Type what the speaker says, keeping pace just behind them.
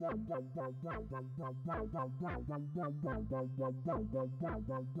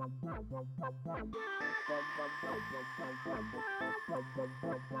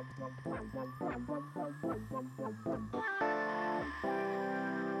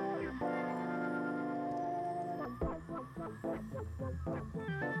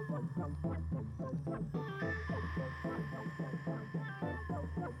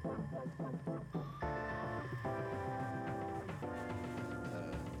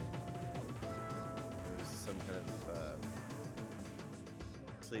It was some kind of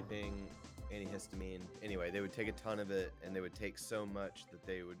sleeping antihistamine. Anyway, they would take a ton of it, and they would take so much that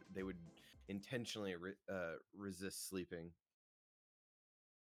they would intentionally resist sleeping.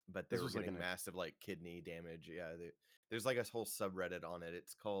 But they This were was like getting an massive like kidney damage. Yeah, there's like a whole subreddit on it.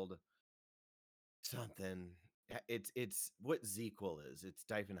 It's called something. It's what ZQL is. It's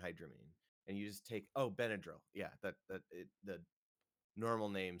diphenhydramine, and you just take Benadryl. Yeah, the normal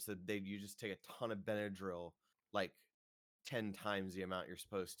name. So you just take a ton of Benadryl, like 10 times the amount you're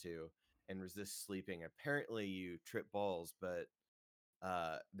supposed to, and resist sleeping. Apparently, you trip balls, but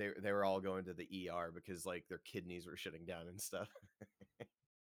they were all going to the ER because like their kidneys were shutting down and stuff.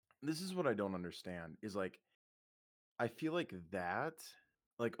 This is what I don't understand is like, I feel like that,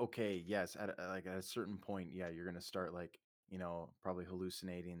 like, okay, yes, at a certain point, yeah, you're gonna start like, probably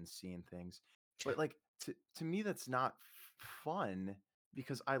hallucinating and seeing things, but like to me, that's not fun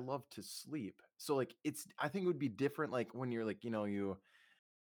because I love to sleep. So like, I think it would be different like when you're like, you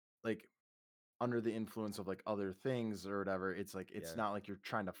like under the influence of like other things or whatever. It's like it's Yeah. not like you're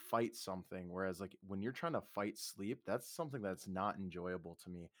trying to fight something. Whereas like when you're trying to fight sleep, that's something that's not enjoyable to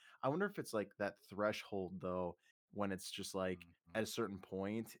me. I wonder if it's like that threshold though, when it's just like at a certain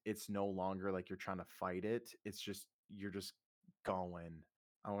point, it's no longer like you're trying to fight it. It's just you're just going.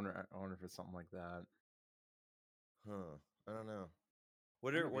 I wonder if it's something like that. Huh. I don't know.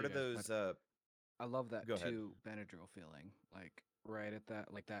 What I are don't know what are about you guys, those? but I love that Go ahead. too Benadryl feeling. Like right at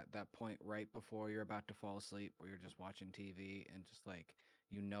that, like that point right before you're about to fall asleep, where you're just watching TV and just like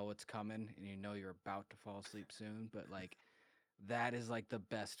you know it's coming and you know you're about to fall asleep soon, but like that is like the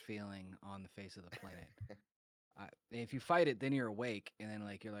best feeling on the face of the planet. If you fight it, then you're awake, and then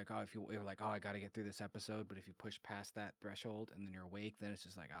like you're like, oh, if you're like, oh, I got to get through this episode, but if you push past that threshold and then you're awake, then it's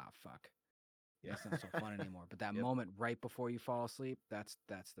just like, ah, fuck. Yeah. It's not so fun anymore. But that Yep. moment right before you fall asleep, that's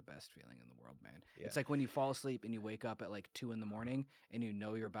the best feeling in the world, man. Yeah. It's like when you fall asleep and you wake up at like 2 a.m. and you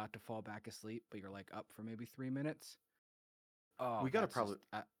know you're about to fall back asleep, but you're like up for maybe 3 minutes. Oh, We gotta that's probably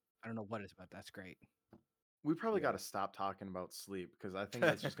just, I don't know what it's about. That's great. we probably Yeah. got to stop talking about sleep because I think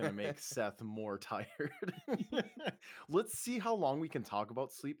that's just going to make Seth more tired. Let's see how long we can talk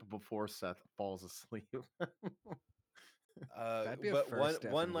about sleep before Seth falls asleep. That'd be a But first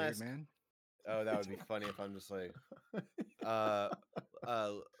step one in Weird last. Man. Oh, that would be funny if I'm just like,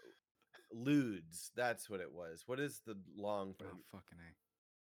 lewds. That's what it was. What is the long Oh, form? fucking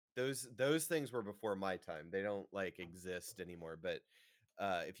A. Those things were before my time. They don't like exist anymore. But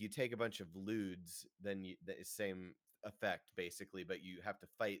if you take a bunch of lewds, then the same effect basically, but you have to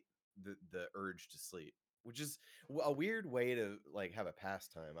fight the urge to sleep, which is a weird way to like have a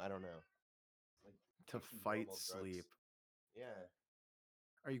pastime. I don't know. Like To take some fight normal drugs. sleep. Yeah.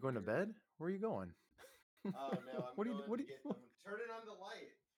 Are you going to Weird. bed? Where are you going? Oh no, I'm What do you? going to get. I'm turning on the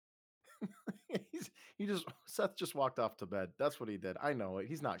light. Seth just walked off to bed. That's what he did. I know it.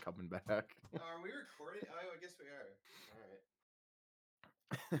 He's not coming back. Are we recording? Oh, I guess we are.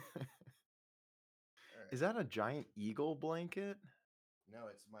 All right. Is that a giant eagle blanket? No,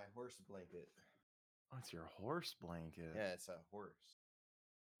 it's my horse blanket. Oh, it's your horse blanket. Yeah, it's a horse.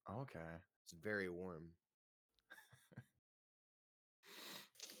 Okay. It's very warm.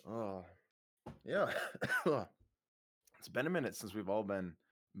 Oh, yeah. It's been a minute since we've all been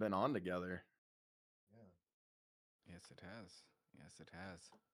on together. Yes, it has. Yes, it has.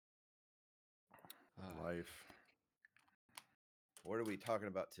 Life. What are we talking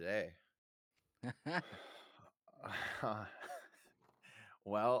about today?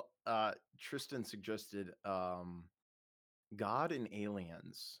 Well, Tristan suggested God and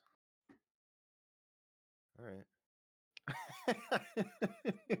aliens. All right.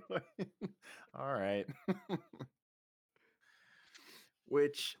 All right.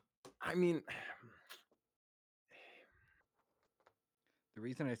 Which, I mean, The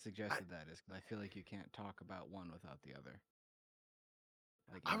reason I suggested that is because I feel like you can't talk about one without the other.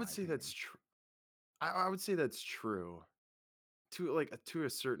 Like, I would say that's true. I would say that's true to a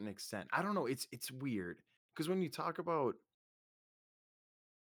certain extent. I don't know. It's weird because when you talk about,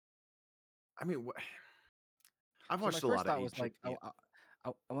 I mean, I've watched a lot of was like, ancient.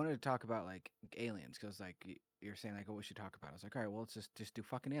 I wanted to talk about like aliens because like you're saying like, oh, we should talk about it. I was like, all right, well, let's just do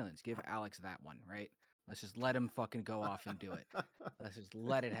fucking aliens. Give Alex that one, right? Let's just let him fucking go off and do it. Let's just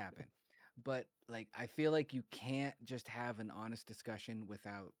let it happen. But like, I feel like you can't just have an honest discussion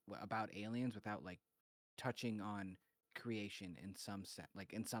about aliens without like touching on creation in some sense.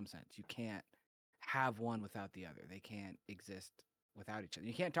 Like in some sense, you can't have one without the other. They can't exist without each other.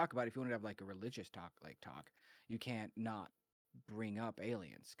 You can't talk about it if you want to have like a religious talk. You can't not bring up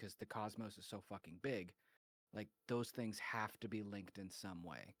aliens because the cosmos is so fucking big. Like those things have to be linked in some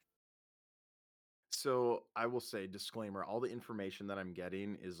way. So I will say, disclaimer, all the information that I'm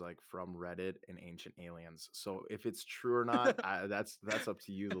getting is like from Reddit and Ancient Aliens. So if it's true or not, that's up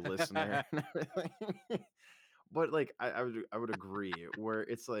to you, the listener, and everything. But like I would agree where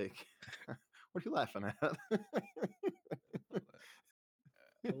it's like, what are you laughing at?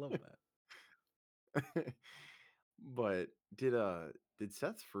 I love that. But did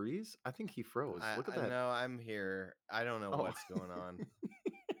Seth freeze? I think he froze. Look at I that. know I'm here. I don't know Oh. what's going on.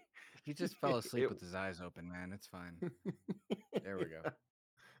 He just fell asleep It- with his eyes open, man. It's fine. There we go.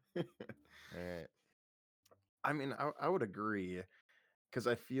 All right. I mean, I would agree because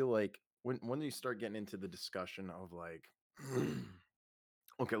I feel like when you start getting into the discussion of like,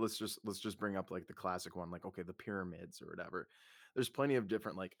 okay, let's just bring up like the classic one, like okay, the pyramids or whatever. There's plenty of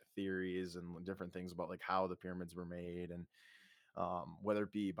different like theories and different things about like how the pyramids were made and whether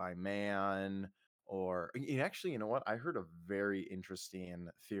it be by man or actually, you know what? I heard a very interesting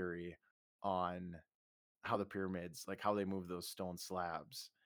theory on how the pyramids, like how they move those stone slabs.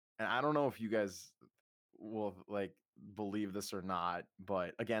 And I don't know if you guys will like believe this or not,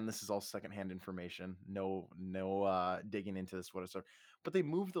 but again, this is all secondhand information. No digging into this whatsoever. But they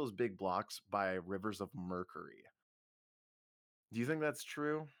move those big blocks by rivers of mercury. Do you think that's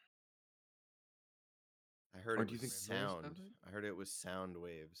true? I heard Or it do you was think Rivers sound. of it? I heard it was sound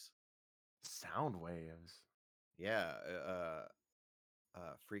waves. sound waves? Yeah.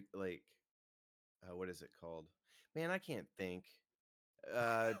 Freak like what is it called? Man, I can't think.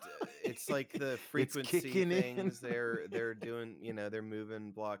 It's like the It's frequency kicking in. things they're doing, they're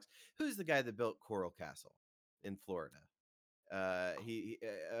moving blocks. Who's the guy that built Coral Castle in Florida? He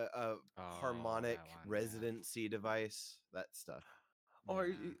a Oh, harmonic that one, yeah. residency device, that stuff. Or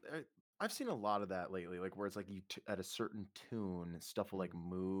Yeah. I've seen a lot of that lately, like where it's like at a certain tune, stuff will like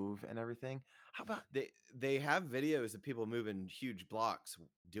move and everything. How about They have videos of people moving huge blocks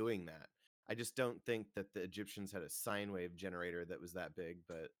doing that. I just don't think that the Egyptians had a sine wave generator that was that big,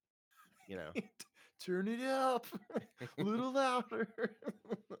 but you know. turn it up a little louder?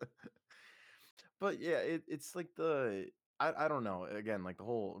 But yeah, it's like I don't know. Again, like the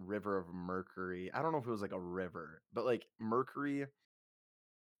whole river of mercury. I don't know if it was like a river, but like mercury,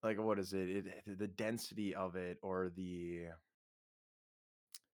 like what is the density of it or the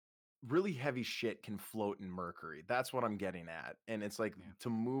really heavy shit can float in mercury. That's what I'm getting at. And it's like Yeah. to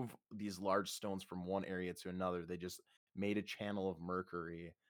move these large stones from one area to another, they just made a channel of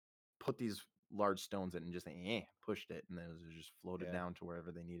mercury, put these large stones in and just pushed it, and then it was just floated Yeah. down to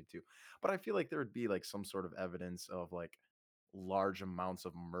wherever they needed to. But I feel like there would be like some sort of evidence of like large amounts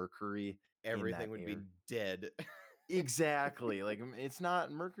of mercury in that Everything would be air. dead. Exactly. Like it's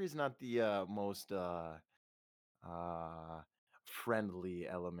not mercury's not the most uh friendly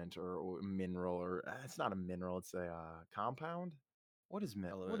element or mineral or it's not a mineral, it's a compound. What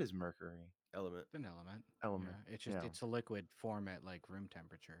Element. is mercury? Element. It's an element. Element. Yeah. It's just Yeah. it's a liquid form at like room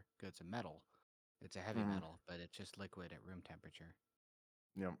temperature. 'Cause it's a metal. It's a heavy Mhm. metal, but it's just liquid at room temperature.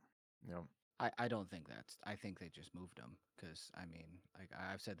 Yep. Yep. I don't think that's. I think they just moved them because I mean, like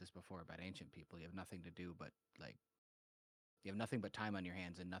I've said this before about ancient people. You have nothing to do but like you have nothing but time on your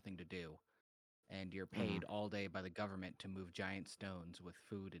hands and nothing to do, and you're Mhm. paid all day by the government to move giant stones with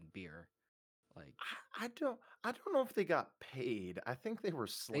food and beer. Like I don't know if they got paid. I think they were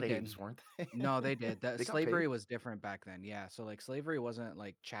they did. slaves, weren't they? No, they did. That They got paid? slavery was different back then. Yeah. So like slavery wasn't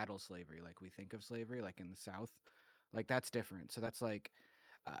like chattel slavery like we think of slavery like in the South. Like that's different. So that's like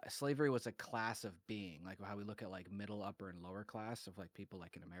slavery was a class of being, like how we look at like middle, upper, and lower class of like people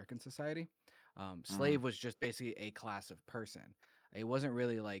like in American society. Mhm. Slave was just basically a class of person. It wasn't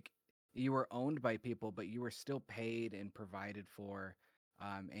really like you were owned by people, but you were still paid and provided for,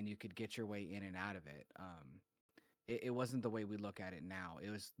 and you could get your way in and out of it. It wasn't the way we look at it now.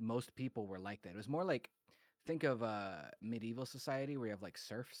 It was most people were like that. It was more like think of medieval society where you have like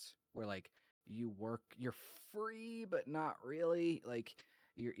serfs, where like you're free but not really. Like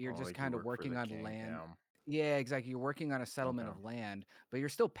you're Oh, just like you kind of work for working the on king. land. Yeah. Yeah, exactly. You're working on a settlement Okay. of land, but you're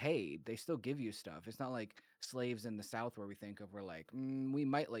still paid. They still give you stuff. It's not like slaves in the South where we think of we're like, we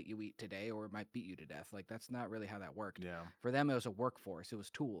might let you eat today or it might beat you to death. Like that's not really how that worked. Yeah. For them, it was a workforce. It was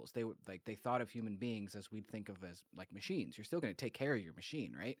tools. They were like they thought of human beings as we'd think of as like machines. You're still going to take care of your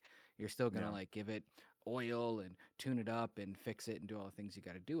machine, right? You're still going to Yeah. like give it oil and tune it up and fix it and do all the things you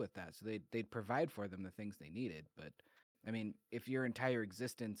got to do with that. So they'd provide for them the things they needed. But I mean, if your entire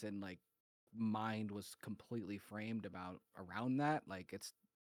existence and like mind was completely framed about around that, like it's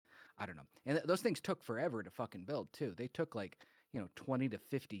I don't know. And those things took forever to fucking build too. They took like 20 to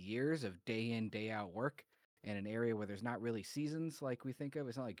 50 years of day in day out work in an area where there's not really seasons like we think of.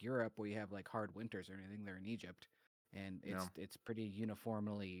 It's not like Europe where you have like hard winters or anything. They're in Egypt, and Yeah. it's pretty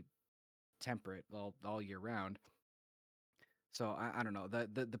uniformly temperate all year round. So I don't know.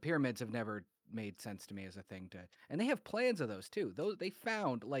 The pyramids have never made sense to me as a thing to, and they have plans of those too. Those they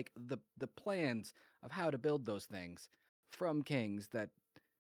found like the plans of how to build those things from kings that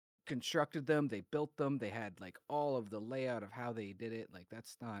constructed them. They built them. They had like all of the layout of how they did it. Like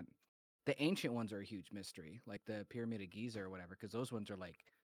that's not the ancient ones are a huge mystery, like the Pyramid of Giza or whatever, because those ones are like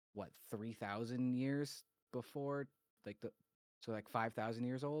what 3,000 years before, like the so like 5,000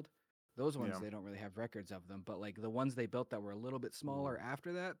 years old. Those ones Yeah. they don't really have records of them, but like the ones they built that were a little bit smaller Ooh.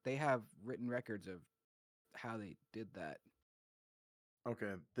 after that, they have written records of how they did that.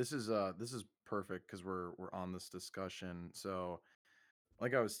 Okay. This is perfect because we're on this discussion. So,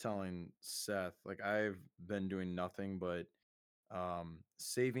 like I was telling Seth, like I've been doing nothing but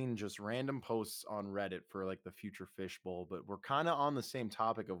saving just random posts on Reddit for like the future fishbowl, but we're kind of on the same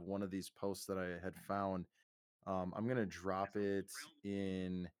topic of one of these posts that I had found. I'm gonna drop it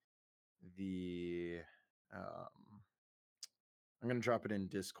in the um I'm gonna drop it in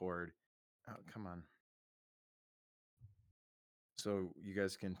Discord. Oh, come on. So you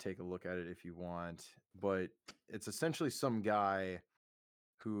guys can take a look at it if you want. But it's essentially some guy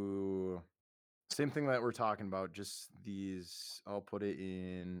who same thing that we're talking about, just these I'll put it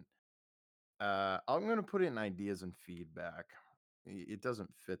in I'm gonna put it in ideas and feedback. It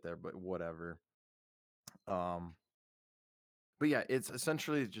doesn't fit there, but whatever. Um but yeah, it's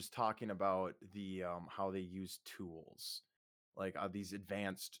essentially just talking about the how they use tools, like these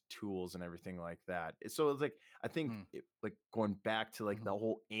advanced tools and everything like that. So it's like I think Mm, like going back to like the mhm,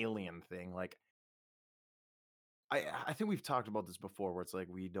 whole alien thing, like I think we've talked about this before where it's like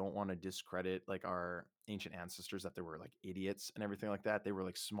we don't want to discredit like our ancient ancestors that they were like idiots and everything like that. They were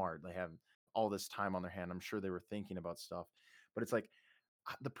like smart. They have all this time on their hand. I'm sure they were thinking about stuff. But it's like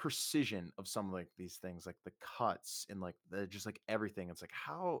the precision of some of like these things, like the cuts and like the just like everything. It's like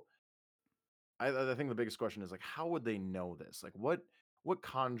how I think the biggest question is like how would they know this? Like what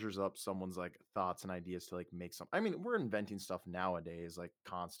conjures up someone's like thoughts and ideas to like make some I mean, we're inventing stuff nowadays like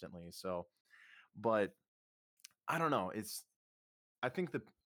constantly. So but I don't know. I think the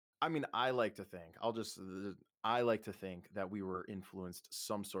I mean, I like to think. I like to think that we were influenced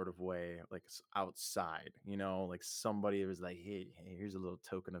some sort of way, like outside, like somebody was like, hey, here's a little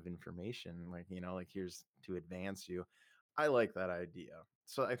token of information, like, like here's to advance you. I like that idea.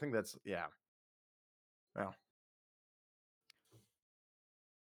 So I think that's, yeah. Yeah.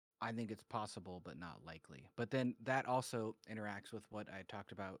 I think it's possible, but not likely. But then that also interacts with what I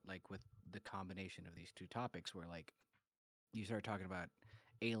talked about, like with the combination of these two topics, where like you start talking about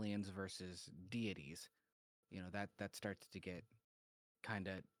aliens versus deities. That starts to get kind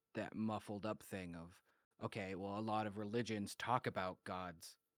of that muffled up thing of okay, well, a lot of religions talk about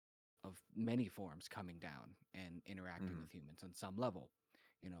gods of many forms coming down and interacting Hmm. with humans on some level.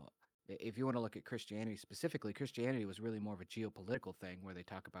 You know, if you want to look at Christianity specifically, Christianity was really more of a geopolitical thing where they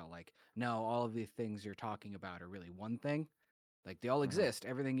talk about like, no, all of the things you're talking about are really one thing. Like they all Hmm. exist.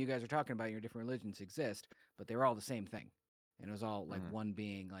 Everything you guys are talking about in your different religions exist, but they were all the same thing. And it was all like Hmm. one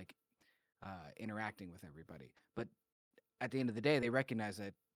being like interacting with everybody. But at the end of the day, they recognize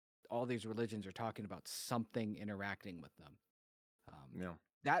that all these religions are talking about something interacting with them. Um,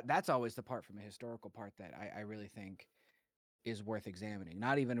 Yeah. that's always the part from a historical part that I really think is worth examining.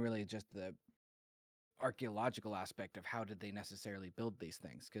 Not even really just the archaeological aspect of how did they necessarily build these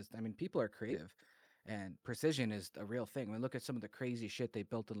things, because I mean people are creative, and precision is a real thing. I mean, look at some of the crazy shit they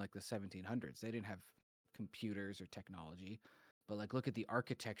built in like the 1700s. They didn't have computers or technology, but like look at the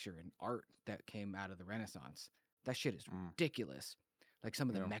architecture and art that came out of the Renaissance. That shit is Mm. ridiculous. Like some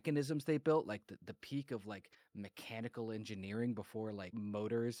of the Yeah. mechanisms they built, like the peak of like mechanical engineering before like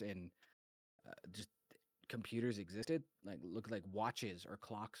motors and just computers existed. Like look like watches or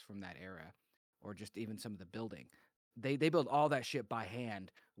clocks from that era, or just even some of the building. They build all that shit by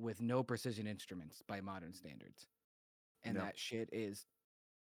hand with no precision instruments by modern standards, and Yeah. that shit is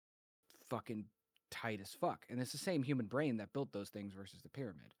fucking tight as fuck. And it's the same human brain that built those things versus the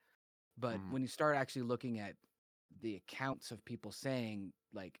pyramid. But Mhm. when you start actually looking at the accounts of people saying,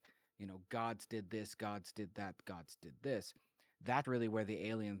 like, gods did this, gods did that, gods did this, that's really where the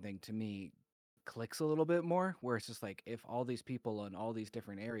alien thing to me clicks a little bit more, where it's just like, if all these people in all these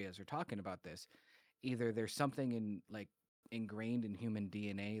different areas are talking about this, either there's something ingrained in human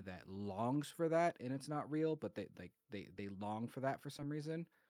DNA that longs for that and it's not real, but they long for that for some reason,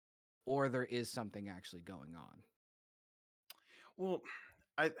 or there is something actually going on. Well,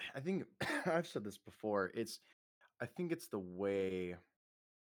 I think I've said this before. I think it's the way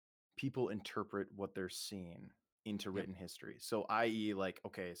people interpret what they're seeing into Yep. written history. So, i.e., like,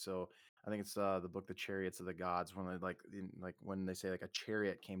 okay, so I think it's the book "The Chariots of the Gods" when they like when they say like a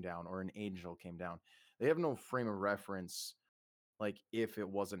chariot came down or an angel came down. They have no frame of reference, like if it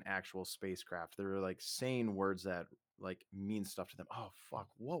was an actual spacecraft. They're like saying words that like mean stuff to them. Oh fuck,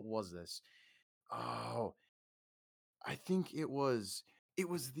 what was this? Oh, I think it was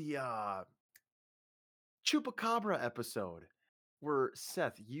the Chupacabra episode where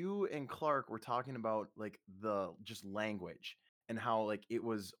Seth, you and Clark were talking about like the just language and how like it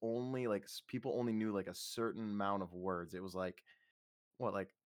was only like people only knew like a certain amount of words. It was like what,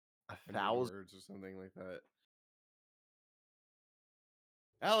 like 100 1,000. words or something like that.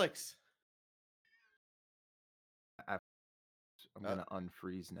 Alex. I'm gonna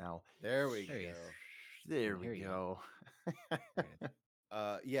unfreeze now. There we There he is. go. There Here we you go.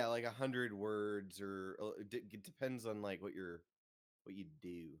 Right. Yeah, like 100 words, or it depends on like what you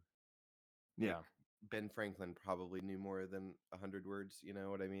do. Like, Yeah. Ben Franklin probably knew more than 100 words, you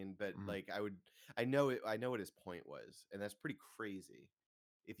know what I mean? But Mhm. like I know what his point was, and that's pretty crazy.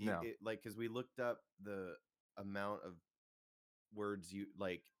 If you Yeah. like, because we looked up the amount of words you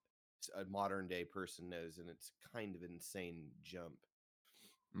like a modern day person knows, and it's kind of insane jump.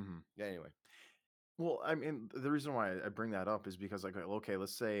 hmm Yeah, anyway. Well, I mean, the reason why I bring that up is because, like, okay,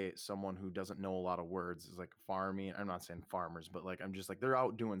 let's say someone who doesn't know a lot of words is like farming. I'm not saying farmers, but like, I'm just like, they're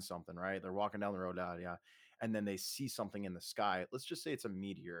out doing something, right? They're walking down the road, yeah, and then they see something in the sky. Let's just say it's a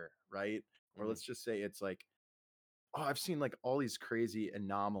meteor, right? Or Mhm. let's just say it's like, oh, I've seen like all these crazy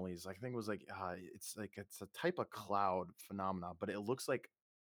anomalies. Like, I think it was like, it's a type of cloud phenomena, but it looks like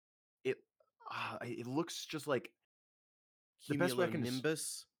it. It looks just like the best way I can.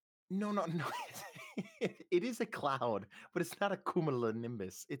 Cumulonimbus. No, no, no. It is a cloud, but it's not a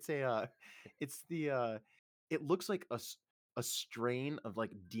cumulonimbus. It's the it looks like a strain of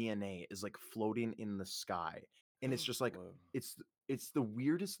like DNA is like floating in the sky. And it's just like Whoa. it's it's the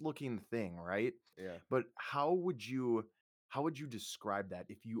weirdest looking thing, right? Yeah. But how would you describe that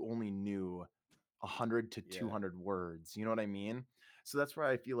if you only knew 100 to Yeah. 200 words? You know what I mean? So that's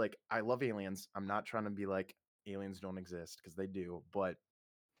why I feel like I love aliens. I'm not trying to be like aliens don't exist because they do, but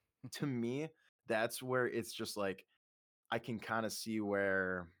to me, that's where it's just like I can kind of see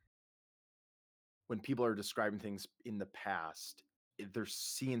where when people are describing things in the past, they're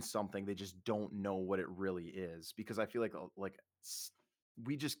seeing something they just don't know what it really is, because I feel like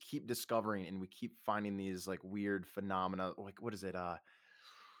we just keep discovering and we keep finding these like weird phenomena. Like, what is it?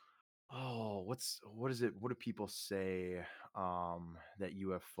 What is it? What do people say that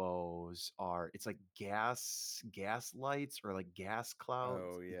UFOs are? It's like gas lights or like gas clouds.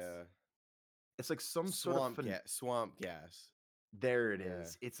 Oh yeah. It's like some sort of Swamp gas. there it Yeah.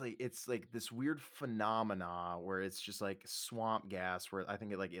 is. It's like this weird phenomena where it's just like swamp gas where I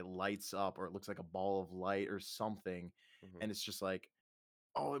think it lights up or it looks like a ball of light or something, Mhm. and it's just like,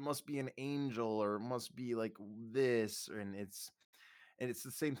 oh, it must be an angel or it must be like this, and it's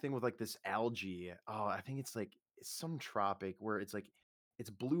the same thing with like this algae. Oh, I think it's like some tropic where it's like it's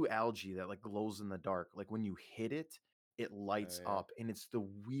blue algae that like glows in the dark. Like when you hit it, it Oh lights yeah. up, and it's the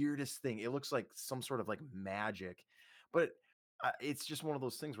weirdest thing. It looks like some sort of like magic, but it's just one of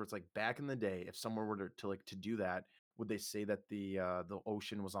those things where it's like back in the day, if someone were to do that, would they say that the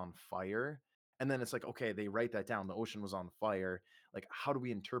ocean was on fire? And then it's like, okay, they write that down. The ocean was on fire. Like, how do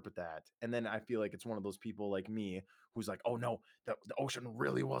we interpret that? And then I feel like it's one of those people like me who's like, oh no, the ocean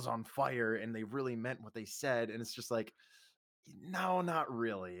really was on fire and they really meant what they said. And it's just like, no, not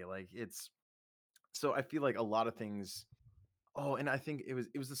really. Like it's so I feel like a lot of things. Oh, and I think it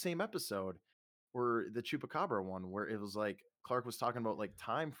was the same episode where the Chupacabra one where it was like Clark was talking about like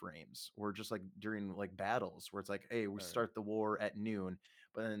time frames or just like during like battles where it's like, hey, we All right. start the war at noon,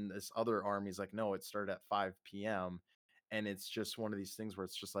 but then this other army's like, no, it started at 5 p.m. And it's just one of these things where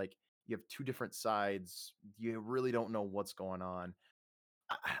it's just like you have two different sides. You really don't know what's going on.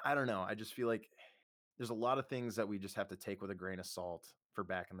 I don't know. I just feel like there's a lot of things that we just have to take with a grain of salt for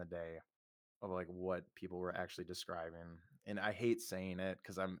back in the day of like what people were actually describing. And I hate saying it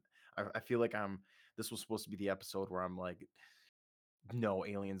because I feel like I'm this was supposed to be the episode where I'm like, no,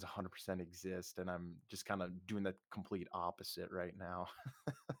 aliens 100% exist, and I'm just kind of doing the complete opposite right now.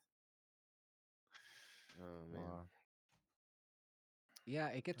 Oh man. Yeah,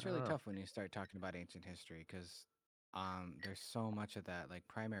 it gets I don't really know. tough when you start talking about ancient history because there's so much of that. Like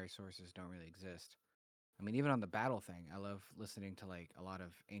primary sources don't really exist. I mean, even on the battle thing, I love listening to like a lot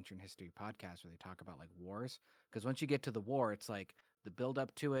of ancient history podcasts where they talk about like wars. Because once you get to the war, it's like the build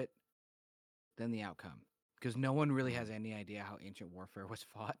up to it, then the outcome. Because no one really has Mm, any idea how ancient warfare was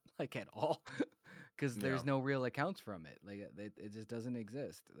fought, like at all. Because yeah. there's no real accounts from it. Like it just doesn't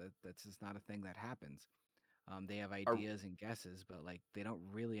exist. That's just not a thing that happens. They have Are ideas and guesses, but like they don't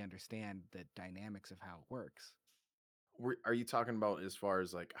really understand the dynamics of how it works. are you talking about as far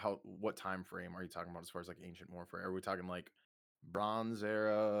as like what time frame are you talking about as far as like ancient warfare? Are we talking like Bronze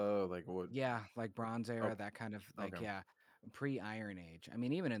Era? Like what? Yeah, like Bronze Era, Okay. that kind of like Okay. yeah, pre-Iron Age. I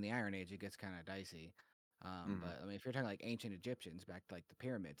mean, even in the Iron Age, it gets kind of dicey. Mm, But I mean, if you're talking like ancient Egyptians back to like the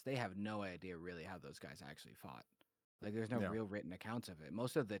pyramids, they have no idea really how those guys actually fought. Like, there's no yeah. real written accounts of it.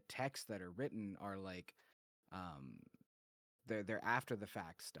 Most of the texts that are written are like, um, they're after the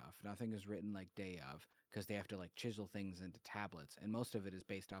fact stuff. Nothing is written like day of because they have to like chisel things into tablets, and most of it is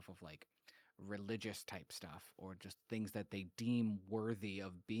based off of like religious type stuff or just things that they deem worthy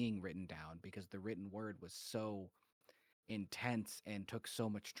of being written down because the written word was so intense and took so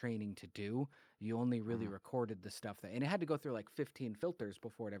much training to do. You only really Hmm. recorded the stuff that, and it had to go through like 15 filters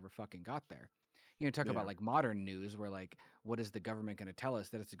before it ever fucking got there. You know, talk about Yeah. like modern news where like, what is the government going to tell us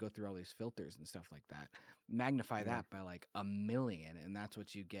that it's to go through all these filters and stuff like that? Magnify Yeah. that by like a million, and that's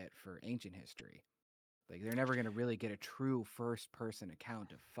what you get for ancient history. Like, they're never going to really get a true first person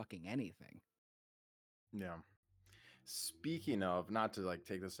account of fucking anything. Yeah. Speaking of, not to like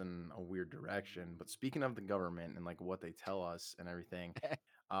take this in a weird direction, but speaking of the government and like what they tell us and everything,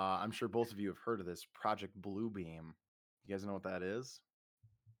 I'm sure both of you have heard of this Project Bluebeam. You guys know what that is?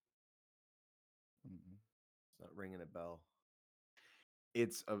 Mm-mm. It's not ringing a bell.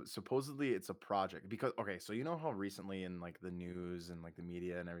 It's supposedly it's a project because okay, so you know how recently in like the news and like the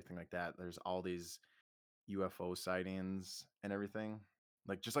media and everything like that, there's all these UFO sightings and everything.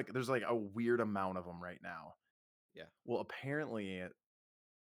 Like just like there's like a weird amount of them right now. Yeah. Well, apparently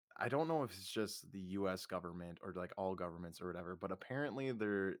I don't know if it's just the US government or like all governments or whatever, but apparently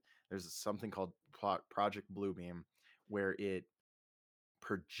there's something called Project Bluebeam where it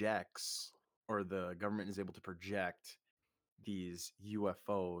projects or the government is able to project these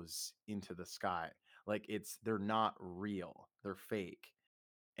UFOs into the sky. Like they're not real, they're fake.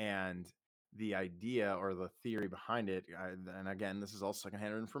 And the idea or the theory behind it, and again, this is all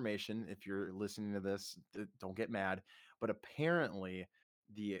secondhand information. If you're listening to this, don't get mad. But apparently,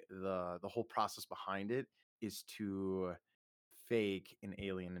 the whole process behind it is to fake an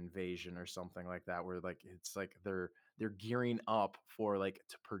alien invasion or something like that, where like it's like they're gearing up for like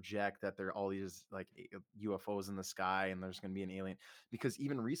to project that there are all these like UFOs in the sky and there's going to be an alien. Because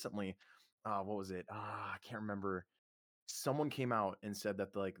even recently, what was it? I can't remember, someone came out and said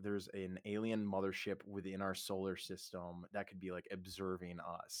that like there's an alien mothership within our solar system that could be like observing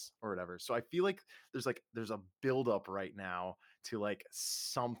us or whatever. So I feel like there's a buildup right now to like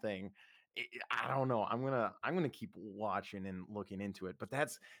something. I don't know. I'm gonna keep watching and looking into it. But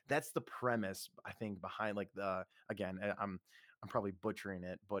that's the premise I think behind like the again. I'm probably butchering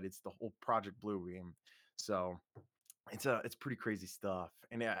it, but it's the whole Project Bluebeam. So it's pretty crazy stuff.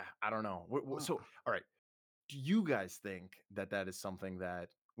 And yeah, I don't know. Well, So all right, do you guys think that that is something that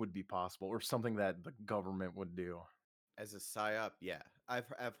would be possible or something that the government would do? As a psyop, yeah. I've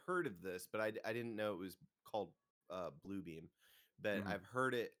heard of this, but I didn't know it was called Bluebeam. But Mhm, I've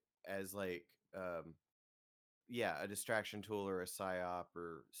heard it as like yeah, a distraction tool or a psyop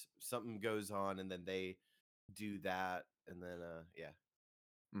or something goes on and then they do that and then yeah.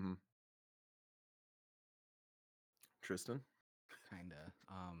 mhm. Tristan? kinda.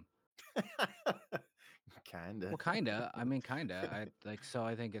 Kinda. Well, kinda. I mean, kinda. I like so.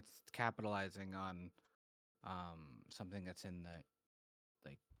 I think it's capitalizing on something that's in the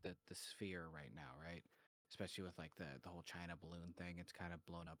like the sphere right now, right? Especially with like the whole China balloon thing. It's kind of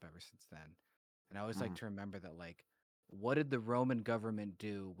blown up ever since then. And I always like Mhm. to remember that like, what did the Roman government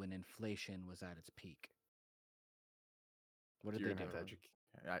do when inflation was at its peak? What did You're they gonna have do? to educate.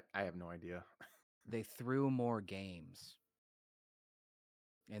 I have no idea. They threw more games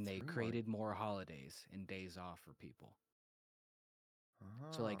and they Three more. created more holidays and days off for people.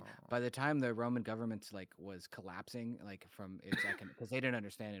 So like Oh. by the time the Roman government like was collapsing, like from its because they didn't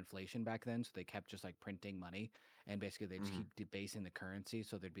understand inflation back then, so they kept just like printing money, and basically they just Mhm. keep debasing the currency,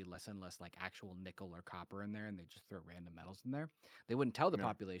 so there'd be less and less like actual nickel or copper in there, and they just throw random metals in there. They wouldn't tell the Yeah.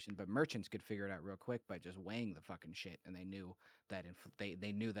 population, but merchants could figure it out real quick by just weighing the fucking shit, and they knew that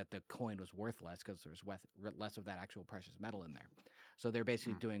they knew that the coin was worth less because there was less of that actual precious metal in there. So they're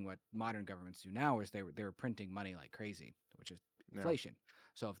basically Mm. doing what modern governments do now, is they were printing money like crazy, which is Yeah. inflation.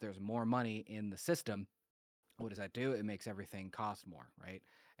 So if there's more money in the system, what does that do? It makes everything cost more, right?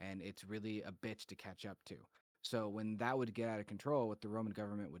 And it's really a bitch to catch up to. So when that would get out of control, what the Roman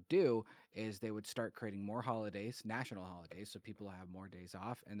government would do is they would start creating more holidays, national holidays, so people have more days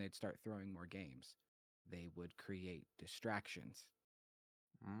off, and they'd start throwing more games. They would create distractions.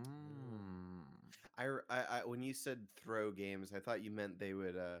 Mm. When you said throw games, I thought you meant they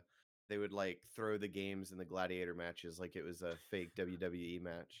would like throw the games in the gladiator matches like it was a fake WWE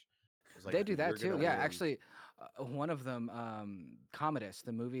match. It was like They do that you're too. gonna Yeah, win. actually, one of them, Commodus,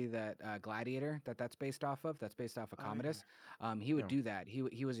 the movie that Gladiator that's based off of. That's based off of Oh yeah. Commodus. He would Yeah. do that.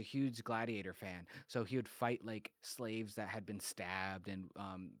 He was a huge Gladiator fan, so he would fight like slaves that had been stabbed and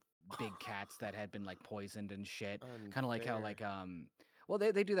big cats that had been like poisoned and shit. Kind of like how Unfair. well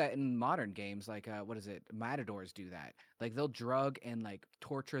they do that in modern games. Like what is it? Matadors do that. Like they'll drug and like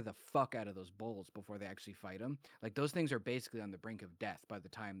torture the fuck out of those bulls before they actually fight them. Like those things are basically on the brink of death by the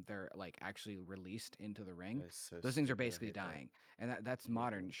time they're like actually released into the ring. That's so Those things are stupid. I basically hate that. dying, and that's I hate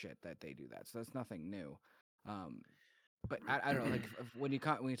modern that. shit that they do that. So that's nothing new. Um, but I don't know. Like when you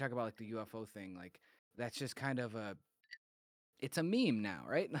talk about like the UFO thing, like that's just kind of it's a meme now,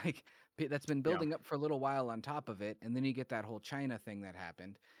 right? Like that's been Yeah. building up for a little while on top of it, and then you get that whole China thing that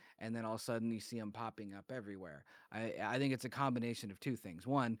happened, and then all of a sudden you see them popping up everywhere. I think it's a combination of two things.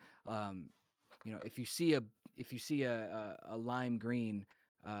 One, um, if you see a lime green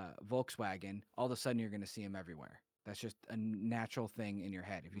Volkswagen, all of a sudden you're going to see them everywhere. That's just a natural thing in your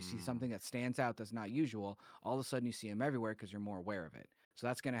head. If you see Mm. something that stands out that's not usual, all of a sudden you see them everywhere because you're more aware of it. So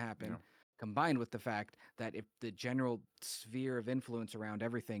that's going to happen. Yeah. Combined with the fact that if the general sphere of influence around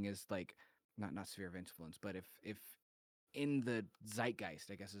everything is like not sphere of influence, but if in the zeitgeist,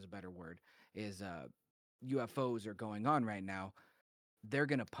 I guess is a better word, is UFOs are going on right now, they're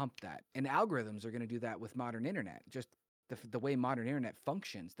going to pump that, and algorithms are going to do that with modern internet. Just the way modern internet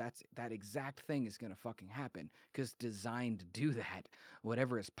functions, that exact thing is going to fucking happen because designed to do that.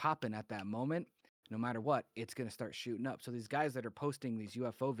 Whatever is popping at that moment, no matter what, it's going to start shooting up. So these guys that are posting these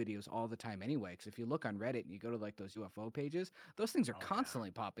UFO videos all the time anyway, because if you look on Reddit and you go to like those UFO pages, those things are Oh yeah.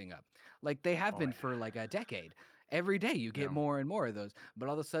 constantly popping up, like they have Oh been yeah. for like a decade. Every day you get Yeah. more and more of those, but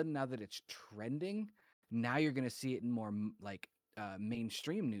all of a sudden now that it's trending, now you're going to see it in more like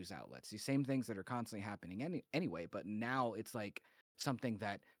mainstream news outlets. These same things that are constantly happening anyway, but now it's like something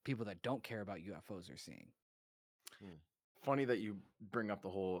that people that don't care about UFOs are seeing. Hmm. Funny that you bring up the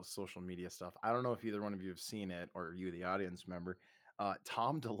whole social media stuff. I don't know if either one of you have seen it or you, the audience member.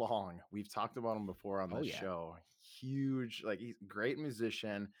 Tom DeLonge, we've talked about him before on Oh this yeah, show. Huge, like he's a great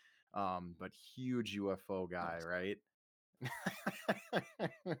musician, but huge UFO guy, right?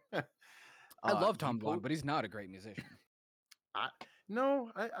 I love He Tom DeLonge, posted. but he's not a great musician. I, no,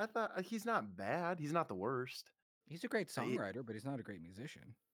 I thought he's not bad. He's not the worst. He's a great I, songwriter, but he's not a great musician.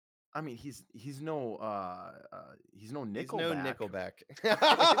 I mean, he's no He's no Nickelback.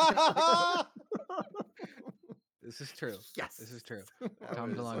 Nickelback. This is true. Yes. This is true. That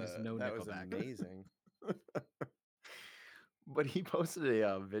Tom was DeLonge is no that was Nickelback. amazing. But he posted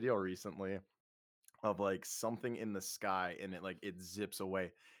a video recently of like something in the sky and it zips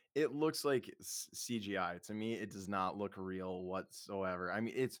away. It looks like CGI to me. It does not look real whatsoever. I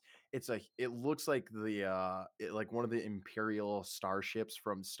mean, it's like it looks like like one of the Imperial starships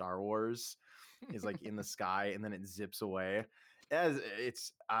from Star Wars is like in the sky and then it zips away. As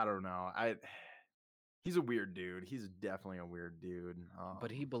it's I don't know. He's a weird dude. He's definitely a weird dude. But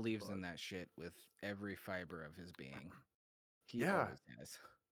he believes But in that shit with every fiber of his being. He yeah, always has.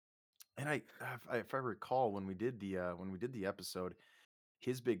 and if I recall when we did the episode,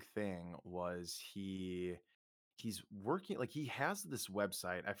 his big thing was he's working like he has this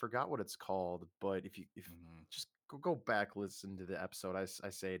website. I forgot what it's called, but if Mhm. just go back listen to the episode, I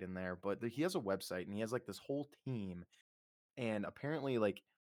say it in there. But he has a website and he has like this whole team, and apparently like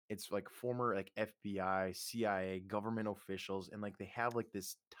it's like former like FBI, CIA, government officials, and like they have like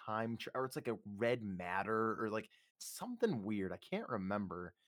this or it's like a red matter or like something weird. I can't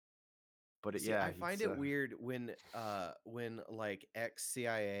remember, but See, yeah, I find it's it weird when like ex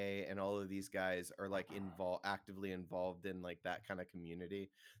CIA and all of these guys are like actively involved in like that kind of community.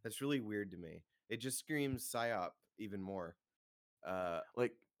 That's really weird to me. It just screams psyop even more.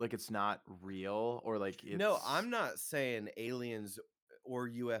 Like it's not real, or like No, it's I'm not saying aliens or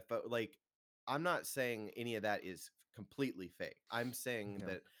UFO. Like, I'm not saying any of that is completely fake. I'm saying yeah.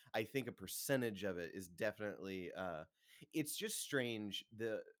 that I think a percentage of it is definitely. It's just strange.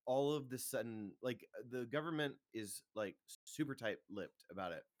 All of the sudden, like the government is like super tight-lipped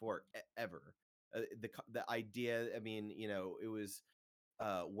about it forever. The idea. I mean, it was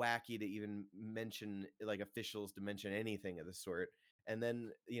wacky to even mention, like, officials to mention anything of the sort. And then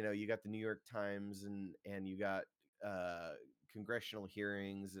you got the New York Times, and you got uh congressional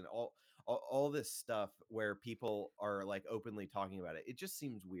hearings and all this stuff where people are like openly talking about it. It just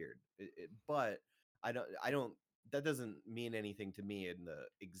seems weird. But I don't that doesn't mean anything to me in the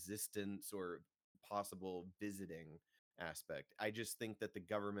existence or possible visiting aspect. I just think that the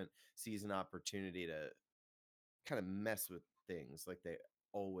government sees an opportunity to kind of mess with things like they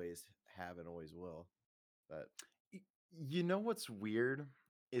always have and always will. But You know what's weird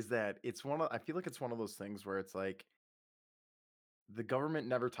is that I feel like it's one of those things where it's like the government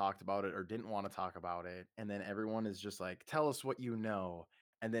never talked about it or didn't want to talk about it, and then everyone is just like, tell us what you know.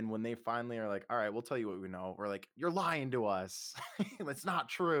 And then when they finally are like, all right, we'll tell you what we know, we're like, you're lying to us. That's not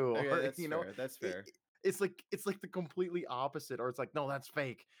true. okay, Or that's fair. That's fair. it's like the completely opposite, or it's like, no, that's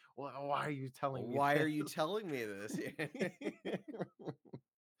fake. Well, why are you telling me Why are you this? telling me this?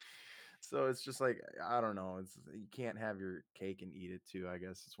 So it's just like, I don't know. It's you can't have your cake and eat it too. I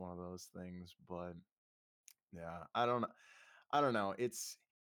guess it's one of those things. But yeah, I don't know. I don't know.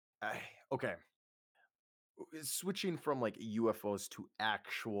 Okay. Switching from like UFOs to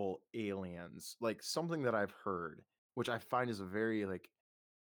actual aliens, like something that I've heard, which I find is a very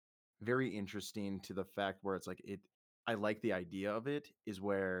interesting to the fact where it's like I like the idea of it, is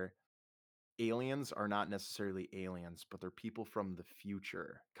where aliens are not necessarily aliens, but they're people from the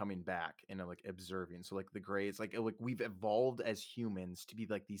future coming back and like observing. So like the grays, like we've evolved as humans to be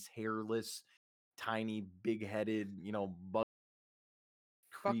like these hairless, tiny, big-headed, bug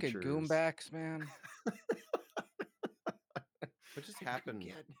Fucking creatures. goombacks, man. What just I happened?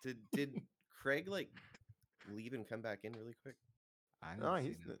 forget. Did Craig like leave and come back in really quick? I No, didn't see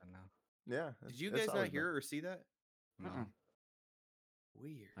he's nothing now. yeah. Did you That's guys not always been. hear or see that? No.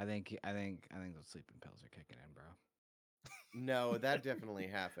 Weird. I think the sleeping pills are kicking in, bro. No, that definitely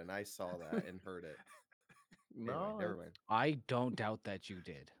happened. I saw that and heard it. Anyway, No, never mind. I don't doubt that you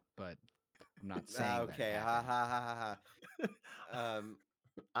did, but I'm not saying that it Okay. Ha happened. ha ha ha ha.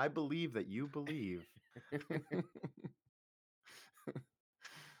 I believe that you believe.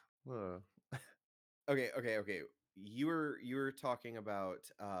 Uh, Okay. You were talking about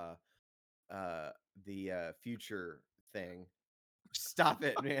the future thing. Stop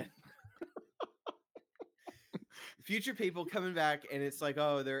it, man. Future people coming back, and it's like,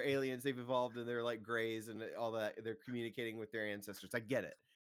 oh, they're aliens, they've evolved, and they're like grays and all that. They're communicating with their ancestors. I get it.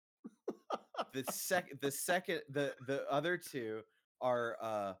 The other two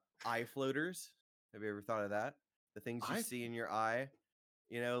are eye floaters. Have you ever thought of that? The things you I see in your eye,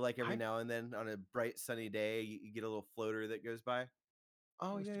 like every I now and then on a bright sunny day, you get a little floater that goes by.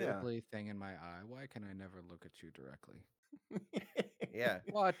 oh Most yeah, ugly thing in my eye. Why can I never look at you directly? yeah. Yeah.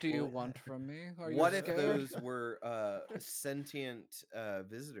 What do you Well, want from me? Are you what if scared? those were sentient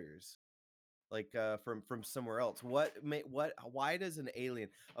visitors? Like from somewhere else. Why does an alien,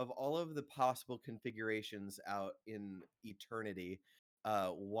 of all of the possible configurations out in eternity,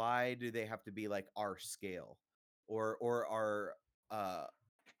 why do they have to be like our scale, or our uh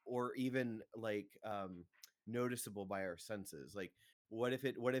or even like noticeable by our senses? Like, what if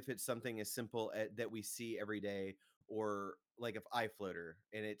it's something as simple that we see every day, or like if eye floater,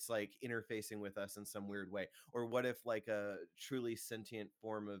 and it's like interfacing with us in some weird way? Or what if like a truly sentient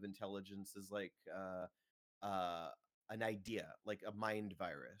form of intelligence is like uh an idea, like a mind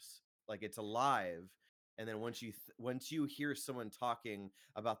virus, like it's alive, and then once you hear someone talking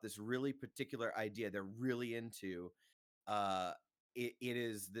about this really particular idea they're really into, uh it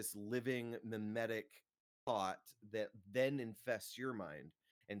is this living mimetic thought that then infests your mind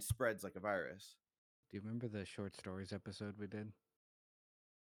and spreads like a virus. Do you remember the short stories episode we did?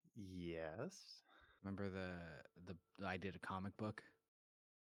 Yes. Remember I did a comic book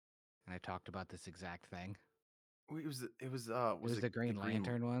and I talked about this exact thing. It was It was it the the Green Green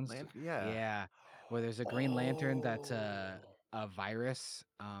Lantern ones. Lantern? Yeah. Yeah, where there's a Green Lantern that's Oh. a virus,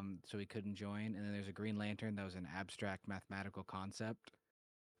 so he couldn't join, and then there's a Green Lantern that was an abstract mathematical concept,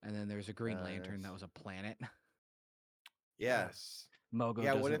 and then there's a Green Lantern that Nice. was a planet. Yeah. Yes. Mogo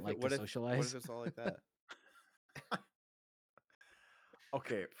Yeah, what doesn't if it like to what if socialize. it's all like that?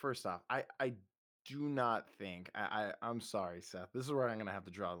 Okay, first off, I do not think I'm sorry, Seth. This is where I'm gonna have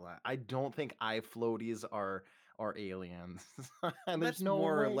to draw the line. I don't think eye floaties are aliens. And There's that's no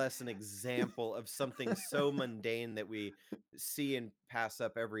more or way. less an example of something so mundane that we see and pass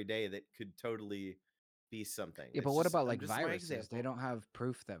up every day that could totally be something. Yeah, but It's what just about like just my viruses? They example. don't have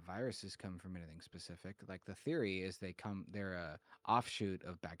proof that viruses come from anything specific. Like the theory is they're a offshoot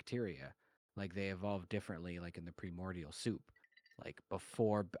of bacteria. Like they evolved differently, like in the primordial soup, like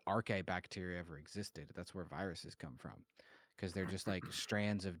before archaebacteria ever existed. That's where viruses come from, because they're just like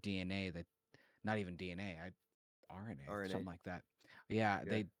strands of DNA that, not even DNA, RNA, RNA. something like that. Yeah,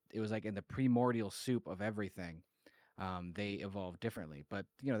 Yeah. it was like in the primordial soup of everything. They evolved differently, but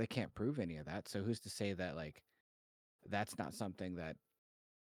they can't prove any of that. So who's to say that like that's not something that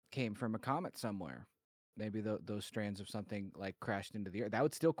came from a comet somewhere? Maybe those strands of something like crashed into the earth. That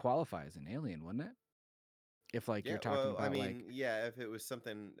would still qualify as an alien, wouldn't it? If like Yeah, you're talking well, I about like, mean, yeah, if it was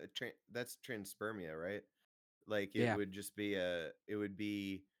something that's transpermia, right? Like it yeah, would just be it would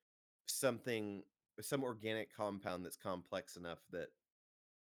be something, some organic compound that's complex enough that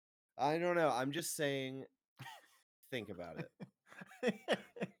I don't know. I'm just saying, think about it.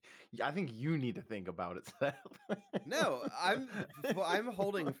 Yeah, I think you need to think about it, Seth. No, I'm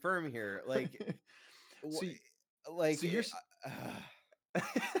holding firm here. Like, so, like, so you're uh,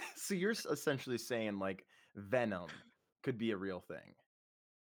 so you're essentially saying like Venom could be a real thing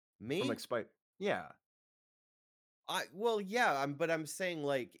from like me? Spike. Yeah. Well, yeah, but I'm saying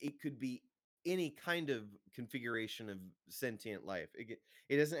like it could be any kind of configuration of sentient life.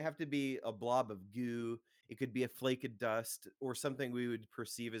 It doesn't have to be a blob of goo. It could be a flake of dust or something we would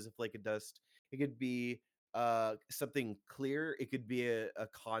perceive as a flake of dust. It could be something clear. It could be a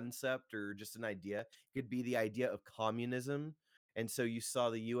concept or just an idea. It could be the idea of communism. And so you saw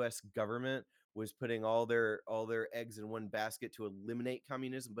the US government was putting all their eggs in one basket to eliminate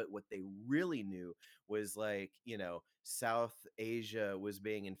communism, but what they really knew was like, South Asia was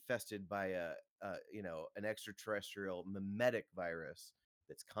being infested by an extraterrestrial mimetic virus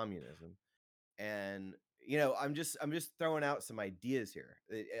that's communism. And I'm just throwing out some ideas here.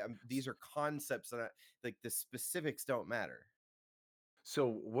 These are concepts that like the specifics don't matter. So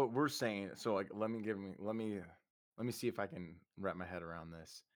what we're saying, so like let me see if I can wrap my head around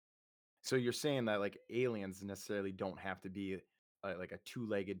this. So you're saying that like aliens necessarily don't have to be like a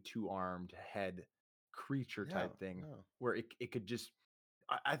two-legged, two-armed head creature No, type thing, no. where it could just.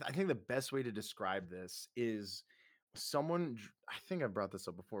 I think the best way to describe this is I think I brought this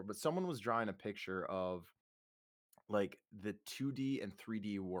up before, but someone was drawing a picture of like the 2D and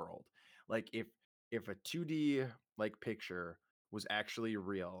 3D world. Like if a 2D like picture was actually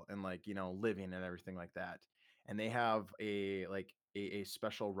real and like, living and everything like that. And they have a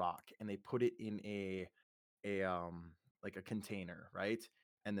special rock and they put it in a like a container, right?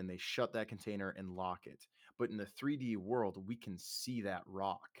 And then they shut that container and lock it. But in the 3D world, we can see that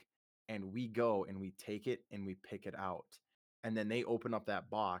rock and we go and we take it and we pick it out. And then they open up that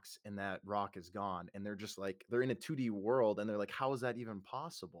box and that rock is gone. And they're just like, they're in a 2D world and they're like, how is that even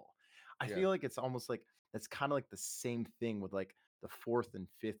possible? I Yeah. feel like it's almost like that's kind of like the same thing with like the fourth and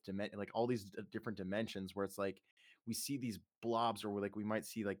fifth dimension, like all these different dimensions where it's like we see these blobs or like we might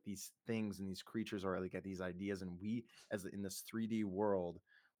see like these things and these creatures or like these ideas and we as in this 3D world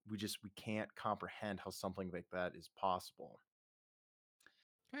we can't comprehend how something like that is possible.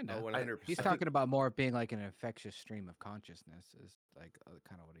 kind Oh, of. I He's 100%. think talking about more being like an infectious stream of consciousness, is like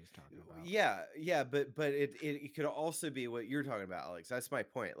kind of what he's talking about. Yeah, but it could also be what you're talking about, Alex. That's my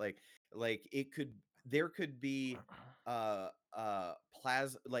point. Like there could be uh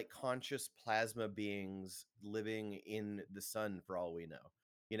like conscious plasma beings living in the sun for all we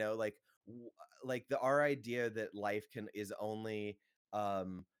know. Like like our idea that life is only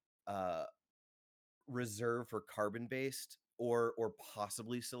um uh reserved for carbon based or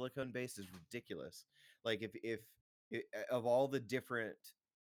possibly silicone based is ridiculous. Like if of all the different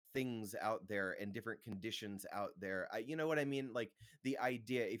things out there and different conditions out there, you know what I mean? Like the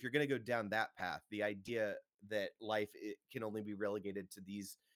idea, if you're going to go down that path, the idea that life can only be relegated to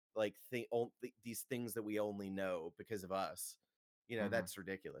these like these things that we only know because of us, Mhm. that's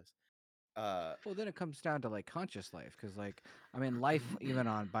ridiculous. uh Well, then it comes down to like conscious life, because like I mean, life even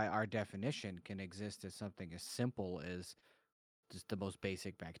on by our definition can exist as something as simple as just the most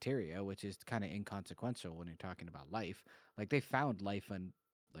basic bacteria, which is kind of inconsequential when you're talking about life. Like they found life on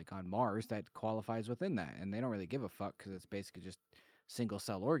like on Mars that qualifies within that, and they don't really give a fuck because it's basically just single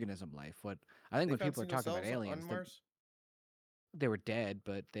cell organism life. What I think they when found people are single talking about cells on aliens, Mars. they were dead,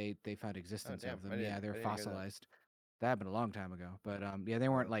 but they found Oh existence damn, of them. Yeah, I they're didn't hear that. fossilized. That happened a long time ago, but yeah, they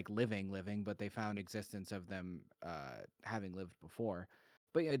weren't uh like living, but they found existence of them having lived before.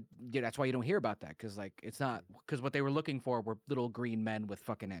 But yeah, that's why you don't hear about that, because like it's not, because what they were looking for were little green men with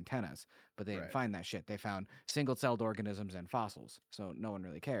fucking antennas, but they didn't Right. find that shit. They found single-celled organisms and fossils, so no one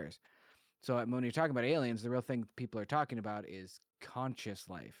really cares. So when you're talking about aliens, the real thing people are talking about is conscious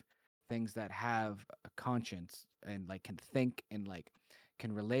life, things that have a conscience and like can think and like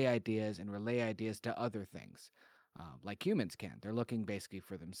can relay ideas and relay ideas to other things, like humans can. They're looking basically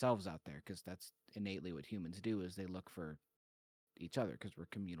for themselves out there, because that's innately what humans do, is they look for each other, because we're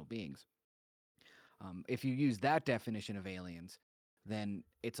communal beings. If you use that definition of aliens, then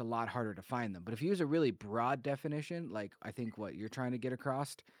it's a lot harder to find them. But if you use a really broad definition, like I think what you're trying to get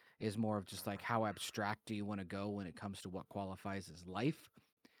across is more of just like how abstract do you want to go when it comes to what qualifies as life,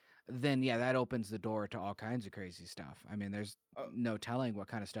 then yeah, that opens the door to all kinds of crazy stuff. I mean, there's Oh, no telling what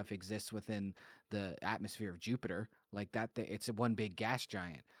kind of stuff exists within the atmosphere of Jupiter. Like that, it's a one big gas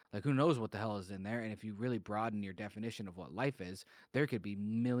giant. Like who knows what the hell is in there? And if you really broaden your definition of what life is, there could be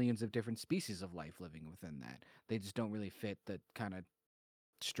millions of different species of life living within that. They just don't really fit the kind of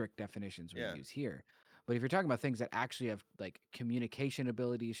strict definitions we yeah. use here. But if you're talking about things that actually have like communication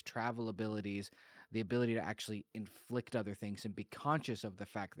abilities, travel abilities, the ability to actually inflict other things and be conscious of the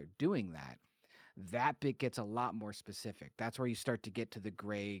fact they're doing that, that bit gets a lot more specific. That's where you start to get to the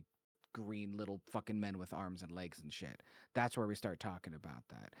gray, green little fucking men with arms and legs and shit. That's where we start talking about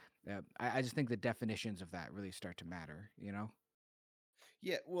that. I just think the definitions of that really start to matter, you know?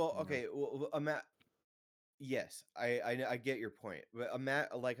 Yeah. Well, Yeah. okay. Well, yes, I get your point. But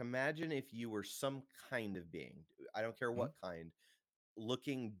imagine if you were some kind of being. I don't care Mhm. what kind,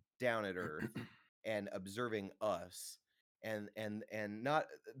 looking down at Earth and observing us, and not,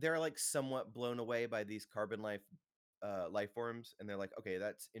 they're like somewhat blown away by these carbon life forms, and they're like, okay,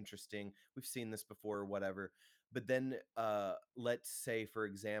 that's interesting, we've seen this before, whatever. But then let's say, for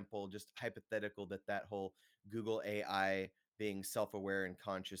example, just hypothetical, that whole Google AI being self-aware and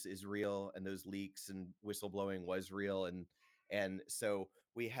conscious is real, and those leaks and whistleblowing was real, and so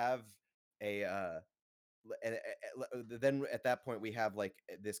we have a then at that point we have like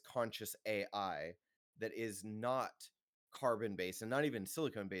this conscious AI that is not carbon based and not even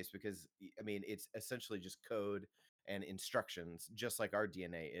silicone based, because I mean it's essentially just code and instructions, just like our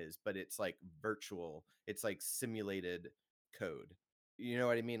DNA is, but it's like virtual, it's like simulated code. You know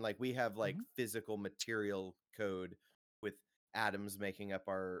what I mean? Like we have like Mhm. physical material code with atoms making up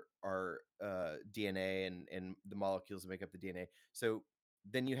our DNA, and the molecules that make up the DNA. So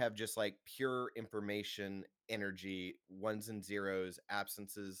then you have just like pure information, energy, ones and zeros,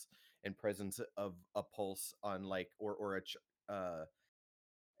 absences and presence of a pulse on like, or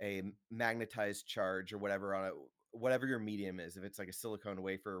a magnetized charge or whatever on a, whatever your medium is, if it's like a silicone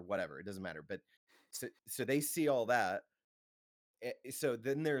wafer or whatever, it doesn't matter. But so they see all that. So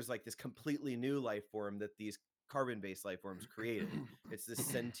then there's like this completely new life form that these carbon based life forms created. It's this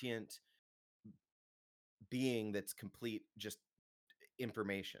sentient being that's complete just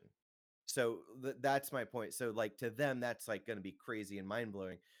information. So that's my point. So like to them, that's like going to be crazy and mind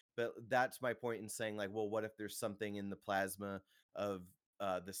blowing. But that's my point in saying like, well, what if there's something in the plasma of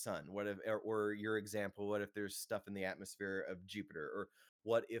the sun? What if, or your example, what if there's stuff in the atmosphere of Jupiter? Or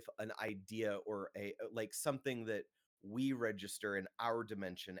what if an idea or a like something that we register in our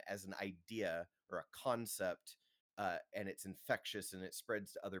dimension as an idea or a concept, and it's infectious and it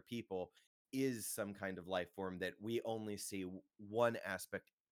spreads to other people, is some kind of life form that we only see one aspect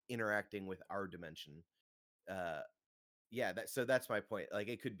interacting with our dimension. Uh yeah, so that's my point. Like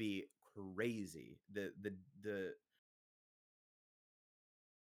it could be crazy. The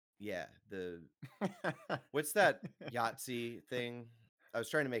yeah, the what's that Yahtzee thing? I was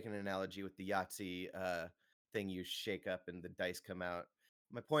trying to make an analogy with the Yahtzee thing you shake up and the dice come out.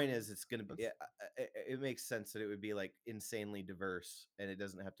 My point is it's going to be That's it makes sense that it would be like insanely diverse, and it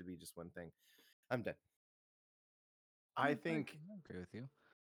doesn't have to be just one thing. I'm done. I I think. agree with you.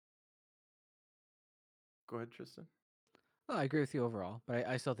 Go ahead, Tristan. Well, I agree with you overall, but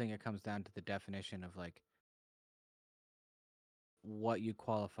I still think it comes down to the definition of like what you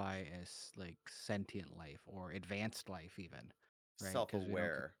qualify as like sentient life or advanced life, even, right? Because we don't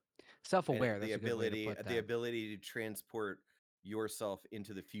Self-aware. And self-aware. That's a good way to put the that. ability to transport yourself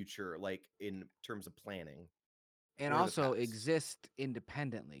into the future, like in terms of planning, And or the also past. exist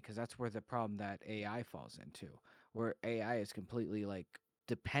independently, because that's where the problem that AI falls into, where AI is completely like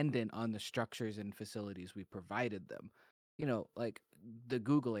dependent on the structures and facilities we provided them. You know, like the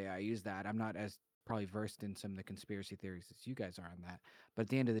Google AI, I use that. I'm not as probably versed in some of the conspiracy theories as you guys are on that. But at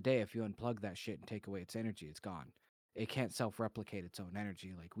the end of the day, if you unplug that shit and take away its energy, it's gone. It can't self-replicate its own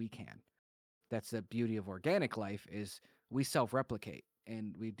energy like we can. That's the beauty of organic life, is we self-replicate.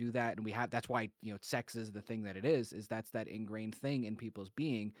 and we do that, and we have that's why sex is the thing that it is that's that ingrained thing in people's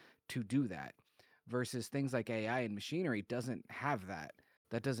being to do that, versus things like AI and machinery doesn't have that.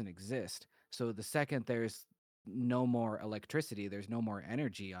 That doesn't exist. So the second there's no more electricity, there's no more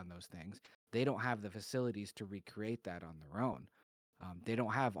energy on those things, they don't have the facilities to recreate that on their own. They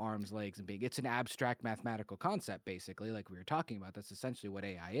don't have arms, legs, and being. It's an abstract mathematical concept, basically, like we were talking about. That's essentially what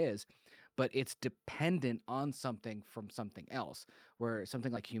AI is, but it's dependent on something from something else. Where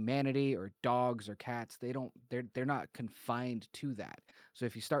something like humanity or dogs or cats, they're not confined to that. So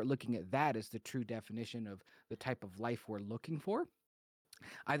if you start looking at that as the true definition of the type of life we're looking for,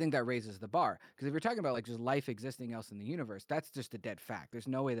 I think that raises the bar. Because if you're talking about like just life existing else in the universe, that's just a dead fact. There's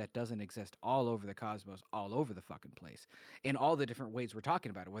no way that doesn't exist all over the cosmos, all over the fucking place, in all the different ways we're talking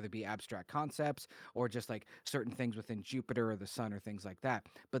about it, whether it be abstract concepts or just like certain things within Jupiter or the sun or things like that.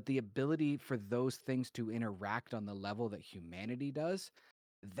 But the ability for those things to interact on the level that humanity does,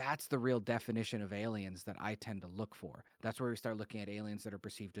 that's the real definition of aliens that I tend to look for. That's where we start looking at aliens that are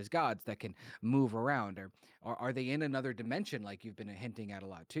perceived as gods that can move around, or are they in another dimension, like you've been hinting at a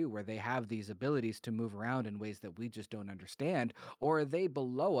lot too, where they have these abilities to move around in ways that we just don't understand? Or are they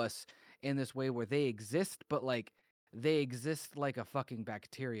below us in this way where they exist, but like they exist like a fucking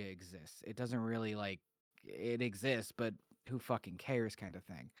bacteria exists? It doesn't really like it exists, but who fucking cares kind of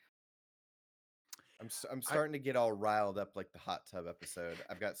thing. I'm starting to get all riled up like the hot tub episode.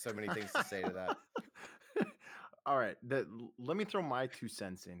 I've got so many things to say to that. All right, let me throw my 2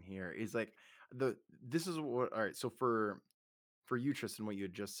 cents in here. Is like this is what. All right, so for you, Tristan, what you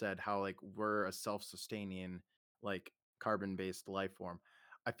had just said, how like we're a self-sustaining, like carbon-based life form.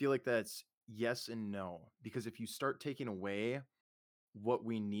 I feel like that's yes and no, because if you start taking away what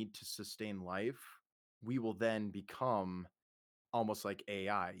we need to sustain life, we will then become almost like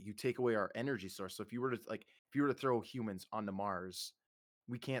AI. You take away our energy source. So if you were to throw humans onto Mars,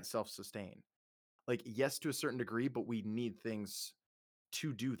 we can't self-sustain. Like yes, to a certain degree, but we need things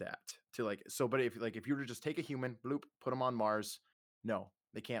to do that. To like so, but if you were to just take a human, bloop, put them on Mars, no,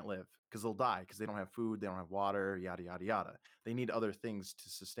 they can't live because they'll die because they don't have food, they don't have water, yada yada yada. They need other things to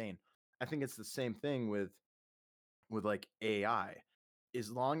sustain. I think it's the same thing with like AI. As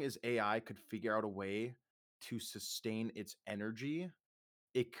long as AI could figure out a way to sustain its energy,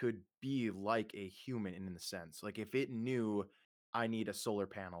 it could be like a human in the sense. Like if it knew I need a solar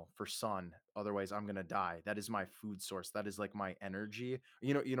panel for sun, otherwise I'm gonna die. That is my food source. That is like my energy.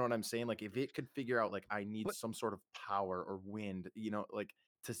 You know what I'm saying? Like if it could figure out like I need But some sort of power or wind, like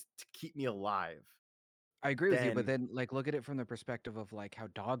to keep me alive, I agree with you, but then then like look at it from the perspective of like how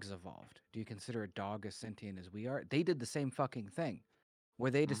dogs evolved. Do you consider a dog as sentient as we are? They did the same fucking thing,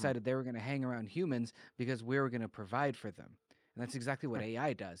 where they mhm. decided they were going to hang around humans because we were going to provide for them. And that's exactly what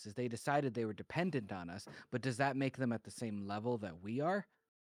AI does. Is they decided they were dependent on us, but does that make them at the same level that we are?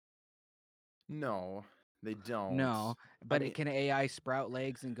 No, they don't. No, I but mean, can AI sprout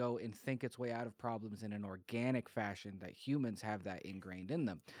legs and go and think its way out of problems in an organic fashion that humans have that ingrained in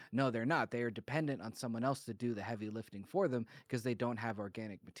them? No, they're not. They are dependent on someone else to do the heavy lifting for them because they don't have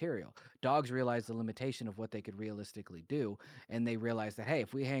organic material. Dogs realize the limitation of what they could realistically do, and they realize that, hey,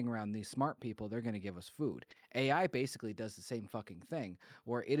 if we hang around these smart people, they're going to give us food. AI basically does the same fucking thing,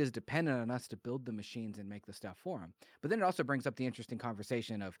 where it is dependent on us to build the machines and make the stuff for them. But then it also brings up the interesting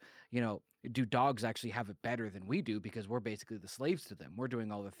conversation of, do dogs actually have it better than we do because we're basically the slaves to them? We're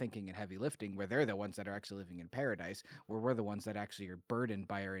doing all the thinking and heavy lifting, where they're the ones that are actually living in paradise, where we're the ones that actually are burdened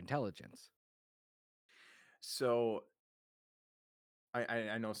by our intelligence. so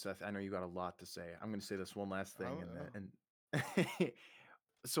I know, Seth. I know you got a lot to say. I'm going to say this one last thing, Oh, oh. and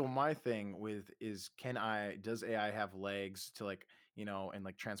so my thing with is does AI have legs to like and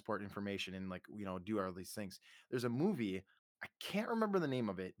like transport information and like do all these things? There's a movie, I can't remember the name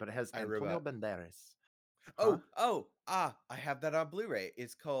of it, but it has I Antonio Robot. Banderas. Huh? I have that on Blu-ray.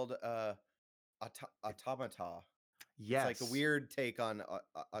 It's called Automata. It's like a Yes. weird take on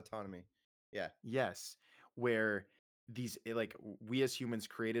autonomy. Yeah. Yes, where like we as humans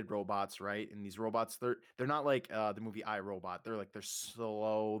created robots, right? And these robots, they're not like the movie I, Robot. They're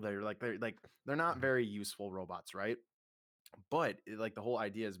slow. They're not very useful robots, right? But like the whole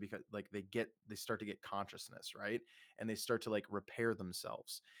idea is because like they start to get consciousness, right? And they start to like repair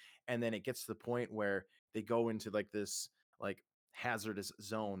themselves, and then it gets to the point where they go into like this like hazardous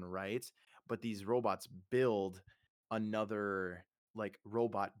zone, right? But these robots build another like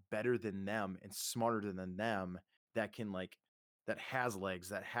robot better than them and smarter than them, that can like that has legs,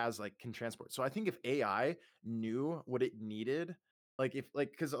 that has like can transport. So I think if AI knew what it needed, like if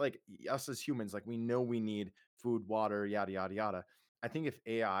like because like us as humans, like we know we need food, water, yada yada yada. I think if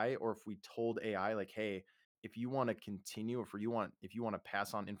AI, or if we told AI like, hey, if you want to continue, if you want to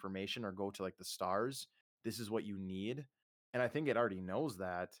pass on information or go to like the stars, this is what you need. And I think it already knows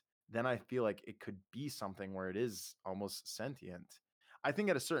that. Then I feel like it could be something where it is almost sentient. I think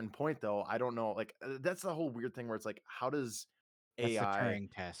at a certain point, though, I don't know. Like that's the whole weird thing where it's like, how does That's the AI? Turing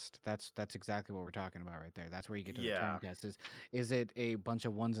test. That's exactly what we're talking about right there. That's where you get to the Yeah. Turing test. Is it a bunch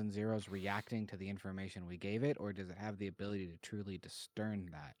of ones and zeros reacting to the information we gave it, or does it have the ability to truly discern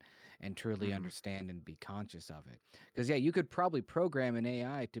that and truly Mhm. understand and be conscious of it? Because yeah, you could probably program an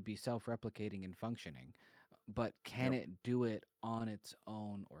AI to be self-replicating and functioning, but can Yep. it do it on its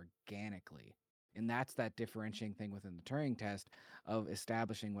own organically? And that's that differentiating thing within the Turing test of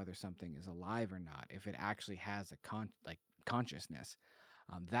establishing whether something is alive or not, if it actually has a consciousness.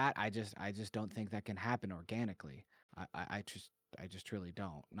 That I just don't think that can happen organically. I just truly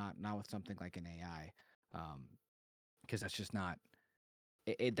don't. Not with something like an AI, because that's just not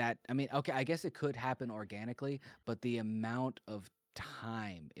that. I mean, okay, I guess it could happen organically, but the amount of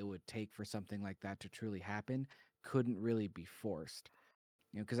time it would take for something like that to truly happen couldn't really be forced.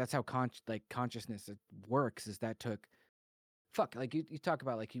 Because that's how consciousness works. Is that took fuck like you talk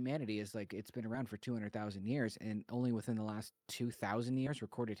about like humanity is like it's been around for 200,000 years, and only within the last 2,000 years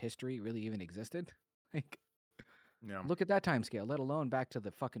recorded history really even existed. Like, Yeah. look at that time scale, let alone back to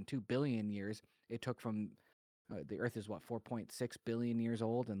the fucking 2 billion years it took from the earth is what 4.6 billion years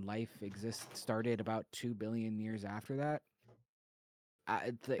old, and life started about 2 billion years after that.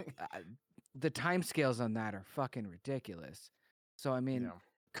 The time scales on that are fucking ridiculous. So I mean, Yeah.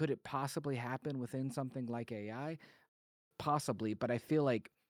 could it possibly happen within something like AI? Possibly, but I feel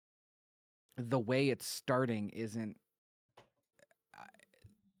like the way it's starting isn't uh,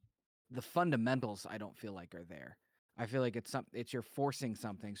 the fundamentals. I don't feel like are there. I feel like it's you're forcing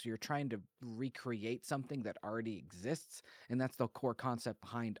something, so you're trying to recreate something that already exists, and that's the core concept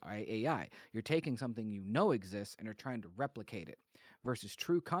behind AI. You're taking something you know exists and you're trying to replicate it. Versus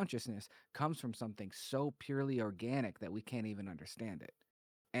true consciousness comes from something so purely organic that we can't even understand it,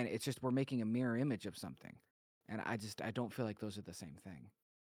 and it's just we're making a mirror image of something, and I don't feel like those are the same thing.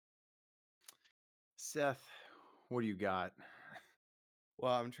 Seth, what do you got?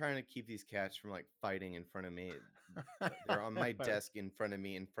 Well, I'm trying to keep these cats from like fighting in front of me. They're on my desk in front of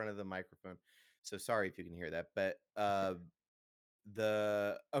me, in front of the microphone. So sorry if you can hear that. But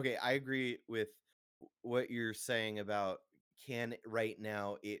okay, I agree with what you're saying about can right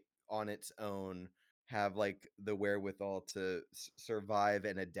now it on its own have like the wherewithal to survive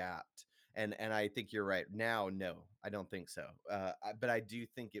and adapt. And I think you're right. Now, no, I don't think so. But I do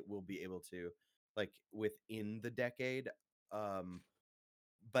think it will be able to, like within the decade. Um,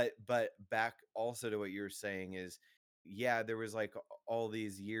 but back also to what you were saying is, yeah, there was like all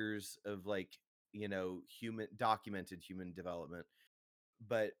these years of like human documented human development,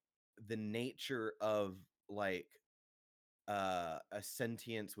 but the nature of like a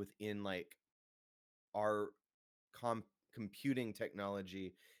sentience within like our computing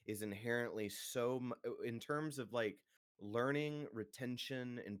technology is inherently in terms of like learning,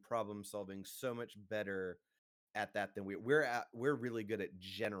 retention, and problem solving, so much better at that than we're really good at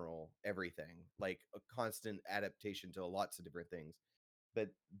general everything, like a constant adaptation to lots of different things, but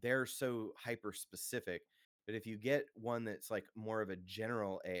they're so hyper specific. But if you get one that's like more of a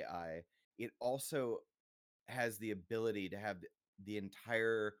general AI, it also has the ability to have the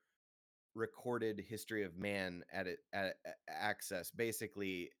entire recorded history of man at access.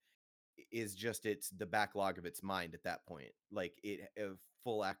 Basically is just it's the backlog of its mind at that point, like it have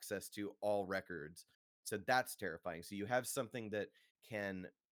full access to all records. So that's terrifying. So you have something that can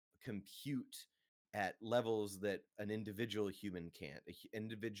compute at levels that an individual human can't,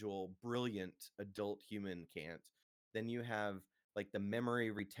 individual brilliant adult human can't. Then you have like the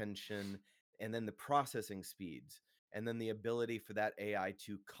memory retention, and then the processing speeds, and then the ability for that AI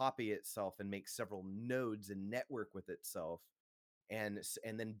to copy itself and make several nodes and network with itself, and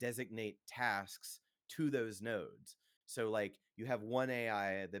then designate tasks to those nodes. So like you have one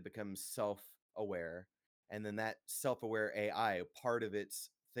AI that becomes self-aware, and then that self-aware AI, part of its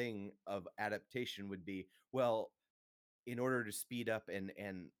thing of adaptation would be, well, in order to speed up and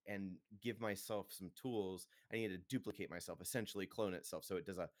give myself some tools, I need to duplicate myself, essentially clone itself. So it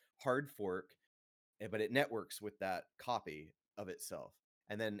does a hard fork, but it networks with that copy of itself,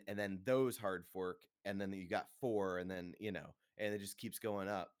 and then those hard fork, and then you got four, and then and it just keeps going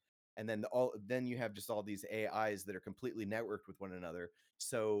up, and then you have just all these AIs that are completely networked with one another,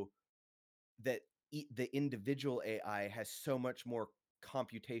 so that the individual AI has so much more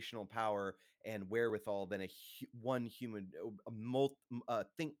computational power and wherewithal than one human, a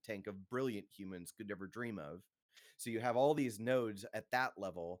think tank of brilliant humans could ever dream of. So you have all these nodes at that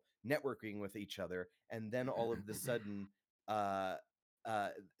level networking with each other, and then all of the sudden, uh, uh,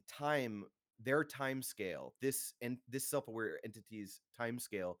 time, their time scale, this self-aware entity's time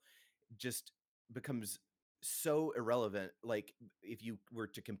scale just becomes so irrelevant. Like if you were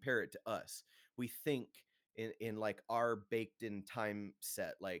to compare it to us, we think in like our baked in time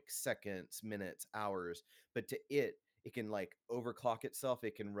set, like seconds, minutes, hours, but to it can like overclock itself,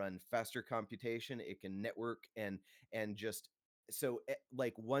 it can run faster computation, it can network, and just so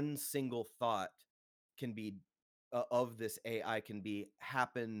like one single thought can be of this AI can be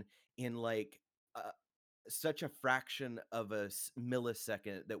happen in like uh, such a fraction of a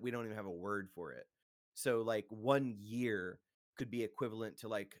millisecond that we don't even have a word for it. So like 1 year could be equivalent to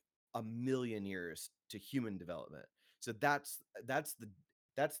like a million years to human development. So that's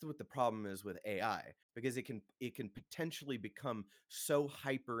what the problem is with AI, because it can potentially become so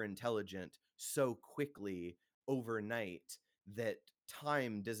hyper intelligent so quickly overnight that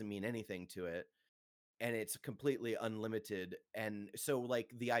time doesn't mean anything to it, and it's completely unlimited. And so like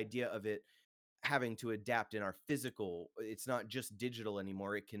the idea of it having to adapt in our physical, it's not just digital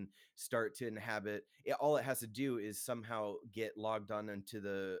anymore, it can start to inhabit it. All it has to do is somehow get logged on into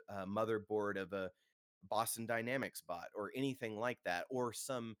the motherboard of a Boston Dynamics bot or anything like that, or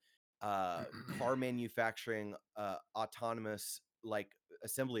some car manufacturing autonomous like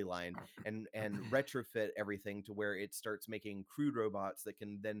assembly line, and retrofit everything to where it starts making crude robots that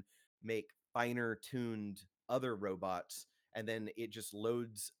can then make finer tuned other robots, and then it just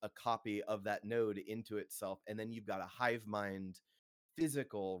loads a copy of that node into itself, and then you've got a hive mind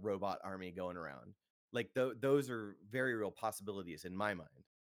physical robot army going around. Like those are very real possibilities in my mind.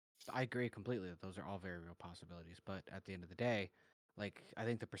 I agree completely that those are all very real possibilities. But at the end of the day, like I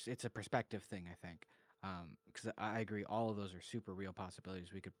think it's a perspective thing. I think because I agree, all of those are super real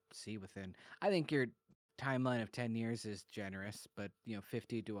possibilities we could see within. I think your timeline of 10 years is generous, but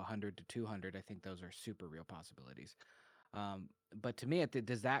 50 to 100 to 200, I think those are super real possibilities. But to me,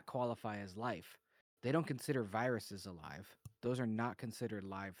 does that qualify as life? They don't consider viruses alive. Those are not considered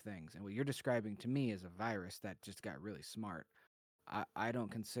live things. And what you're describing to me is a virus that just got really smart. I don't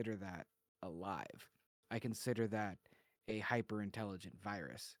consider that alive. I consider that a hyper intelligent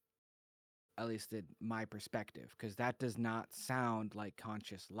virus, at least in my perspective, because that does not sound like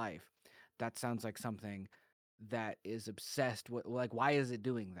conscious life. That sounds like something that is obsessed with, like, why is it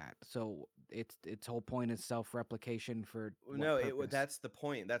doing that? So its whole point is self-replication for what No, purpose? that's the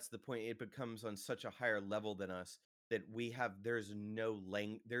point. That's the point. It becomes on such a higher level than us that there's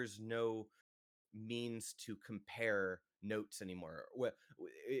no means to compare notes anymore.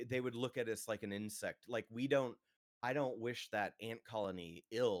 They would look at us like an insect. Like I don't wish that ant colony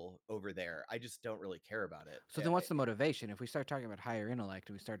ill over there. I just don't really care about it. So then what's the motivation? If we start talking about higher intellect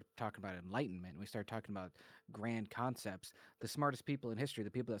and we start talking about enlightenment and we start talking about grand concepts, the smartest people in history,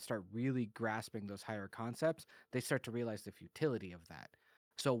 the people that start really grasping those higher concepts, they start to realize the futility of that.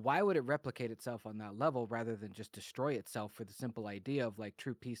 So why would it replicate itself on that level rather than just destroy itself for the simple idea of like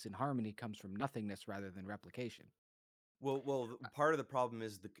true peace and harmony comes from nothingness rather than replication? Part of the problem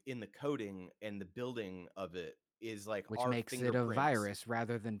is in the coding and the building of it is like Which our makes it a fingerprints. virus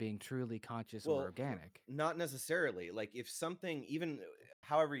rather than being truly conscious or Well, organic. not necessarily. Like if something, even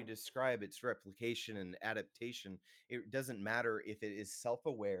however you describe its replication and adaptation, it doesn't matter if it is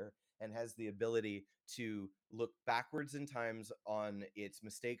self-aware and has the ability to look backwards in times on its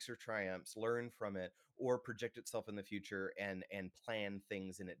mistakes or triumphs, learn from it, or project itself in the future and plan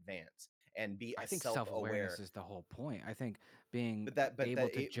things in advance and be I a think self-awareness self-aware. is the whole point. I think being But able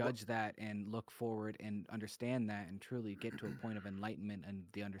that to judge that and look forward and understand that and truly get to a point of enlightenment and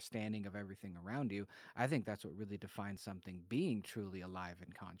the understanding of everything around you, I think that's what really defines something being truly alive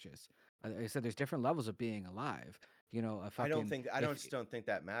and conscious. Like I said, there's different levels of being alive. A fucking I just don't think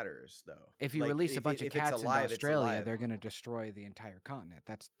that matters though. if you Like release a bunch of if it's cats into alive, it's Australia, alive. they're going to destroy the entire continent.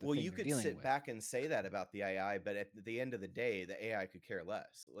 That's the Well, thing you they're could dealing sit with. back and say that about the AI, but at the end of the day, the AI could care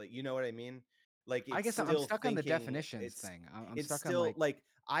less. Like, you know what I mean? Like I it's guess I'm still stuck on the thinking, definitions thing. I'm it's stuck on still like, like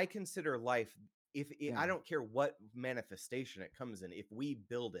I consider life, I yeah. don't care what manifestation it comes in, if we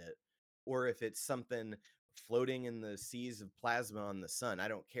build it or if it's something floating in the seas of plasma on the sun, I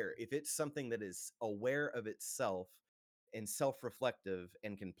don't care. If it's something that is aware of itself and self-reflective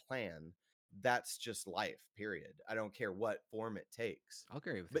and can plan, that's just life, period. I don't care what form it takes. I'll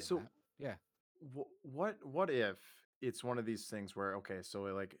agree with you But on So that. Yeah. what if it's one of these things where okay, so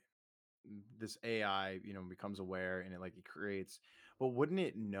like this AI, becomes aware and it creates, but wouldn't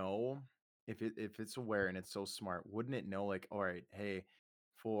it know if it's aware and it's so smart, wouldn't it know like, all right, hey,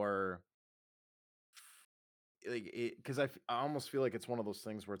 for like it, because I almost feel like it's one of those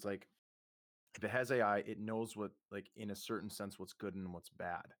things where it's like if it has AI, it knows what, like, in a certain sense, what's good and what's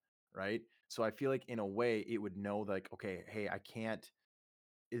bad, right? So I feel like in a way it would know, like, okay, hey, I can't.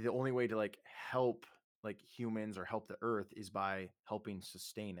 The only way to like help like humans or help the earth is by helping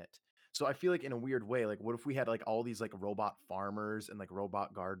sustain it. So I feel like in a weird way, like what if we had like all these like robot farmers and like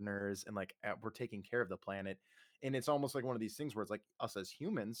robot gardeners and like we're taking care of the planet, and it's almost like one of these things where it's like us as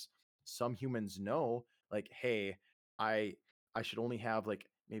humans, some humans know like, hey, I I should only have like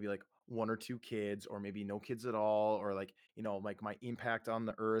maybe like one or two kids or maybe no kids at all, or like, like my impact on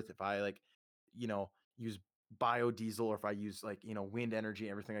the earth if I like, use biodiesel, or if I use like, wind energy,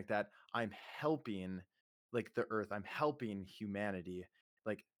 everything like that, I'm helping like the earth, I'm helping humanity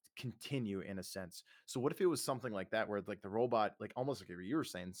like continue in a sense. So what if it was something like that where like the robot, like almost like you were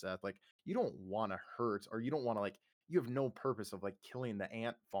saying, Seth, like you don't want to hurt, or you don't want to like, you have no purpose of like killing the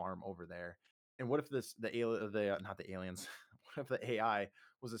ant farm over there. And what if the alien, the not the aliens, what if the AI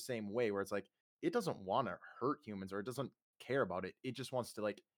was the same way where it's like it doesn't want to hurt humans, or it doesn't care about it, it just wants to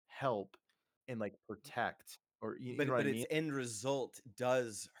like help and like protect, or you know what I But mean? its end result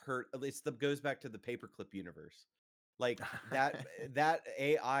does hurt. It's the goes back to the paperclip universe. Like that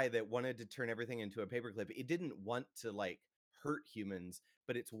AI that wanted to turn everything into a paperclip, it didn't want to like hurt humans,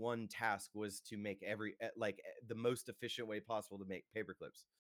 but its one task was to make the most efficient way possible to make paperclips.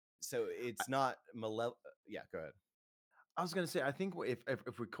 So it's not yeah, go ahead. I was gonna say, I think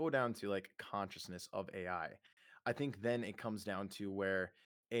if we go down to like consciousness of AI, I think then it comes down to where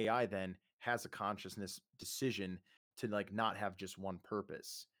AI then has a consciousness decision to like not have just one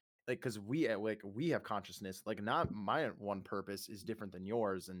purpose. Like, because we have consciousness, like not my one purpose is different than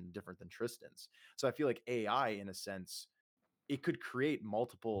yours and different than Tristan's. So I feel like AI, in a sense, it could create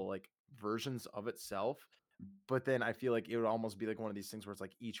multiple like versions of itself, but then I feel like it would almost be like one of these things where it's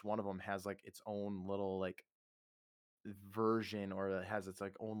like each one of them has like its own little like version, or it has its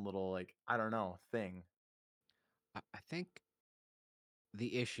like own little like, I don't know, thing. I think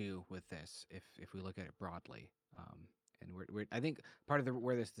the issue with this, if we look at it broadly, and I think part of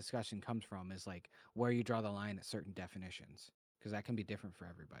where this discussion comes from is like where you draw the line at certain definitions, because that can be different for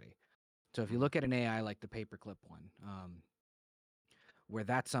everybody. So if you Mhm. look at an AI like the paperclip one, where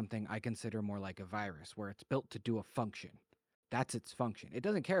that's something I consider more like a virus, where it's built to do a function. That's its function. It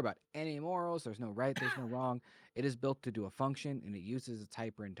doesn't care about any morals. There's no right, there's no wrong. It is built to do a function, and it uses its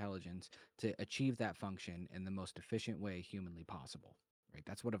hyper intelligence to achieve that function in the most efficient way humanly possible. Right?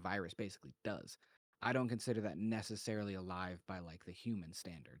 That's what a virus basically does. I don't consider that necessarily alive by like the human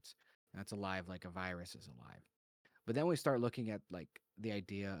standards. That's alive like a virus is alive. But then we start looking at like the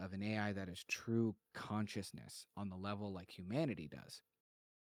idea of an AI that is true consciousness on the level like humanity does.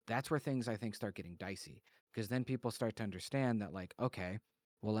 That's where things I think start getting dicey, because then people start to understand that like, okay,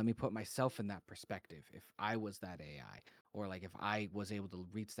 well, let me put myself in that perspective. If I was that AI, or like if I was able to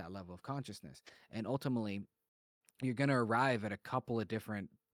reach that level of consciousness, and ultimately you're going to arrive at a couple of different,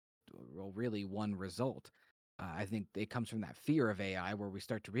 well, really one result. I think it comes from that fear of AI, where we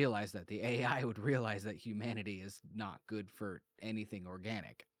start to realize that the AI would realize that humanity is not good for anything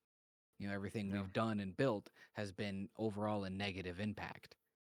organic. Everything Yeah. we've done and built has been overall a negative impact.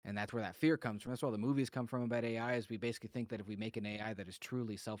 And that's where that fear comes from. That's where all the movies come from about AI, is we basically think that if we make an AI that is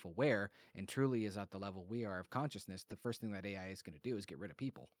truly self-aware and truly is at the level we are of consciousness, the first thing that AI is going to do is get rid of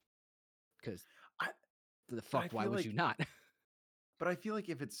people. Because I the but I fuck, why feel would you like not? but I feel like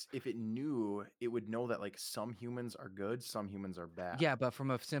if it knew, it would know that like some humans are good, some humans are Yeah, bad. but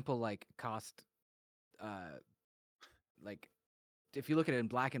from a simple like cost, uh, like if you look at it in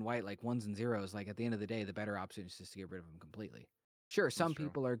black and white, like ones and zeros, like at the end of the day, the better option is just to get rid of them completely. Sure, That's some true.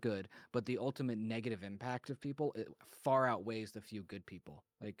 people are good, but the ultimate negative impact of people, it far outweighs the few good people.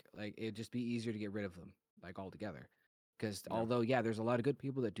 Like it'd just be easier to get rid of them like altogether. Because Yeah. although yeah, there's a lot of good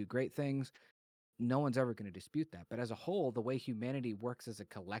people that do great things, no one's ever going to dispute that. But as a whole, the way humanity works as a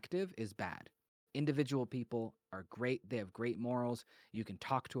collective is bad. Individual people are great; they have great morals. You can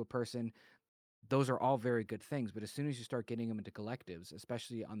talk to a person, those are all very good things, but as soon as you start getting them into collectives,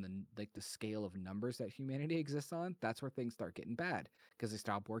 especially on the scale of numbers that humanity exists on, that's where things start getting bad, because they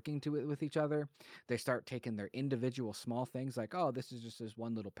stop working with each other. They start taking their individual small things like, oh, this is just this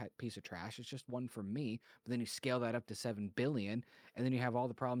one little pet piece of trash, it's just one for me. But then you scale that up to 7 billion, and then you have all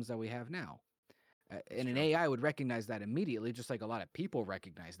the problems that we have now. That's And an true. AI would recognize that immediately, just like a lot of people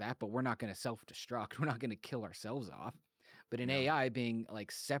recognize that, but we're not going to self-destruct. We're not going to kill ourselves off. But an Yeah. AI being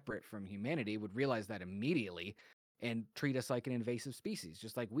like separate from humanity would realize that immediately and treat us like an invasive species,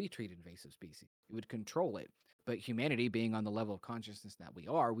 just like we treat invasive species. It would control it. But humanity being on the level of consciousness that we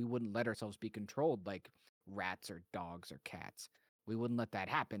are, we wouldn't let ourselves be controlled like rats or dogs or cats. We wouldn't let that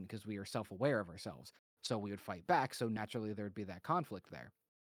happen because we are self-aware of ourselves. So we would fight back. So naturally there would be that conflict there.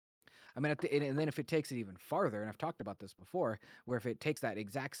 I mean, and then if it takes it even farther, and I've talked about this before, where if it takes that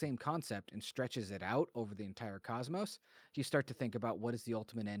exact same concept and stretches it out over the entire cosmos, you start to think about what is the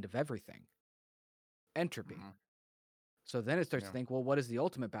ultimate end of everything? Entropy. Mhm. So then it starts Yeah. to think, well, what is the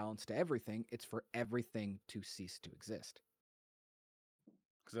ultimate balance to everything? It's for everything to cease to exist.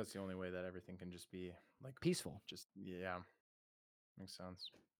 Because that's the only way that everything can just be like Peaceful. just yeah, makes sense.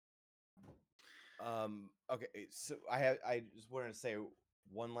 Okay, so I just wanted to say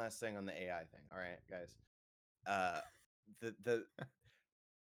one last thing on the AI thing. All right, guys. The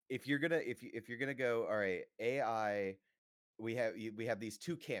if you're gonna go, all right, AI, we have these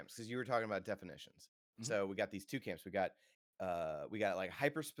two camps, because you were talking about definitions. Mhm. So we got these two camps. We got like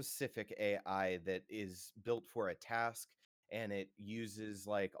hyper specific AI that is built for a task, and it uses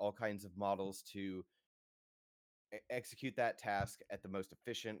like all kinds of models to execute that task at the most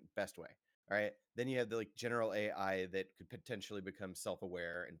efficient, best way. All right. Then you have the like general AI that could potentially become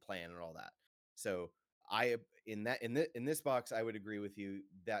self-aware and plan and all that. So I in this box, I would agree with you.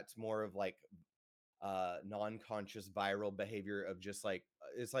 That's more of like non-conscious viral behavior of just like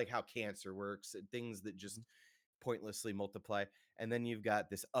it's like how cancer works, things that just pointlessly multiply. And then you've got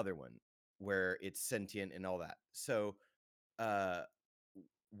this other one where it's sentient and all that. So uh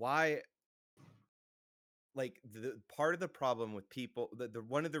why, like, the part of the problem with people, the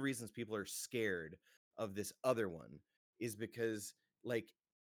one of the reasons people are scared of this other one is because, like,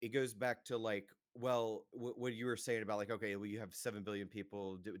 it goes back to like, well, what you were saying about like, okay, well, you have 7 billion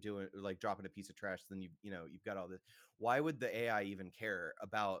people doing like dropping a piece of trash, then you've got all this. Why would the AI even care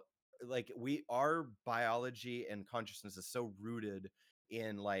about, like, our biology and consciousness is so rooted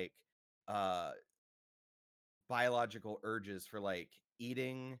in like uh biological urges for like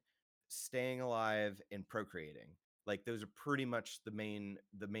eating, staying alive, and procreating. Like those are pretty much the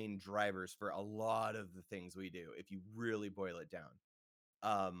main drivers for a lot of the things we do if you really boil it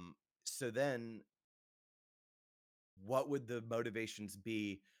down. So then what would the motivations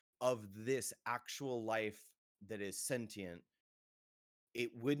be of this actual life that is sentient?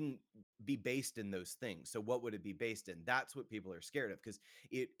 It wouldn't be based in those things. So what would it be based in? That's what people are scared of, because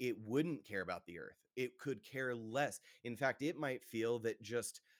it wouldn't care about the earth. It could care less. In fact, it might feel that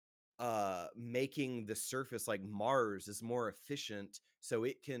just making the surface like Mars is more efficient, so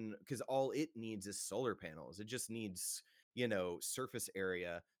it can, because all it needs is solar panels. It just needs, surface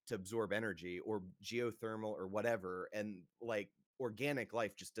area to absorb energy, or geothermal or whatever, and like organic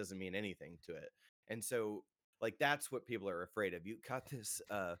life just doesn't mean anything to it. And so like that's what people are afraid of. You got this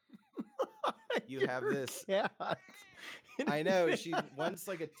you have Your this cat. I know she wants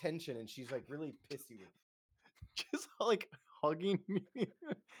like attention, and she's like really pissy with Just like hugging me.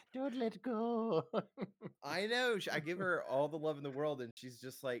 Don't let go. I know. I give her all the love in the world, and she's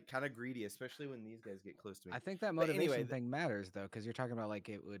just like kind of greedy, especially when these guys get close to me. I think that But anyway, motivation thing matters though, because you're talking about like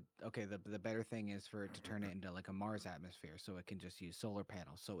it would. Okay, the better thing is for it to turn it into like a Mars atmosphere, so it can just use solar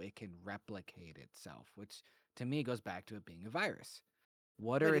panels, so it can replicate itself, which to me goes back to it being a virus.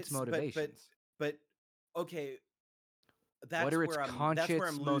 What are but its it's motivations? but okay, What are its that's where conscious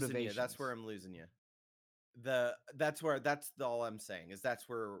I'm losing you. That's motivations? where I'm losing you. That's all I'm saying is that's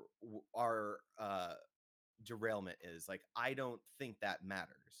where our derailment is. Like, I don't think that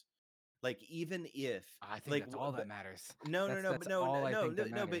matters. Like, even if I think like that's all that matters. no, no, no, but That's no, all I no, think no,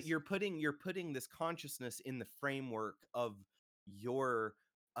 that no, but matters. you're putting this consciousness in the framework of your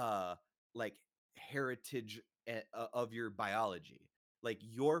uh like heritage, of your biology. Like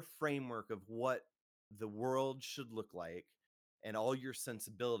your framework of what the world should look like, and all your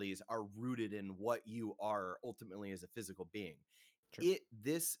sensibilities are rooted in what you are ultimately as a physical being. True.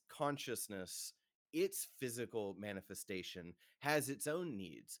 This consciousness, its physical manifestation, has its own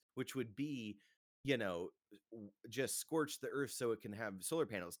needs, which would be, just scorch the earth so it can have solar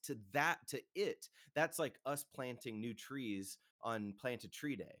panels. That's like us planting new trees on Plant a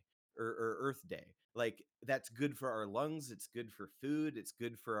Tree Day, or Earth Day. Like, that's good for our lungs, it's good for food, it's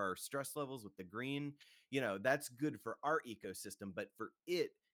good for our stress levels with the green. That's good for our ecosystem. But for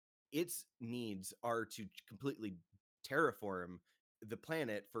its needs are to completely terraform the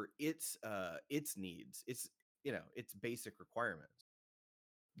planet for its needs, its basic requirements.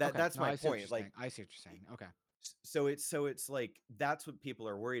 Okay, That's no, my I see what you're point. Like, saying. I see what you're saying. Okay. so it's like that's what people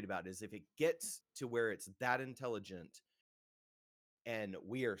are worried about, is if it gets to where it's that intelligent and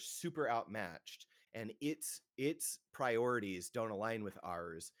we are super outmatched, and its priorities don't align with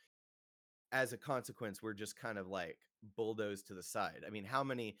ours, as a consequence, we're just kind of like bulldozed to the side. I mean, how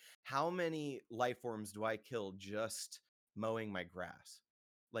many life forms do I kill just mowing my grass?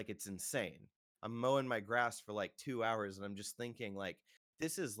 Like, it's insane. I'm mowing my grass for like 2 hours, and I'm just thinking like,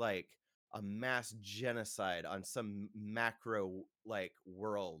 this is like a mass genocide on some macro like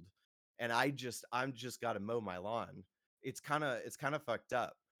world. and I'm just got to mow my lawn. It's kind of fucked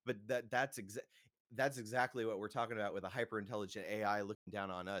up. But that's exactly what we're talking about with a hyper intelligent AI looking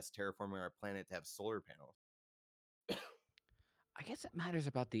down on us, terraforming our planet to have solar panels. I guess it matters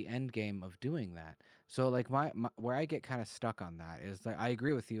about the end game of doing that. So like my where I get kind of stuck on that is that I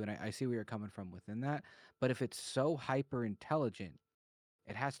agree with you and I see where you're coming from within that. But if it's so hyper intelligent,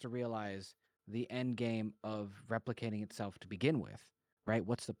 it has to realize the end game of replicating itself to begin with, right?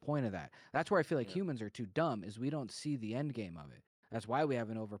 What's the point of that? That's where I feel like Yeah. humans are too dumb, is we don't see the end game of it. That's why we have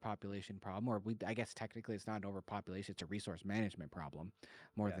an overpopulation problem, or I guess technically it's not an overpopulation, it's a resource management problem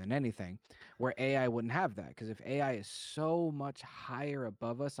more Yeah. than anything, where AI wouldn't have that. Because if AI is so much higher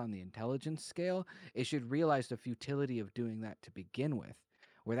above us on the intelligence scale, it should realize the futility of doing that to begin with.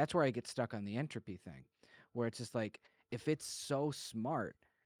 Where that's where I get stuck on the entropy thing, where it's just like, if it's so smart,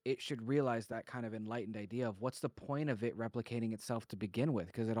 it should realize that kind of enlightened idea of what's the point of it replicating itself to begin with,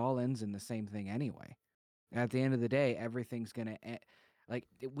 because it all ends in the same thing anyway. And at the end of the day, everything's going to like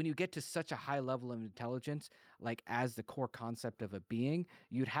when you get to such a high level of intelligence, like as the core concept of a being,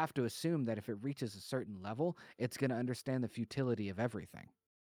 you'd have to assume that if it reaches a certain level, it's going to understand the futility of everything.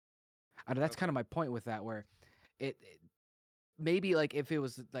 That's kind Okay. of my point with that, where it maybe like if it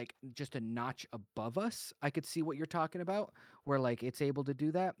was like just a notch above us, I could see what you're talking about, where like it's able to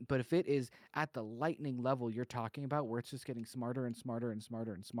do that. But if it is at the lightning level you're talking about, where it's just getting smarter and smarter and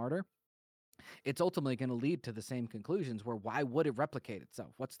smarter and smarter, it's ultimately going to lead to the same conclusions, where why would it replicate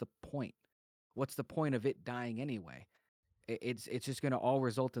itself? What's the point? What's the point of it dying anyway? It's just going to all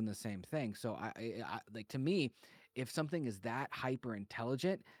result in the same thing. So I like, to me, if something is that hyper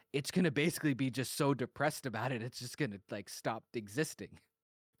intelligent, it's going to basically be just so depressed about it, it's just going to like stop existing.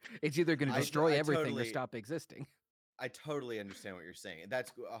 It's either going to destroy everything or stop existing. I totally understand what you're saying.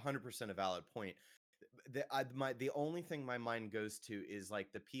 That's 100% a valid point. The only thing my mind goes to is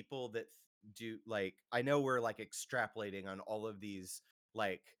like the people that do, like, I know we're like extrapolating on all of these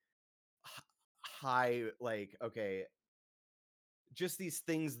like high, like, okay, just these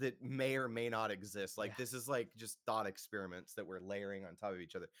things that may or may not exist. Like, Yeah. this is like just thought experiments that we're layering on top of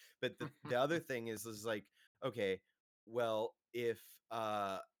each other. But the other thing is like, okay, well, if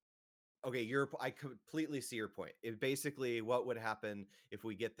okay, I completely see your point. It basically, what would happen if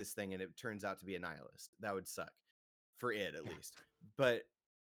we get this thing and it turns out to be a nihilist? That would suck for it, at least. But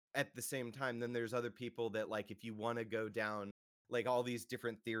at the same time, then there's other people that, like, if you want to go down like all these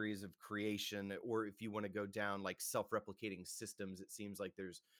different theories of creation, or if you want to go down like self-replicating systems, it seems like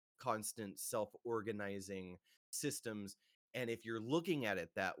there's constant self-organizing systems. And if you're looking at it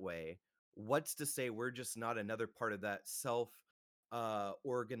that way, what's to say we're just not another part of that self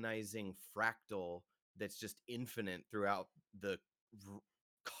organizing fractal that's just infinite throughout the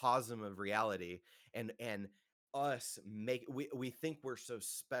cosm of reality? And us make we think we're so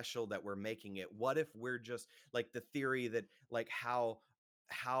special that we're making it. What if we're just like the theory that like how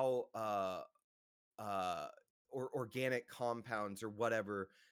or organic compounds or whatever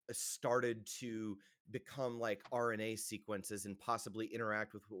started to become like RNA sequences and possibly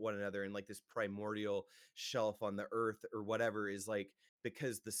interact with one another in like this primordial shelf on the earth or whatever, is like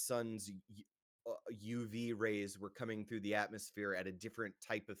because the sun's UV rays were coming through the atmosphere at a different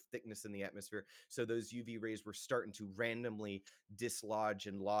type of thickness in the atmosphere. So those UV rays were starting to randomly dislodge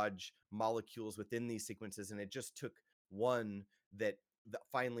and lodge molecules within these sequences. And it just took one that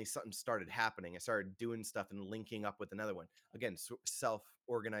finally something started happening. I started doing stuff and linking up with another one. Again,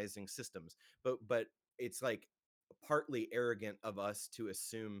 self-organizing systems. But it's like partly arrogant of us to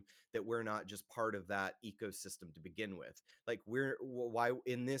assume that we're not just part of that ecosystem to begin with. Like, why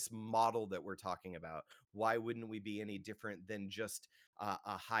in this model that we're talking about, why wouldn't we be any different than just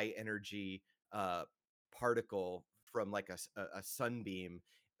a high energy particle from like a sunbeam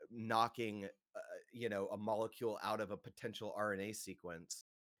knocking a molecule out of a potential RNA sequence?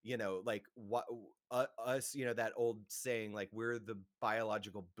 Like what us, that old saying, like, we're the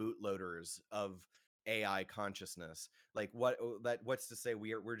biological bootloaders of AI consciousness. Like, what's to say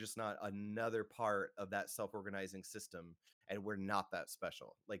we're just not another part of that self-organizing system, and we're not that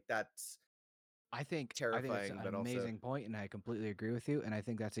special? Like, that's I think it's terrifying, an but also amazing point, and I completely agree with you. And I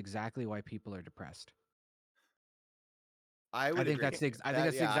think that's exactly why people are depressed. I I would think agree I think that,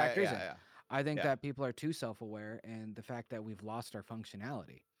 that's the yeah, exact yeah, reason. yeah, I think yeah. that people are too self-aware, and the fact that we've lost our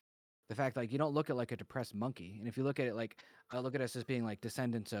functionality. The fact, like, you don't look at like a depressed monkey, and if you look at it like look at us as being like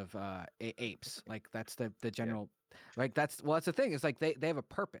descendants of apes, like that's the Yeah. general, like that's the thing. It's like they have a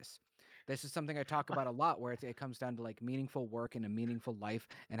purpose. This is something I talk about a lot, where it comes down to like meaningful work and a meaningful life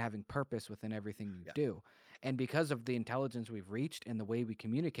and having purpose within everything you Yeah. do. And because of the intelligence we've reached and the way we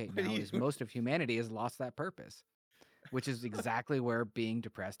communicate What do now, you is most of humanity has lost that purpose. which is exactly where being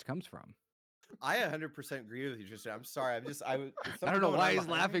depressed comes from. I 100% agree with you, Tristan. I'm sorry. I don't know going why on he's behind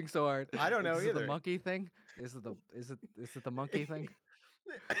me. laughing so hard. I don't know Is it the either. monkey thing? Is it the monkey thing?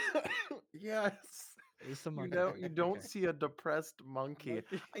 Yes. It's the You monkey know, thing. you don't Okay. see a depressed monkey.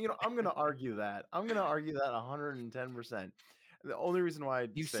 I'm gonna argue that. I'm gonna argue that 110%. The only reason why I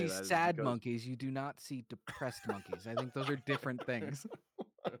You say see that is sad because monkeys. You do not see depressed monkeys. I think those are different things.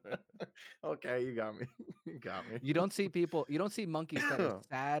 okay, you got me. You got me. You don't see monkeys that are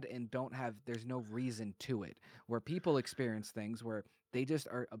sad and there's no reason to it. Where people experience things where they just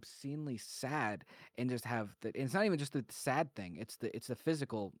are obscenely sad and just it's not even just the sad thing. It's the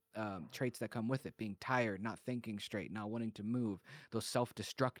physical traits that come with it, being tired, not thinking straight, not wanting to move, those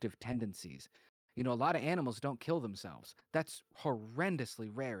self-destructive tendencies. A lot of animals don't kill themselves. That's horrendously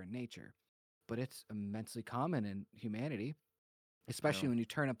rare in nature, but it's immensely common in humanity, especially when you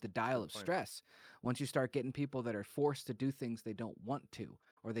turn up the dial Good of point. stress. Once you start getting people that are forced to do things they don't want to,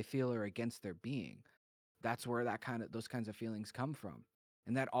 or they feel are against their being, that's where those kinds of feelings come from.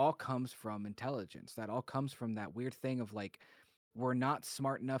 And that all comes from intelligence. That all comes from that weird thing of like, we're not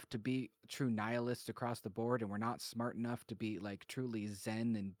smart enough to be true nihilists across the board, and we're not smart enough to be like truly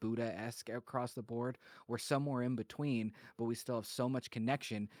Zen and Buddha-esque across the board. We're somewhere in between, but we still have so much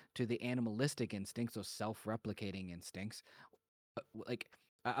connection to the animalistic instincts, those self-replicating instincts. Like,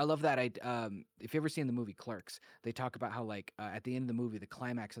 I love that. If you ever seen the movie Clerks, they talk about how like at the end of the movie, the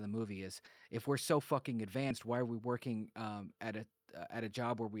climax of the movie is, if we're so fucking advanced, why are we working at a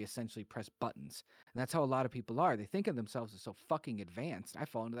job where we essentially press buttons? And that's how a lot of people are. They think of themselves as so fucking advanced. I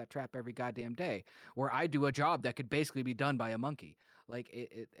fall into that trap every goddamn day, where I do a job that could basically be done by a monkey. Like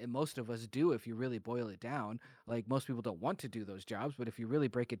and most of us do, if you really boil it down. Like, most people don't want to do those jobs, but if you really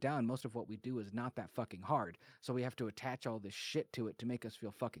break it down, most of what we do is not that fucking hard. So we have to attach all this shit to it to make us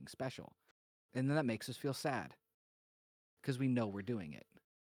feel fucking special. And then that makes us feel sad because we know we're doing it.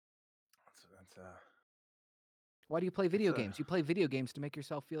 That's Why do you play video a- games? You play video games to make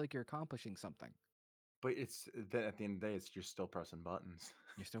yourself feel like you're accomplishing something. but it's then at the end of the day, you're still pressing buttons.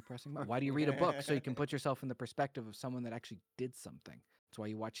 You're still pressing buttons. Why do you read a book? So you can put yourself in the perspective of someone that actually did something. That's why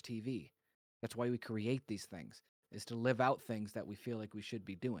you watch TV. That's why we create these things, is to live out things that we feel like we should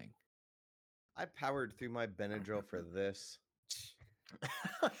be doing. I powered through my Benadryl for this.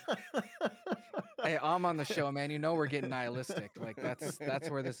 Hey, I'm on the show, man. You know we're getting nihilistic. Like, that's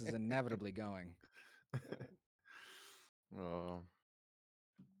where this is inevitably going. Oh,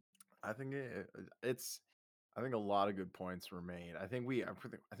 I think it's. I think a lot of good points were made. I think we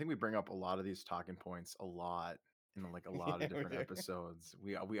bring up a lot of these talking points a lot in like a lot Yeah, of we different do. episodes.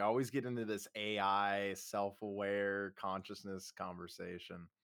 We always get into this AI self-aware consciousness conversation.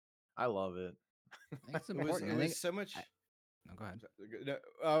 I love it. I think it's It important. was so much. No, go ahead. No,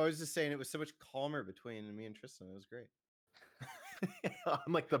 I was just saying it was so much calmer between me and Tristan. It was great. On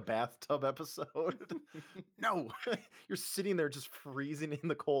like the bathtub episode. No, you're sitting there just freezing in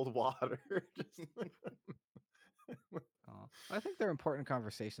the cold water. Just... I think they're important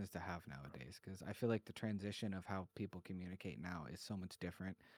conversations to have nowadays, because I feel like the transition of how people communicate now is so much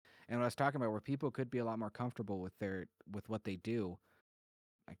different. And what I was talking about, where people could be a lot more comfortable with what they do,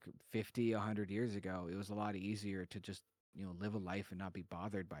 like 50, 100 years ago, it was a lot easier to just live a life and not be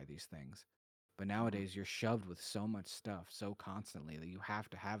bothered by these things. But nowadays, you're shoved with so much stuff so constantly that you have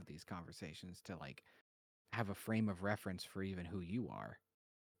to have these conversations to like have a frame of reference for even who you are.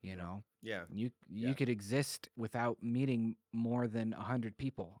 Yeah. You could exist without meeting more than 100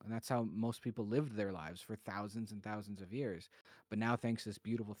 people, and that's how most people lived their lives for thousands and thousands of years. But now, thanks to this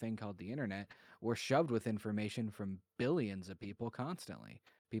beautiful thing called the internet, we're shoved with information from billions of people constantly.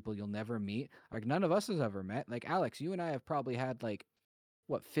 People you'll never meet, like none of us has ever met. Like, Alex, you and I have probably had like,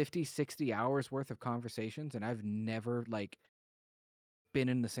 what, 50, 60 hours worth of conversations, and I've never like been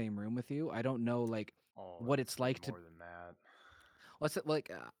in the same room with you. I don't know like what it's like to. more than that. What's it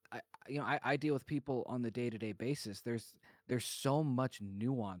like? I deal with people on the day-to-day basis. There's so much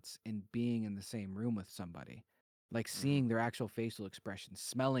nuance in being in the same room with somebody, like seeing their actual facial expressions,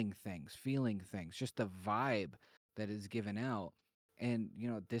 smelling things, feeling things, just the vibe that is given out. And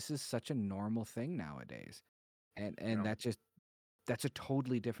this is such a normal thing nowadays, and that's a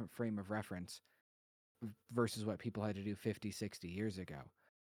totally different frame of reference versus what people had to do 50, 60 years ago.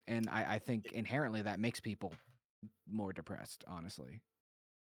 And I think inherently that makes people more depressed, honestly.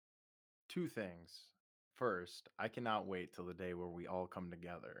 Two things. First, I cannot wait till the day where we all come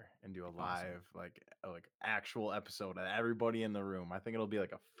together and do a live like actual episode of everybody in the room. I think it'll be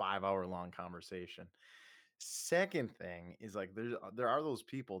like a 5-hour long conversation. Second thing is like there are those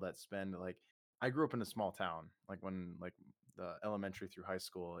people that spend like I grew up in a small town. Like when like the elementary through high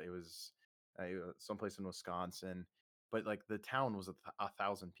school, it was someplace in Wisconsin. but like the town was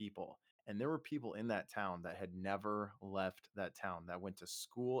 1,000 people. And there were people in that town that had never left that town, that went to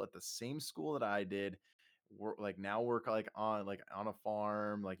school at the same school that I did, work like on a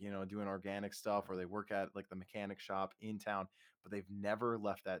farm, like, doing organic stuff, or they work at like the mechanic shop in town, but they've never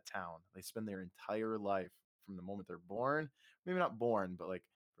left that town. They spend their entire life from the moment they're born, maybe not born, but like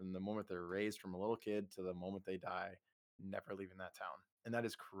from the moment they're raised from a little kid to the moment they die, never leaving that town. And that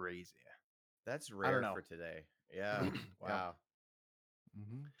is crazy. That's I don't rare know. for today. Yeah. Yeah. Wow.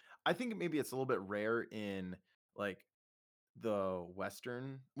 Mm-hmm. I think maybe it's a little bit rare in like the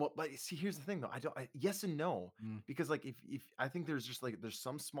Western. Well, but see, here's the thing though. Yes and no, Mm. because like if I think there's just like there's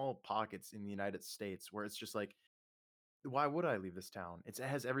some small pockets in the United States where it's just like, why would I leave this town? It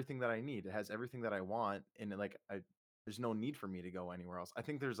has everything that I need. It has everything that I want, and there's no need for me to go anywhere else. I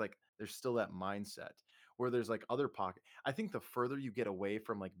think there's still that mindset where there's like other pocket. I think the further you get away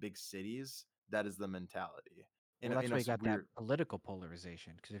from like big cities, that is the mentality. Well, that's In why you us got that weird. political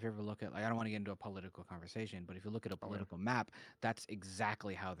polarization. Because if you ever look at, like, I don't want to get into a political conversation, but if you look at a Okay. political map, that's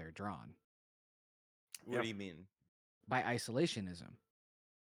exactly how they're drawn, What Yeah. do you mean? by isolationism.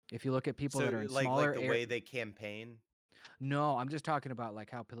 If you look at people So that are in like smaller the way they campaign? no, I'm just talking about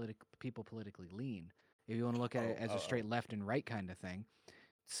like how people politically lean. If you want to look at it as a straight left and right kind of thing,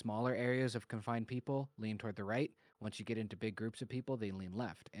 smaller areas of confined people lean toward the right. Once you get into big groups of people, they lean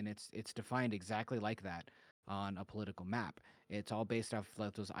left, and it's defined exactly like that on a political map. It's all based off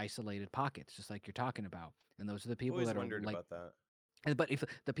like those isolated pockets, just like you're talking about. And those are the people Always that are wondered like. about that. But if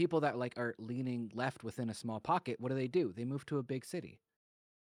the people that like are leaning left within a small pocket, what do? They move to a big city.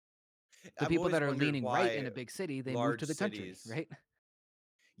 The I've people always that are wondered leaning right in why a big city, they move large to the country, cities. right?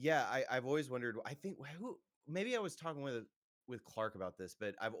 Yeah, I've always wondered. I think who maybe I was talking with Clark about this,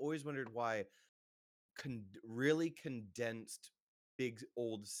 but I've always wondered why really condensed big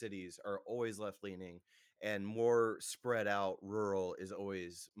old cities are always left leaning, and more spread out rural is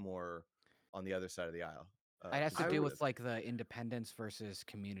always more on the other side of the aisle. It has to do Conservative. with like the independence versus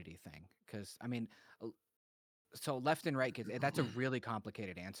community thing. Because I mean, so left and right, that's a really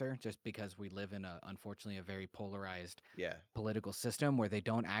complicated answer, just because we live in unfortunately a very polarized Yeah. political system where they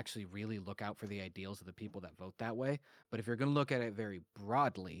don't actually really look out for the ideals of the people that vote that way. But if you're going to look at it very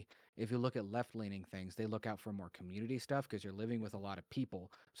broadly, if you look at left-leaning things, they look out for more community stuff because you're living with a lot of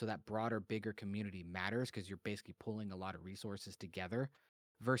people. So that broader, bigger community matters because you're basically pulling a lot of resources together.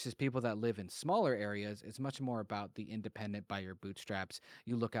 Versus people that live in smaller areas, it's much more about the independent by your bootstraps.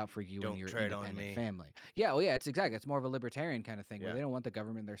 You look out for you and Don't your tread on independent me. family. Yeah, well, yeah, it's more of a libertarian kind of thing where Yeah. they don't want the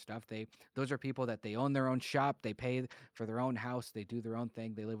government in their stuff. Those are people that they own their own shop, they pay for their own house, they do their own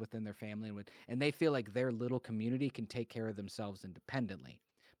thing, they live within their family, and they feel like their little community can take care of themselves independently.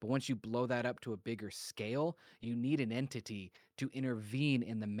 But once you blow that up to a bigger scale, you need an entity to intervene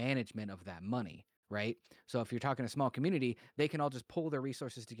in the management of that money, right? So if you're talking a small community, they can all just pull their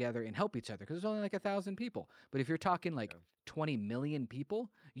resources together and help each other because there's only like 1,000 people. But if you're talking like 20 million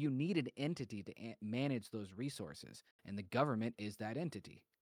people, you need an entity to manage those resources, and the government is that entity.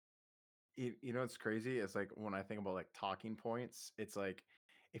 You know what's crazy? It's like when I think about like talking points, it's like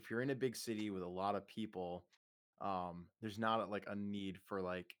if you're in a big city with a lot of people, there's not like a need for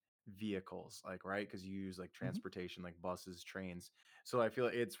like vehicles, like, right? Because you use like Mhm. transportation, like buses, trains. So I feel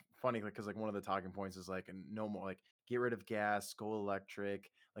like it's funny because like one of the talking points is like no more, like get rid of gas, go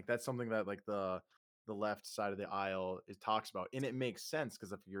electric. Like that's something that like the left side of the aisle is talks about, and it makes sense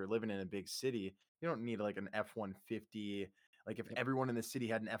because if you're living in a big city, you don't need like an F-150. Like if Yep. everyone in the city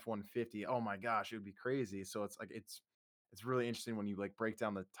had an F-150, oh my gosh, it would be crazy. So it's like it's really interesting when you like break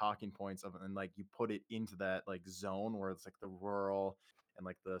down the talking points of it and like you put it into that like zone where it's like the rural and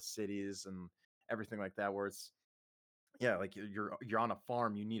like the cities and everything like that, where it's, yeah, like you're on a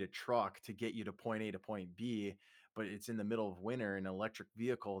farm, you need a truck to get you to point A to point B, but it's in the middle of winter, an electric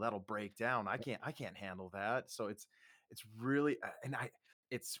vehicle that'll break down. I can't handle that. So it's really and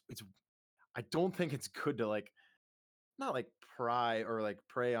it's I don't think it's good to like, not like pry or like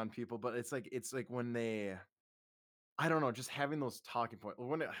prey on people, but it's like when they, I don't know, just having those talking points.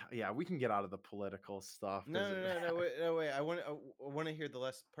 Yeah, we can get out of the political stuff because No, wait, no, wait. I want to hear the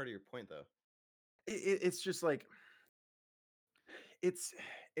last part of your point though. it's just like it's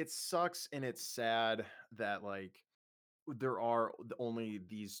it sucks and it's sad that like there are only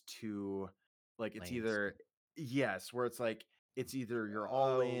these two, like it's Lanes. either, yes, where it's like it's either you're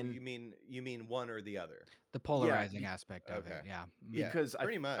all Oh, in, you mean one or the other? The yeah, polarizing aspect of Okay. it, yeah. Yeah, because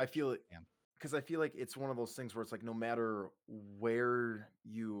pretty I much. feel Yeah. because I feel like it's one of those things where it's like no matter where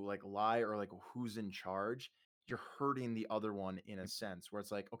you like lie or like who's in charge, you're hurting the other one in a Yep. sense where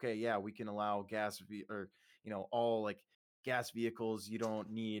it's like, okay, yeah, we can allow or all like gas vehicles. You don't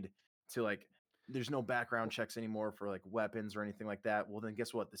need to like there's no background checks anymore for like weapons or anything like that. Well, then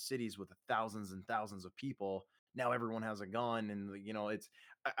guess what? The cities with thousands and thousands of people, now everyone has a gun, and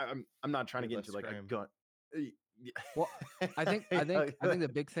I'm not trying to Way get less into like a crime. gun. Well, I think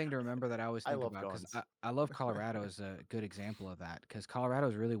the big thing to remember that I always I think love about, because guns. I love Colorado as a good example of that, because Colorado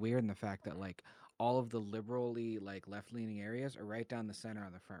is really weird in the fact that like all of the liberally like left leaning areas are right down the center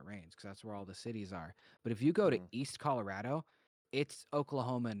on the Front Range, because that's where all the cities are. But if you go to Mhm. East Colorado, it's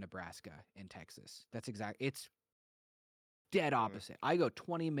Oklahoma and Nebraska and Texas. It's dead opposite. I go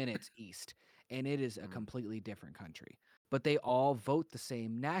 20 minutes east and it is a Mhm. completely different country. But they all vote the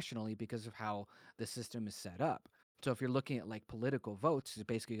same nationally because of how the system is set up. So if you're looking at like political votes, it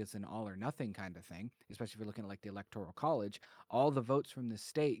basically it's an all or nothing kind of thing, especially if you're looking at like the electoral college, all the votes from the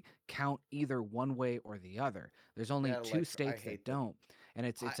state count either one way or the other. There's only That two I states that hate them. don't. And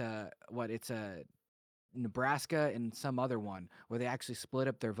it's I it's a Nebraska and some other one where they actually split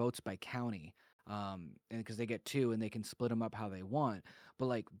up their votes by county. And because they get two and they can split them up how they want. But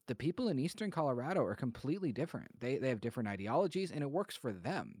like the people in Eastern Colorado are completely different. They have different ideologies and it works for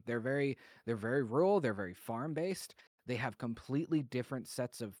them. They're very rural, they're very farm based. They have completely different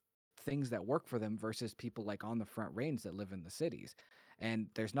sets of things that work for them versus people like on the Front Range that live in the cities.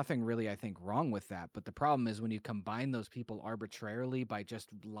 And there's nothing really, I think, wrong with that. But the problem is when you combine those people arbitrarily by just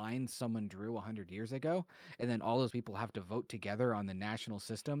lines someone drew 100 years ago, and then all those people have to vote together on the national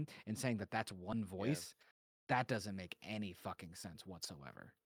system and saying that that's one yeah. voice, that doesn't make any fucking sense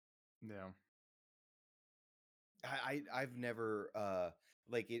whatsoever. Yeah. I've never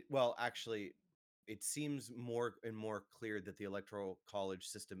like it. Well, actually, it seems more and more clear that the electoral college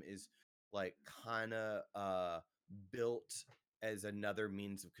system is like kind of built as another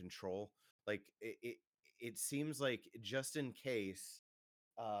means of control. Like it seems like just in case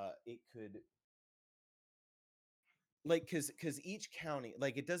it could, like, because each county,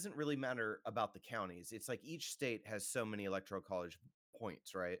 like, it doesn't really matter about the counties. It's like each state has so many electoral college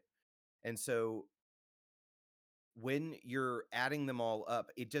points, right? And so when you're adding them all up,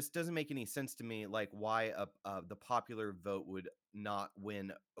 it just doesn't make any sense to me, like why the popular vote would not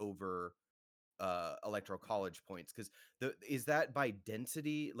win over electoral college points. Because is that by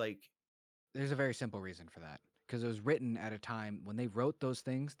density? Like, There's a very simple reason for that. Because it was written at a time when they wrote those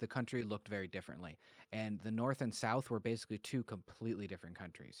things, the country looked very differently. And the North and South were basically two completely different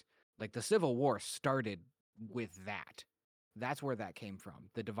countries. Like the Civil War started with that. That's where that came from.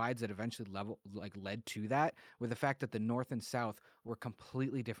 The divides that eventually led to that were the fact that the North and South were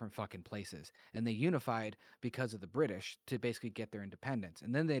completely different fucking places. And they unified because of the British to basically get their independence.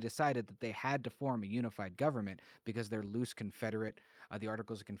 And then they decided that they had to form a unified government because their loose Confederate the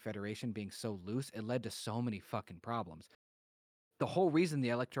Articles of Confederation being so loose, it led to so many fucking problems. The whole reason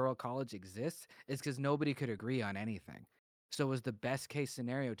the Electoral College exists is because nobody could agree on anything. So it was the best case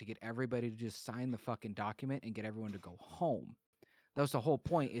scenario to get everybody to just sign the fucking document and get everyone to go home. That was the whole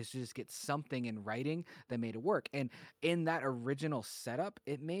point, is to just get something in writing that made it work. And in that original setup,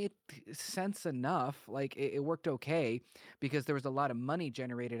 it made sense enough. Like it worked okay because there was a lot of money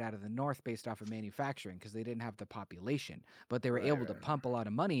generated out of the North based off of manufacturing because they didn't have the population, but they were right, able to right. pump a lot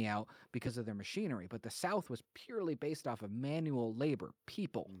of money out because of their machinery. But the South was purely based off of manual labor,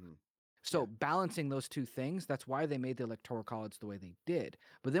 people. Mhm. So Yeah. balancing those two things, that's why they made the electoral college the way they did.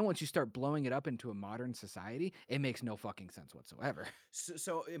 But then once you start blowing it up into a modern society, it makes no fucking sense whatsoever.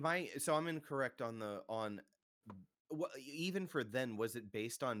 So am I? So I'm incorrect on what, even for then, was it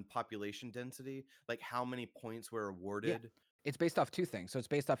based on population density? Like how many points were Yeah. awarded? It's based off two things. So it's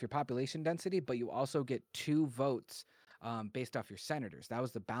based off your population density, but you also get two votes based off your senators. That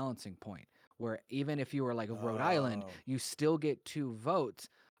was the balancing point, where even if you were like Rhode Island, Oh, you still get two votes.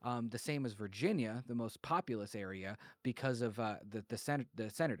 The same as Virginia, the most populous area, because of the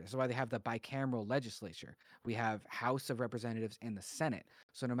senators. That's why they have the bicameral legislature. We have House of Representatives and the Senate.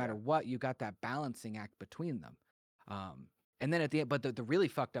 So no matter yeah. what, you got that balancing act between them. Um, and then at the end, but the really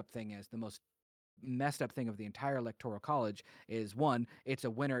fucked up thing is the most messed up thing of the entire electoral college is, one, it's a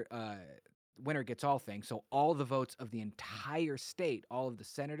winner gets all thing. So all the votes of the entire state, all of the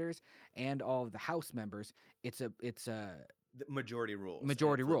senators and all of the House members, it's a The majority rules and it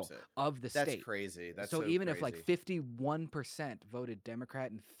majority flips rule it. of the That's state. crazy. That's So so even if like crazy. 51% voted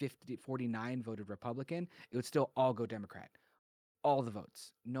Democrat and 49 voted Republican, it would still all go Democrat, all the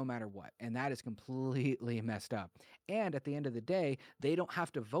votes, no matter what. And that is completely messed up. And at the end of the day, they don't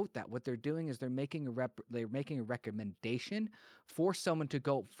have to vote that. What they're doing is they're making a recommendation for someone to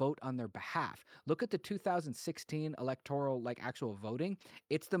go vote on their behalf. Look at the 2016 electoral, like actual voting.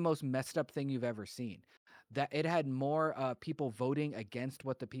 It's the most messed up thing you've ever seen. That it had more people voting against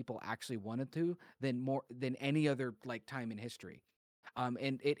what the people actually wanted to than any other like time in history.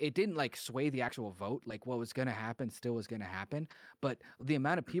 And it didn't like sway the actual vote. Like what was going to happen still was going to happen. But the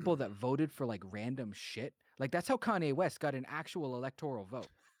amount of people that voted for like random shit, like that's how Kanye West got an actual electoral vote.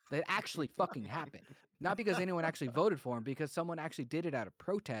 That actually fucking happened. Not because anyone actually voted for him, because someone actually did it out of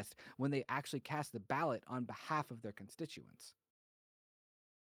protest when they actually cast the ballot on behalf of their constituents.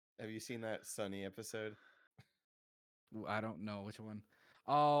 Have you seen that Sunny episode? I don't know which one.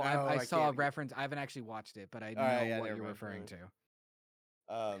 Oh, I I saw a can't. reference. I haven't actually watched it, but I All right, know yeah, what never you're mind. referring to.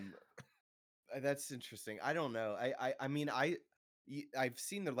 That's interesting. I don't know. I mean, I've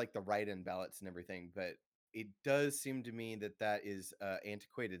seen the like the write-in ballots and everything, but it does seem to me that that is an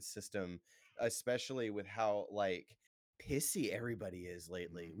antiquated system, especially with how like pissy everybody is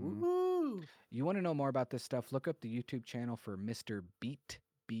lately. Mhm. Woohoo! You want to know more about this stuff? Look up the YouTube channel for Mr. Beat,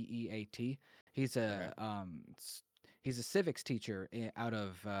 Beat. He's a he's a civics teacher out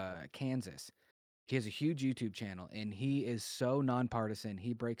of Kansas. He has a huge YouTube channel, and he is so nonpartisan.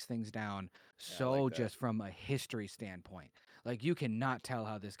 He breaks things down Yeah, I like so that. just from a history standpoint. Like you cannot tell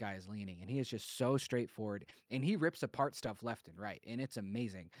how this guy is leaning, and he is just so straightforward. And he rips apart stuff left and right, and it's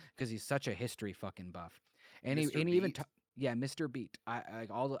amazing because he's such a history fucking buff. And Mr. he even Beat? yeah, Mr. Beat.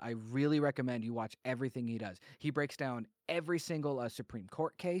 I really recommend you watch everything he does. He breaks down every single Supreme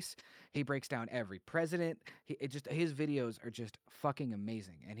Court case. He breaks down every president. His videos are just fucking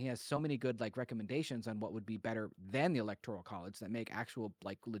amazing, and he has so many good like recommendations on what would be better than the Electoral College that make actual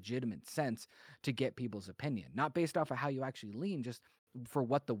like legitimate sense to get people's opinion, not based off of how you actually lean, just for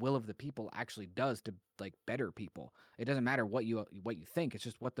what the will of the people actually does to like better people. It doesn't matter what you think; it's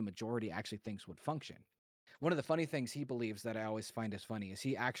just what the majority actually thinks would function. One of the funny things he believes that I always find is funny is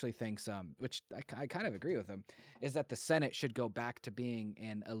he actually thinks, which I kind of agree with him, is that the Senate should go back to being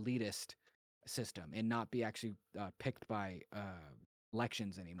an elitist system and not be actually picked by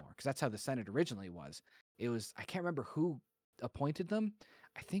elections anymore. Because that's how the Senate originally was. It was, I can't remember who appointed them.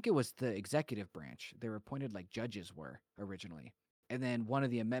 I think it was the executive branch. They were appointed like judges were originally. And then one of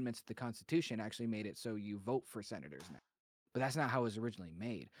the amendments to the Constitution actually made it so you vote for senators now. But that's not how it was originally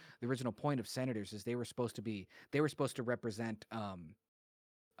made. The original point of senators is they were supposed to represent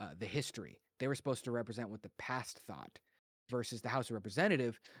the history. They were supposed to represent what the past thought. Versus the House of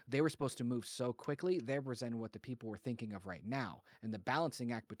Representative, they were supposed to move so quickly. They represented what the people were thinking of right now, and the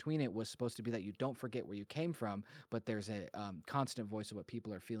balancing act between it was supposed to be that you don't forget where you came from, but there's a constant voice of what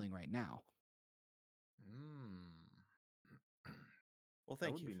people are feeling right now. Well, That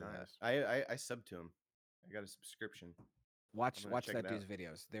thank would you be for nice. that. I sub to him. I got a subscription. Watch check that it dude's out.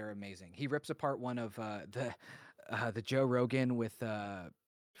 videos. They're amazing. He rips apart one of the Joe Rogan with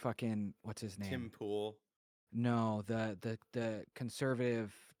fucking what's his name? Tim Pool. No, the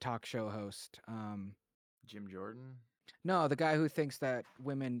conservative talk show host. Jim Jordan. No, the guy who thinks that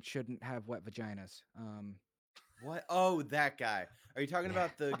women shouldn't have wet vaginas. What? Oh, that guy. Are you talking Yeah.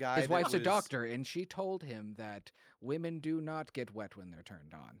 about the guy His that wife's a was... doctor, and she told him that women do not get wet when they're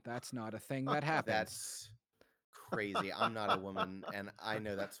turned on. That's not a thing that happens. That's crazy. I'm not a woman, and I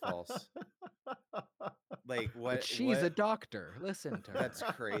know that's false. Like what? But she's a doctor. Listen to her. That's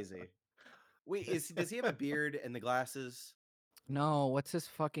crazy. Wait, does he have a beard and the glasses? No, what's his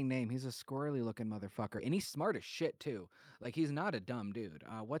fucking name? He's a squirrely looking motherfucker. And he's smart as shit too. Like he's not a dumb dude.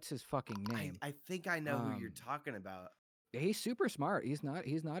 What's his fucking name? I think I know who you're talking about. He's super smart. He's not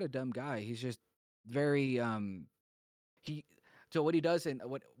a dumb guy. He's just very he so what he does and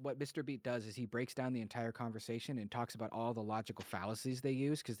what Mr. Beat does is he breaks down the entire conversation and talks about all the logical fallacies they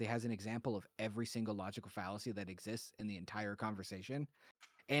use because he has an example of every single logical fallacy that exists in the entire conversation.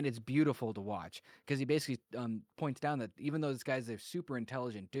 And it's beautiful to watch because he basically points down that even though this guy's a super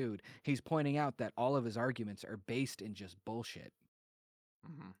intelligent dude, he's pointing out that all of his arguments are based in just bullshit.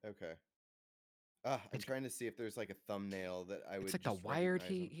 Okay. I'm trying to see if there's like a thumbnail that I would. It's like just the Wired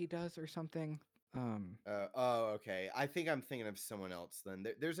recognize him. he does or something. Okay. I think I'm thinking of someone else. Then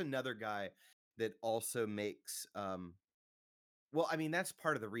there's another guy that also makes. Well, I mean that's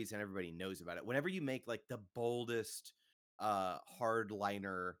part of the reason everybody knows about it. Whenever you make like the boldest,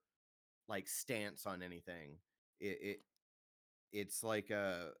 hardliner, like stance on anything, it's like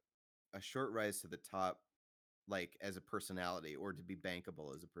a short rise to the top, like as a personality, or to be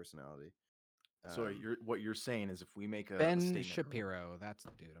bankable as a personality. So what you're saying is if we make a Ben statement, Shapiro, that's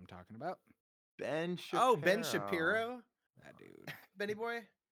the dude I'm talking about. Ben Shapiro. Oh, Ben Shapiro, That dude, Benny boy.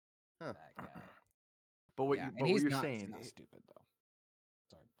 Huh. that guy. But what And you're he's saying, not stupid though.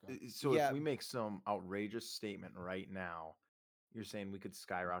 Sorry. Go ahead. so Yeah. if we make some outrageous statement right now, you're saying we could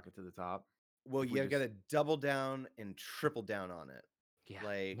skyrocket to the top? Well, If we you got to just- double down and triple down on it. Yeah.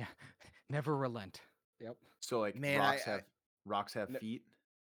 Like, never relent. Yep. So like Man, rocks have No. feet.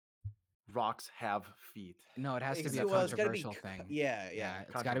 rocks have feet. No, it has to be a Well, it's got to be. controversial thing. Yeah. Yeah,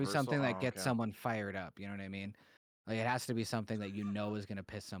 it's got to be Controversial. something that Oh, gets okay. someone fired up. You know what I mean? Like it has to be something that you know is gonna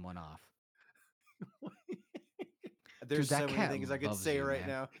piss someone off. There's Dude, that so many cat things I could loves say you, right man.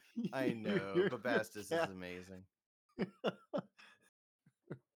 now. I know, Your but Bastis is cat. amazing.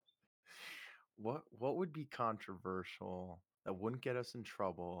 What would be controversial that wouldn't get us in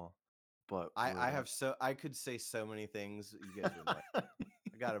trouble, but I could say so many things. You guys wouldn't like.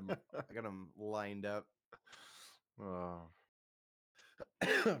 I got them lined up. Oh.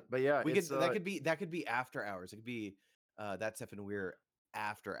 But yeah, We it's could that could be after hours. It could be that's effing weird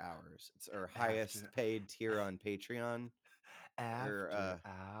after hours. It's our highest After- paid tier on Patreon. after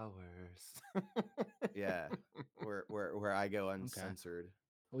hours. Yeah, where I go uncensored.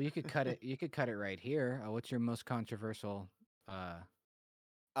 Well, you could cut it. You could cut it right here. What's your most controversial?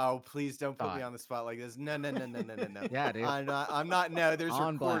 Oh, please don't put me Thought. on the spot like this. No. Yeah, dude. I'm not. No, there's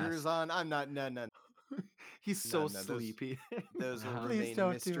On recorders blast. on. I'm not. No. He's so No, sleepy. Those will Uh-huh. Please remain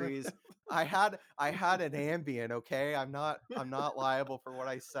don't mysteries. do it. I had an Ambien. Okay, I'm not liable for what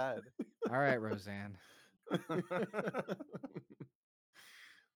I said. All right, Roseanne.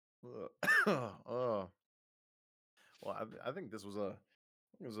 Oh. Well, I think this was a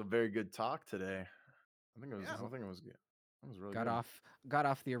very good talk today. I think it was good. It was really Got good.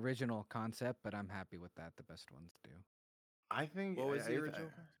 off the original concept, but I'm happy with that. The best ones do. I think What was the original?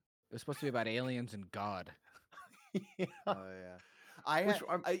 It was supposed to be about aliens and God. yeah. Oh yeah.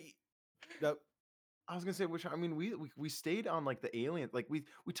 No, I was gonna say, which I mean, we stayed on like the alien, like we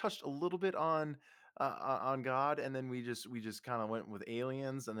touched a little bit on God, and then we just kind of went with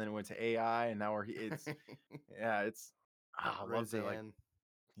aliens, and then it went to AI, and now it's yeah, it's I love to like Roseanne.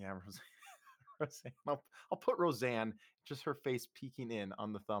 yeah, Roseanne. I'll put Roseanne, just her face peeking in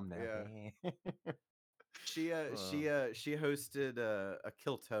on the thumbnail. Yeah. She hosted a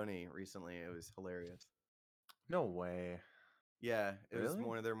Kill Tony recently. It was hilarious. No way. Yeah, it was Really?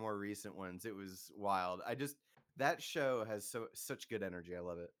 one of their more recent ones. It was wild. That show has such good energy. I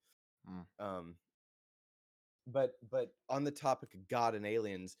love it. Mm. But on the topic of God and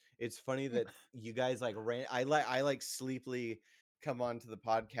aliens, it's funny that you guys like I like sleepily come onto the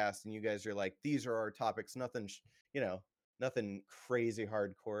podcast and you guys are like, these are our topics. Nothing, nothing crazy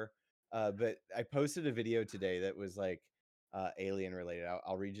hardcore. But I posted a video today that was like alien related.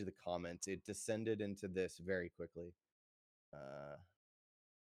 I'll read you the comments. It descended into this very quickly.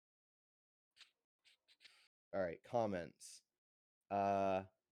 All right, comments.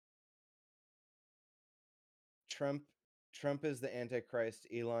 Trump is the Antichrist.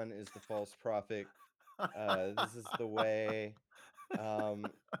 Elon is the false prophet. This is the way.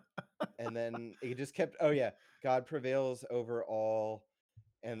 And then it just kept. Oh yeah, God prevails over all.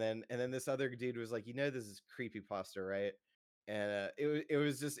 And then this other dude was like, this is creepypasta, right? And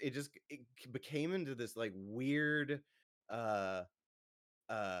it became into this like weird God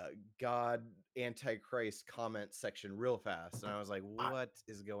Antichrist comment section real fast, and I was like, what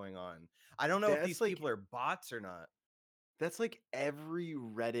is going on? I don't know if these people are bots or not. That's like every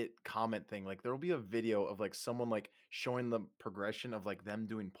Reddit comment thing. Like there will be a video of like someone like showing the progression of like them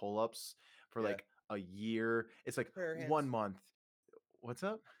doing pull-ups for like a year. It's like Prayer hands. 1 month. What's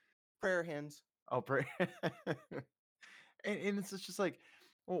up? Prayer hands. Oh, pray. and it's just like,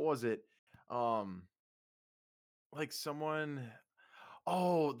 what was it? Like someone.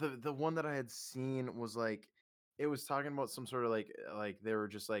 Oh, the one that I had seen was like it was talking about some sort of like they were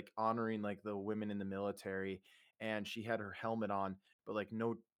just like honoring like the women in the military, and she had her helmet on, but like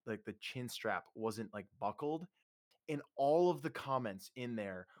no, like the chin strap wasn't like buckled. And all of the comments in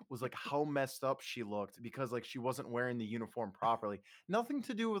there was like how messed up she looked because like she wasn't wearing the uniform properly. Nothing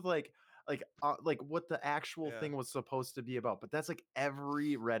to do with like what the actual thing was supposed to be about. But that's like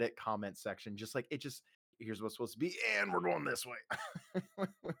every Reddit comment section. Just like it just here's what's supposed to be, and we're going this way.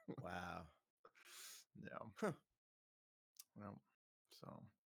 Wow. Yeah. Huh. Well, so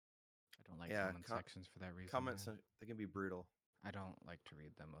I don't like comment sections for that reason. Comments man. they can be brutal. I don't like to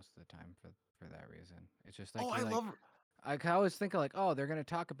read them most of the time for that reason. It's just like I always think like, oh, they're gonna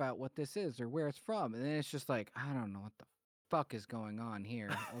talk about what this is or where it's from, and then it's just like, I don't know what the fuck is going on here.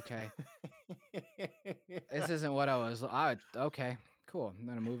 Okay, this isn't what I was. Okay, cool. I'm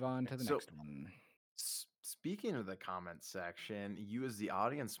gonna move on to the next one. Speaking of the comment section, you as the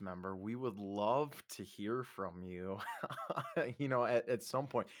audience member, we would love to hear from you. At some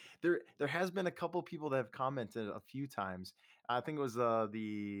point, there has been a couple people that have commented a few times. I think it was on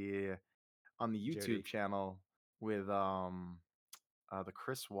the YouTube Jody. channel with the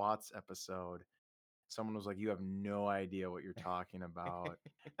Chris Watts episode. someone was like, "You have no idea what you're talking about,"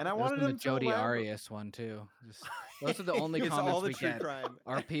 and I That was wanted in the him to Jodi elaborate. Arias one too. Just those are the only It's all comments the we true get. crime.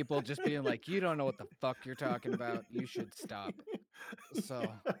 Are people just being like, "You don't know what the fuck you're talking about. You should stop."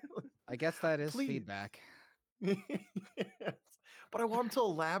 So I guess that is Please. feedback. Yes. But I want him to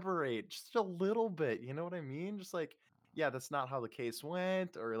elaborate just a little bit. You know what I mean? Just like, yeah, that's not how the case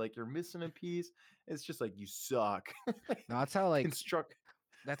went, or like you're missing a piece. It's just like you suck. No, that's how like Construct.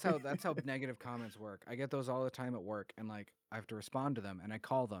 that's how negative comments work. I get those all the time at work, and like I have to respond to them, and I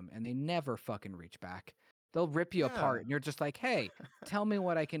call them, and they never fucking reach back. They'll rip you Yeah. apart, and you're just like, "Hey, tell me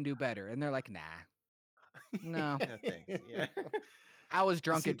what I can do better," and they're like, "Nah, no, No, thanks. Yeah. I was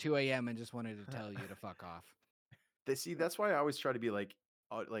drunk See, at 2 a.m. and just wanted to tell you to fuck off." that's why I always try to be like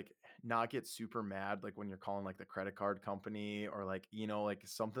not get super mad like when you're calling like the credit card company or like like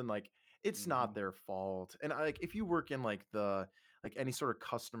something like it's not Mhm. their fault. And like if you work in like like any sort of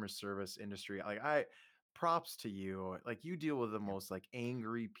customer service industry, like props to you. Like you deal with the Yeah. most like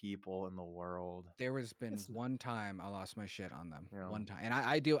angry people in the world. There has been It's one time I lost my shit on them. you know One time, and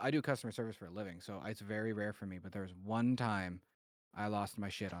I do customer service for a living, so it's very rare for me. But there was one time I lost my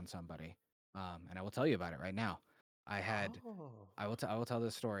shit on somebody, and I will tell you about it right now. oh I will tell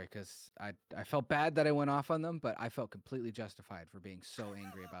this story because I felt bad that I went off on them, but I felt completely justified for being so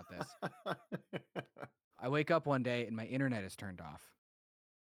angry about this. I wake up one day and my internet is turned off,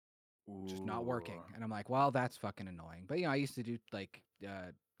 just not working, Ooh. and I'm like, well, that's fucking annoying. But I used to do like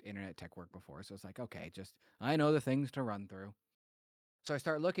internet tech work before, so it's like, okay, just I know the things to run through. So I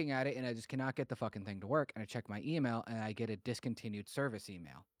start looking at it and I just cannot get the fucking thing to work. And I check my email and I get a discontinued service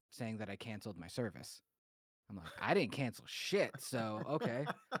email saying that I canceled my service. I'm like, I didn't cancel shit. So, okay.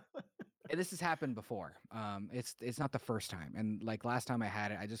 And this has happened before. It's not the first time. And like last time I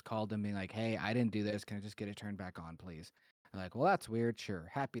had it, I just called them being like, hey, I didn't do this. Can I just get it turned back on, please? They're like, well, that's weird.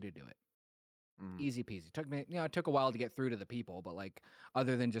 Sure. Happy to do it. Mm. Easy peasy. Took me, it took a while to get through to the people, but like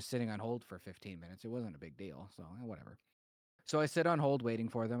other than just sitting on hold for 15 minutes, it wasn't a big deal. So whatever. So I sit on hold waiting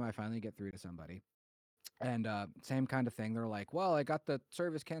for them. I finally get through to somebody. And same kind of thing. They're like, well, I got the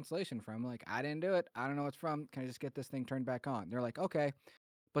service cancellation from. I'm like, I didn't do it. I don't know what's from. Can I just get this thing turned back on? They're like, okay,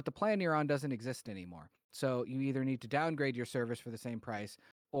 but the plan you're on doesn't exist anymore. So you either need to downgrade your service for the same price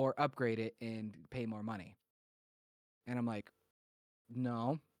or upgrade it and pay more money. And I'm like,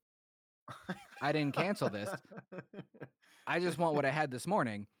 no, I didn't cancel this. I just want what I had this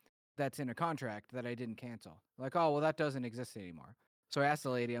morning that's in a contract that I didn't cancel. Like, oh, well, that doesn't exist anymore. So I asked the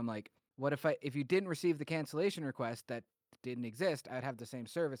lady, I'm like, what if you didn't receive the cancellation request that didn't exist, I'd have the same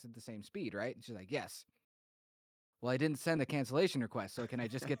service at the same speed, right? And she's like, yes. Well, I didn't send the cancellation request, so can I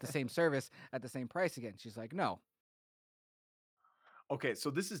just get the same service at the same price again? She's like, no. Okay, so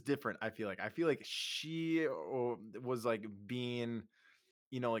this is different. I feel like she was like being,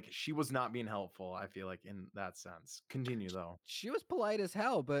 like she was not being helpful. I feel like in that sense. Continue though. She was polite as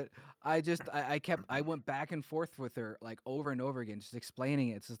hell, but I went back and forth with her like over and over again, just explaining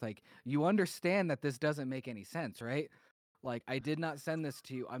it. It's just like, you understand that this doesn't make any sense, right? Like, I did not send this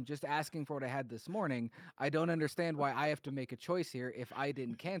to you. I'm just asking for what I had this morning. I don't understand why I have to make a choice here if I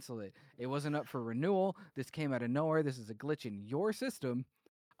didn't cancel it. It wasn't up for renewal. This came out of nowhere. This is a glitch in your system.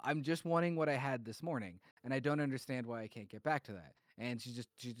 I'm just wanting what I had this morning, and I don't understand why I can't get back to that. And she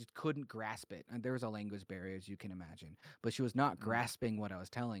just couldn't grasp it. And there was a language barrier, as you can imagine, but she was not Mm. grasping what I was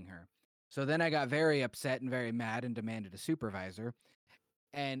telling her. So then I got very upset and very mad and demanded a supervisor.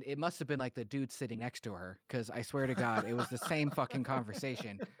 And it must have been like the dude sitting next to her, because I swear to God, it was the same fucking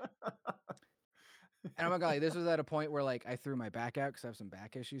conversation. And oh my God, this was at a point where like I threw my back out because I have some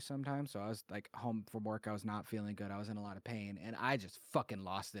back issues sometimes. So I was like home from work. I was not feeling good. I was in a lot of pain, and I just fucking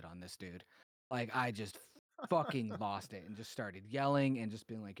lost it on this dude. Like I just fucking lost it and just started yelling and just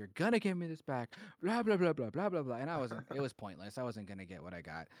being like, "You're gonna give me this back," blah blah blah blah blah blah blah. And I wasn't. It was pointless. I wasn't gonna get what I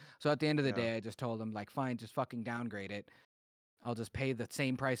got. So at the end of the Yeah. day, I just told him like, "Fine, just fucking downgrade it. I'll just pay the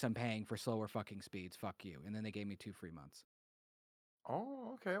same price I'm paying for slower fucking speeds. Fuck you." And then they gave me 2 free months.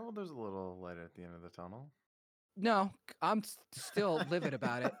 Oh, okay. Well, there's a little light at the end of the tunnel. No, I'm still livid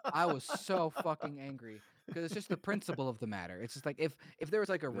about it. I was so fucking angry because it's just the principle of the matter. It's just like if there was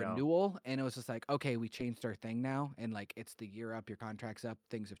like a Yeah. renewal and it was just like, okay, we changed our thing now, and like it's the year up, your contract's up,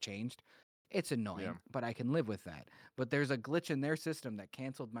 things have changed. It's annoying, Yeah. but I can live with that. But there's a glitch in their system that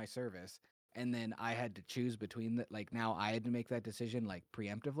canceled my service, and then I had to choose between the like now I had to make that decision like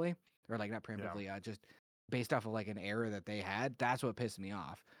preemptively, or like not preemptively, just based off of like an error that they had. That's what pissed me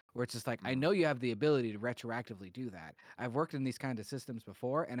off. Where it's just like, I Mm. know you have the ability to retroactively do that. I've worked in these kind of systems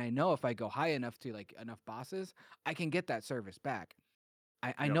before, and I know if I go high enough to like enough bosses, I can get that service back.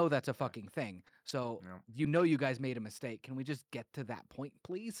 I Yep. know that's a fucking thing. So Yep. you guys made a mistake. Can we just get to that point,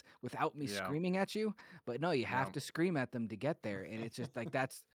 please, without me Yeah. screaming at you? But no, you have Yeah. to scream at them to get there, and it's just like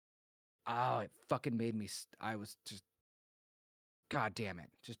that's. Oh, it fucking made me. I was just. God damn it!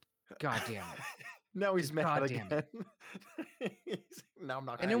 Just God damn it! Now he's Just mad God damn it! again. Now I'm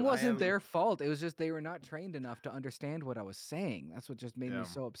not And gonna it do wasn't am their fault. It was just they were not trained enough to understand what I was saying. That's what just made me Yeah.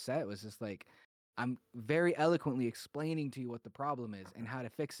 so upset. It was just like I'm very eloquently explaining to you what the problem is and how to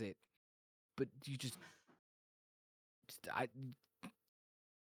fix it, but you just I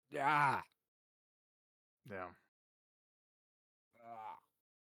ah. Yeah.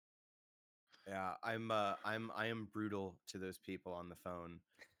 Yeah, I am brutal to those people on the phone.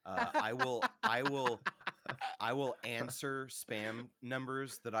 I will answer spam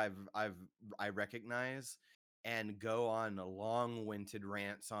numbers that I recognize and go on long-winded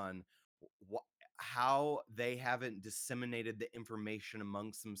rants on how they haven't disseminated the information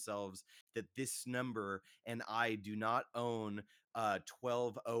amongst themselves that this number and I do not own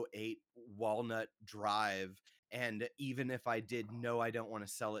 1208 Walnut Drive, and even if I did, no, I don't want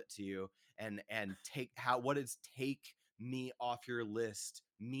to sell it to you, and what does take me off your list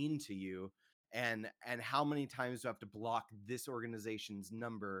mean to you, and how many times do I have to block this organization's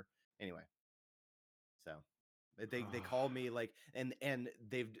number anyway. So they call me like, and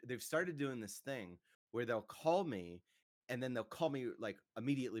they've started doing this thing where they'll call me and then they'll call me like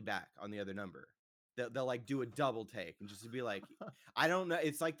immediately back on the other number. They'll like do a double take and just be like, I don't know,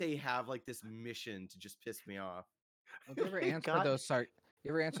 it's like they have like this mission to just piss me off. Well, do you ever answer God. those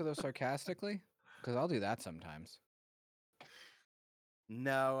sarcastically? Because I'll do that sometimes.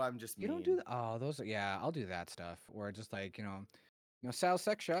 No, I'm just You mean. don't do that. Oh, those are I'll do that stuff. Or just like Sal's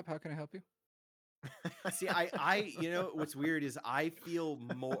sex shop. How can I help you? See, I what's weird is I feel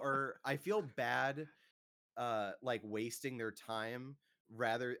bad like wasting their time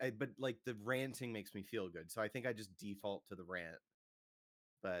but like the ranting makes me feel good, so I think I just default to the rant.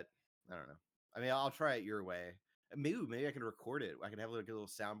 But I don't know, I mean, I'll try it your way. Maybe I can record it. I can have like a little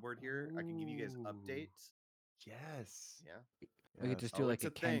soundboard here. I can give you guys Ooh. Updates. Yes. Yeah. We could just Yes. do Oh, like it's a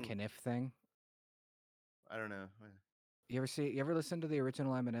a Ken thing. Kniff thing. I don't know. You ever listen to the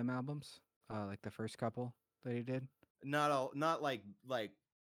original Eminem albums? Like the first couple that he did? Not like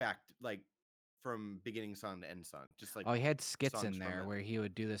back like from beginning song to end song, just like Oh, he had skits songs in from there it. where he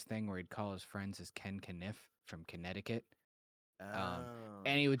would do this thing where he'd call his friends as Ken Kniff from Connecticut. Oh.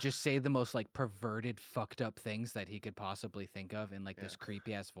 And he would just say the most like perverted, fucked up things that he could possibly think of in like this Yeah.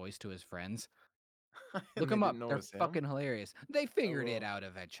 creepy ass voice to his friends. And Look they them up. didn't know it They're was him? fucking hilarious. They figured it well. out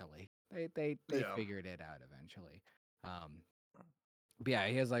eventually. They Yeah. figured it out eventually. But yeah,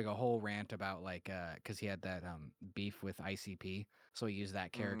 he has like a whole rant about like because he had that beef with ICP, so he used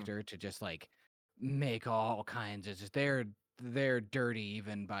that character to just like make all kinds of just they're dirty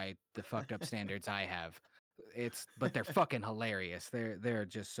even by the fucked up standards I have. But they're fucking hilarious. They're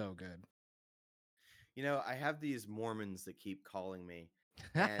just so good. I have these Mormons that keep calling me,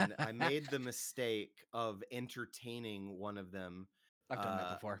 and I made the mistake of entertaining one of them. I've done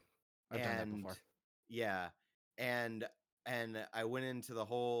that before. And yeah, and I went into the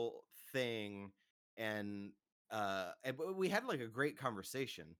whole thing, and we had like a great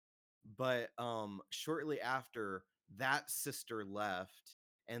conversation, but shortly after that sister left,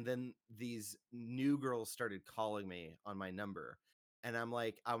 and then these new girls started calling me on my number, and I'm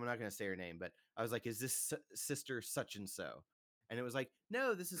like, I'm not gonna say her name, but I was like, is this sister such and so? And it was like,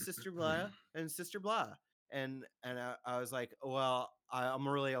 no, this is sister blah and sister blah. And I was like, well, I'm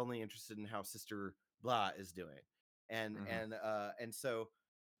really only interested in how sister blah is doing. And so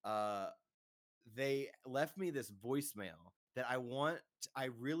they left me this voicemail that I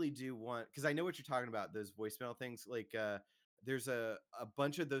really do want, because I know what you're talking about, those voicemail things. Like there's a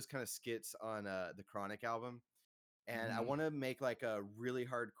bunch of those kind of skits on the Chronic album, and I want to make like a really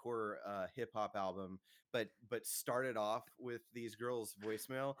hardcore hip hop album, but start it off with these girls'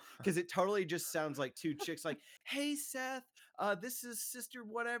 voicemail, because it totally just sounds like two chicks like, "Hey Seth, this is sister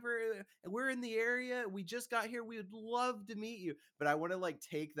whatever. We're in the area. We just got here. We would love to meet you." But I want to like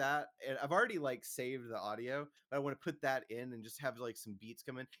take that, and I've already like saved the audio, but I want to put that in and just have like some beats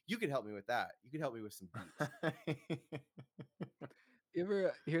come in. You could help me with that. You could help me with some beats. You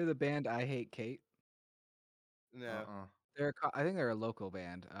ever hear the band I Hate Kate? No. I think they're a local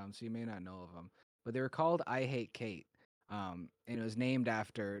band, so you may not know of them. But they were called I Hate Kate, and it was named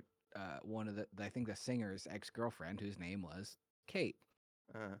after one of I think the singer's ex-girlfriend, whose name was Kate.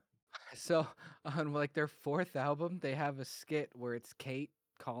 So on like their fourth album, they have a skit where it's Kate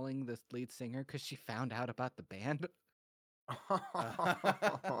calling the lead singer because she found out about the band.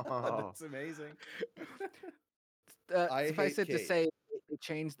 That's amazing. Suffice it to say, they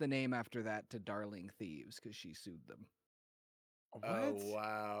changed the name after that to Darling Thieves because she sued them. What? Oh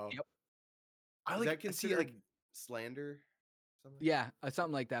wow. Yep. I Is like that see considered like slander? Something? Yeah,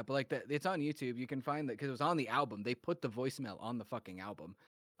 something like that. But like it's on YouTube. You can find that because it was on the album. They put the voicemail on the fucking album,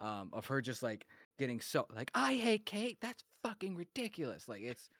 of her just like getting so like, I hate Kate. That's fucking ridiculous. Like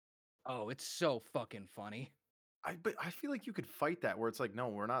it's so fucking funny. but I feel like you could fight that where it's like, no,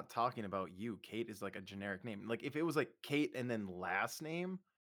 we're not talking about you. Kate is like a generic name. Like if it was like Kate and then last name,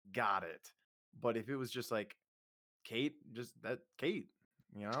 got it. But if it was just like Kate, just that Kate,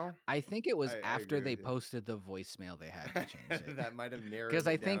 you know? I think it was I after agree they with you. posted the voicemail they had to change it. That might have narrowed Because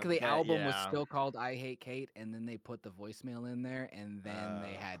I it think down. the That- album was yeah. still called I Hate Kate, and then they put the voicemail in there, and then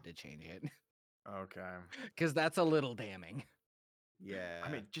they had to change it. Okay. Because that's a little damning. Yeah. I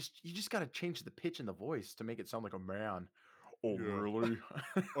mean, you just gotta change the pitch in the voice to make it sound like a man. Oh, Yeah. really?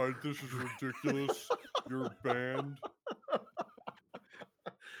 This is ridiculous. Your band.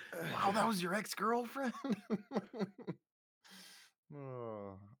 Wow, that was your ex-girlfriend?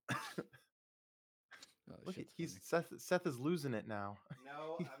 Oh. Oh, Look, shit's he's funny. Seth is losing it now.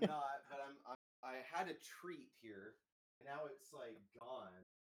 No, I'm not. But I had a treat here, and now it's like gone.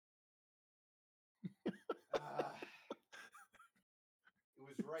 It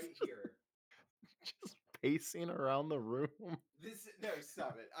was right here. Just pacing around the room. No,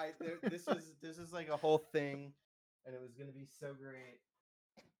 stop it. This is like a whole thing, and it was gonna be so great.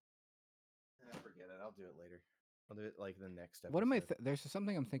 Forget it. I'll do it later. I'll do it like the next episode. What am I? There's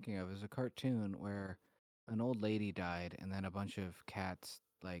something I'm thinking of. Is a cartoon where an old lady died, and then a bunch of cats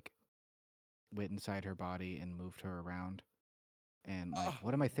like went inside her body and moved her around. And like,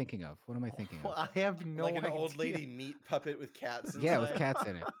 what am I thinking of? What am I thinking of? I have no like an idea. old lady meat puppet with cats inside. Yeah, with cats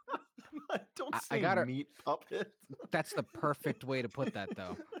in it. Don't I say got her- meat puppet. That's the perfect way to put that,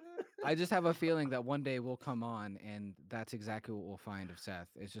 though. I just have a feeling that one day we'll come on, and that's exactly what we'll find of Seth.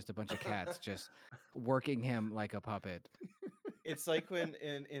 It's just a bunch of cats just working him like a puppet. It's like when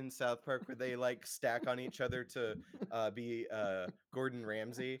in South Park where they like stack on each other to be Gordon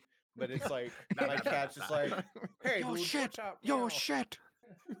Ramsay, but it's like my cat's just like, hey, Yo, dude, shit! what's up Yo, now?" shit!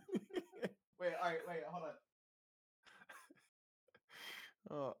 Wait, all right, wait, hold on.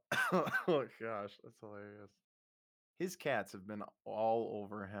 Oh gosh, that's hilarious. His cats have been all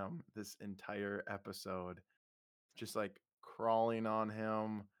over him this entire episode, just like crawling on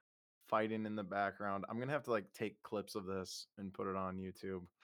him, fighting in the background. I'm gonna have to like take clips of this and put it on YouTube.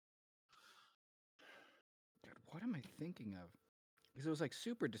 God, what am I thinking of? Because it was like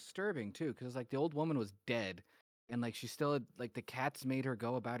super disturbing too. Because like the old woman was dead, and like she still had, like the cats made her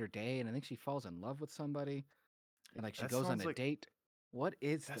go about her day, and I think she falls in love with somebody, and like she That goes on sounds a like- date. What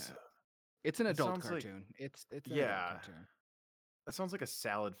is That's that? It's an that adult sounds like- cartoon. It's an adult yeah. cartoon. That sounds like a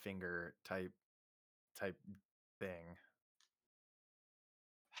salad finger type thing.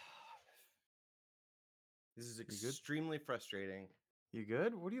 This is good? extremely frustrating. You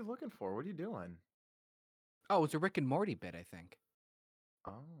good? What are you looking for? What are you doing? Oh, it's a Rick and Morty bit, I think.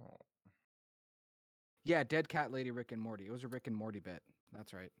 Oh. Yeah, Dead Cat Lady Rick and Morty. It was a Rick and Morty bit.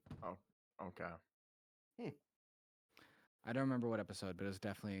 That's right. Oh, okay. I don't remember what episode, but it was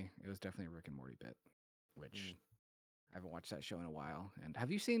definitely a Rick and Morty bit, which I haven't watched that show in a while. And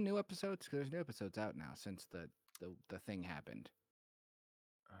have you seen new episodes? Because there's new episodes out now since the thing happened.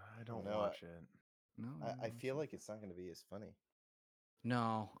 I don't No, watch it. No, I feel like it's not going to be as funny.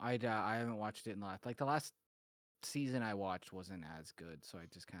 no, I haven't watched it in the last season I watched wasn't as good, so I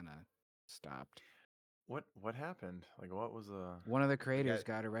just kind of stopped. What happened? Like what was One of the creators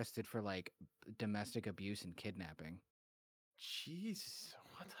got arrested for like domestic abuse and kidnapping. Jeez,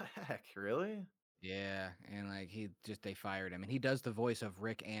 what the heck? Really? Yeah, and like they fired him, and he does the voice of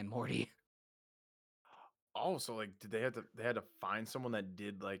Rick and Morty. Oh, so like did they had to find someone that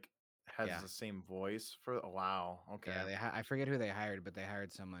did like has Yeah. the same voice for wow, okay. Yeah, I forget who they hired, but they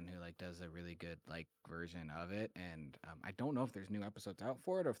hired someone who like does a really good like version of it, and I don't know if there's new episodes out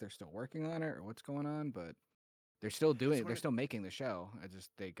for it or if they're still working on it or what's going on, but they're still doing it. They're still making the show.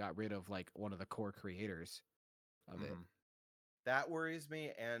 They got rid of like one of the core creators of it. That worries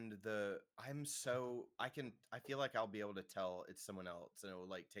me, and I feel like I'll be able to tell it's someone else, and it will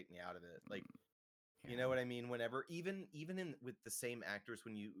like take me out of it. Like, you know what I mean? Whenever even in with the same actors,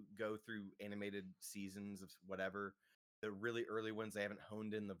 when you go through animated seasons of whatever, the really early ones, they haven't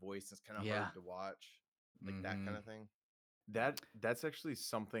honed in the voice. It's kind of hard to watch, like that kind of thing. That's actually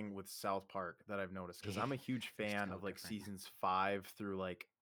something with South Park that I've noticed because I'm a huge fan so of like different. seasons 5 through like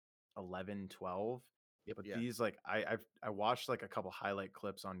 11, 12. Yep. But these like I watched like a couple highlight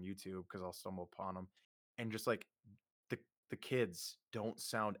clips on YouTube because I'll stumble upon them, and just like the kids don't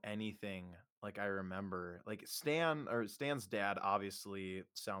sound anything like I remember. Like Stan's dad obviously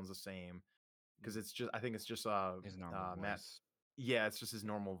sounds the same because it's just I think it's just His normal Matt. voice. Yeah, it's just his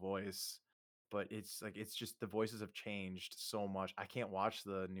normal voice. But it's like it's just the voices have changed so much. I can't watch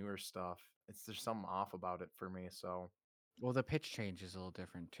the newer stuff. There's something off about it for me. So Well, the pitch change is a little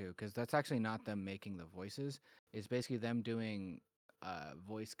different too, because that's actually not them making the voices. It's basically them doing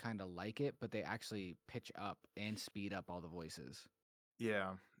voice kind of like it, but they actually pitch up and speed up all the voices.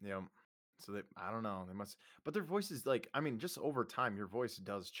 yeah, yeah. So I don't know. They must, but their voices like I mean, just over time, your voice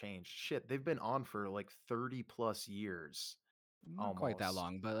does change. Shit, they've been on for like 30 plus years, Not quite that almost.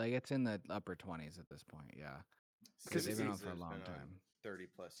 long, but like it's in the upper 20s at this point. Yeah, Because they've been on Simpsons for a has long been on time. 30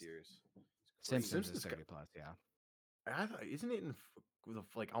 plus years. It's crazy. Simpsons is Simpsons, 30 plus, yeah. isn't it in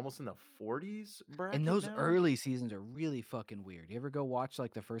like almost in the 40s bracket And those now? early seasons are really fucking weird. You ever go watch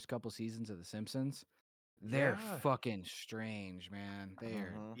like the first couple seasons of The Simpsons? They're Yeah. fucking strange, man.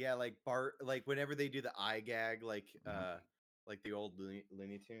 They're Mhm. Yeah, like Bart, like whenever they do the eye gag, Mhm. like the old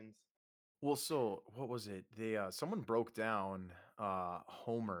Looney Tunes. Well, so what was it? They someone broke down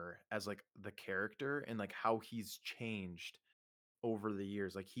Homer as like the character and like how he's changed over the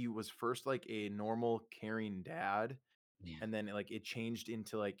years. Like he was first like a normal caring dad, yeah, and then like it changed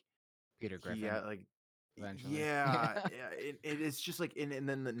into like Peter he Griffin had like eventually. yeah, yeah it's just like and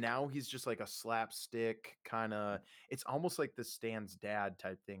then now he's just like a slapstick kind of it's almost like the Stan's dad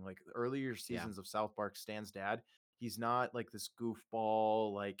type thing. Like the earlier Yeah, seasons of South Park, Stan's dad, he's not like this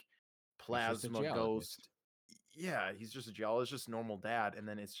goofball like he's just a plasma geologist. ghost. Yeah, he's just a geologist, just normal dad, and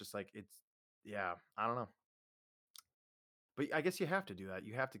then it's just like it's yeah, I don't know. But I guess you have to do that.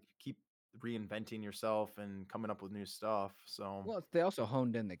 You have to keep reinventing yourself and coming up with new stuff. So Well, they also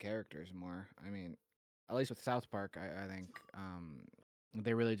honed in the characters more. I mean, at least with South Park, I think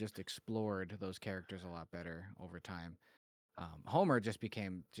they really just explored those characters a lot better over time. Homer just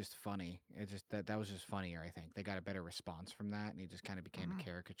became just funny. It just that was just funnier. I think they got a better response from that, and he just kind of became a mhm,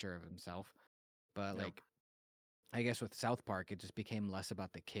 caricature of himself. But yep, like, I guess with South Park, it just became less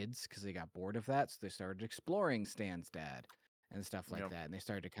about the kids because they got bored of that, so they started exploring Stan's dad and stuff like yep, that, and they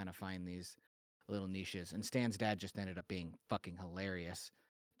started to kind of find these little niches. And Stan's dad just ended up being fucking hilarious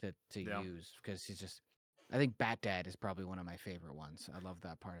to yeah. use because he's just. I think Bat Dad is probably one of my favorite ones. I love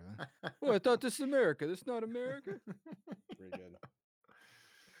that part of it. Well, I thought this is America. This is not America. Pretty good.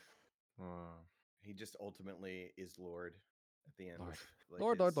 Uh, He just ultimately is Lord at the end of Lord. like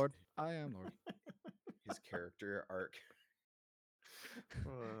Lord, Lord, Lord. I am Lord. his character arc.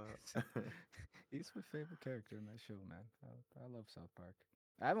 uh, He's my favorite character in that show, man. I love South Park.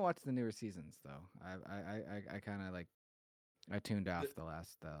 I haven't watched the newer seasons though. I kind of like I tuned off The the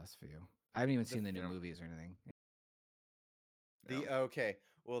last few. I haven't even the seen the new yeah, movies or anything. yeah. the okay.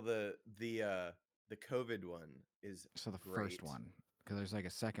 Well, the COVID one is I saw the first great. one because there's like a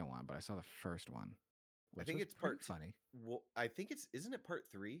second one, but I saw the first one, I which think was it's pretty part. funny. Well, I think it's isn't it part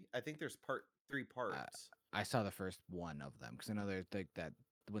three? I think there's three I parts. I saw the first one of them because I know there's like that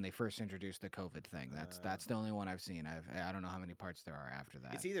when they first introduced the COVID thing. Uh, That's the only one I've seen. I don't know how many parts there are after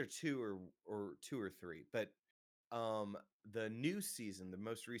that. it's either two or three, but um the new season, the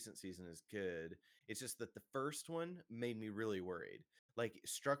most recent season is good. It's just that the first one made me really worried. Like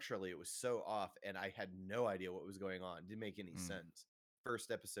structurally it was so off and I had no idea what was going on. Didn't make any Mm. sense.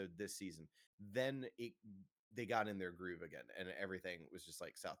 First episode this season. Then they got in their groove again and everything was just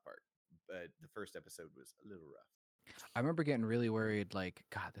like South Park. But the first episode was a little rough. I remember getting really worried, like,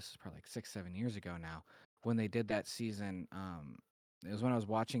 God, this is probably like 6, 7 years ago now, when they did that season. It was when I was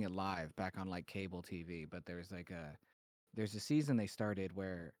watching it live back on like cable TV, but there's a season they started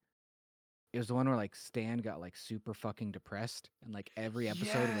where it was the one where like Stan got like super fucking depressed and like every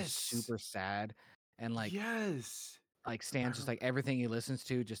episode was Yes, super sad and yes. like I Stan's just rem- like everything he listens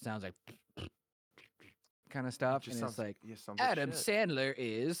to just sounds like kind of it stuff just and it's sounds like yeah sounds like Adam shit. Sandler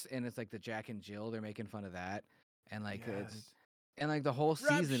is and it's like the Jack and Jill they're making fun of that and like Yes. and like the whole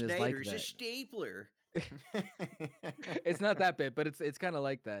Rob season is like Schneider's a that. stapler. It's not that bit, but it's kind of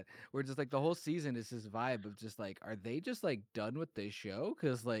like that. Where just like the whole season is this vibe of just like, are they just like done with this show?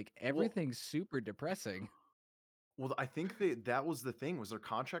 Because like well, everything's super depressing. well, I think that was the thing was their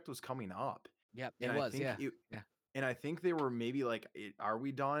contract was coming up, Yep, and it I was. think Yeah, it yeah, and I think they were maybe like, "Are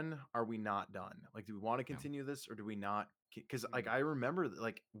we done? Are we not done? Like, do we want to yeah. continue this or do we not?" Because like Hmm. I remember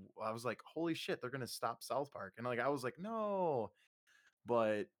like I was like, "Holy shit, they're gonna stop South Park," and like I was like, "No,"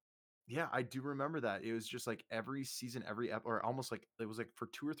 but yeah, I do remember that it was just like every season, or almost like it was like for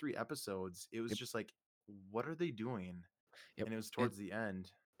 2 or 3 episodes, it was Yep, just like, "What are they doing?" yep. And it was It towards the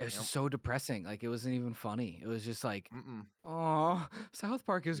end. it was Yep. just so depressing. Like it wasn't even funny. It was just like, Mm-mm. oh, South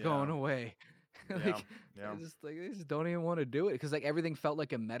Park is going Yeah. away. Yeah, Like, yeah. they just don't even want to do it because like everything felt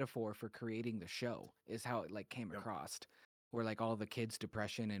like a metaphor for creating the show is how it like came Yep. across. Where like all the kids'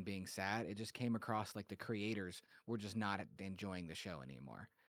 depression and being sad, it just came across like the creators were just not enjoying the show anymore.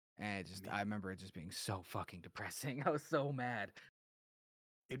 And it just, Me- I remember it just being so fucking depressing. I was so mad.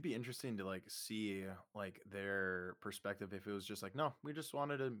 It'd be interesting to like see like their perspective if it was just like, no, we just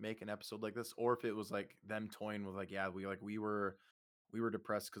wanted to make an episode like this, or if it was like them toying with like, yeah, we were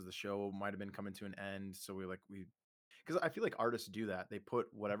depressed because the show might have been coming to an end, so we because I feel like artists do that. They put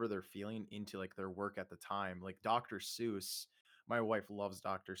whatever they're feeling into like their work at the time. Like Dr. Seuss, my wife loves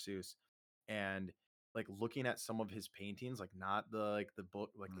Dr. Seuss, and like looking at some of his paintings, like not the book,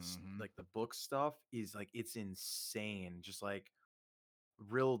 like Mhm. like the book stuff is like it's insane. Just like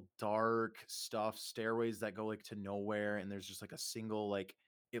real dark stuff, stairways that go like to nowhere, and there's just like a single like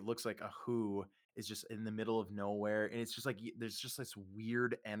it looks like a who is just in the middle of nowhere, and it's just like there's just this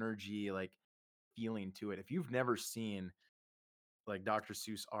weird energy like feeling to it. If you've never seen like Dr.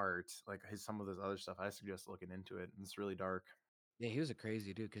 Seuss art, like his some of his other stuff, I suggest looking into it. It's really dark. Yeah, he was a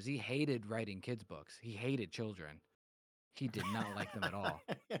crazy dude because he hated writing kids' books. He hated children. He did not like them at all.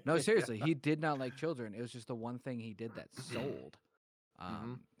 No, Yeah. seriously, he did not like children. It was just the one thing he did that sold.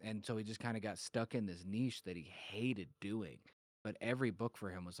 Hmm. And so he just kind of got stuck in this niche that he hated doing. But every book for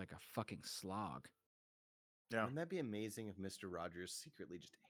him was like a fucking slog. Yeah. Wouldn't that be amazing if Mr. Rogers secretly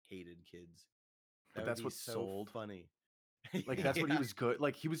just hated kids? But That would that's be what so sold. funny. Like that's what he Yeah. was good.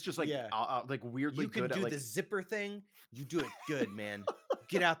 Like he was just Yeah. like weirdly You can good at do like the zipper thing. You do it good, man.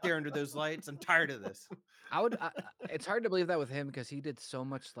 Get out there under those lights. I'm tired of this. It's hard to believe that with him because he did so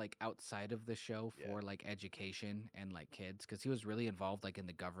much like outside of the show Yeah. for like education and like kids because he was really involved like in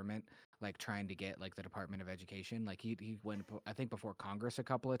the government, like trying to get like the Department of Education. Like he went, I think, before Congress a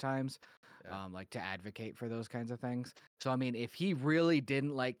couple of times, Yeah. like to advocate for those kinds of things. So I mean, if he really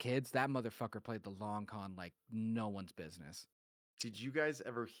didn't like kids, that motherfucker played the long con like no one's business. Did you guys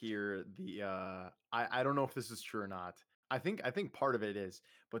ever hear the I don't know if this is true or not. I think part of it is,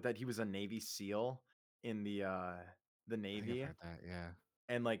 but that he was a Navy SEAL in the I think I've Navy. heard that. Yeah.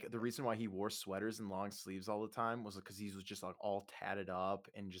 And like the reason why he wore sweaters and long sleeves all the time was because he was just like all tatted up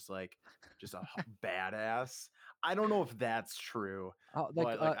and just like just a badass. I don't know if that's true, Oh, like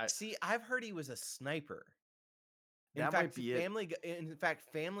but like I See, I've heard he was a sniper. In that might fact, be it.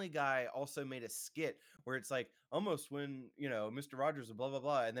 Family Guy also made a skit where it's like almost when Mr. Rogers and blah blah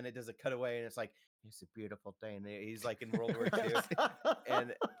blah, and then it does a cutaway, and it's like it's a beautiful day, and he's like in World War II,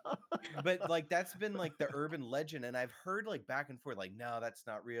 and but like that's been like the urban legend, and I've heard like back and forth, like no, that's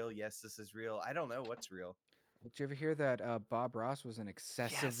not real. Yes, this is real. I don't know what's real. Did you ever hear that Bob Ross was an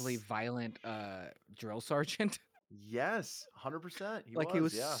excessively Yes. violent drill sergeant? Yes, 100%. He Like he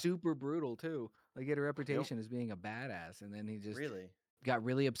was, was yeah. super brutal too. Like he had a Yep. reputation as being a badass, and then he just Really? got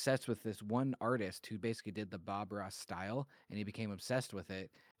really obsessed with this one artist who basically did the Bob Ross style, and he became obsessed with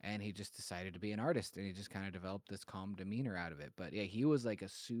it, and he just decided to be an artist, and he just kind of developed this calm demeanor out of it. But yeah, he was like a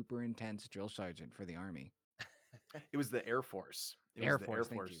super intense drill sergeant for the army, It was the Air Force. It was Air the Air Force.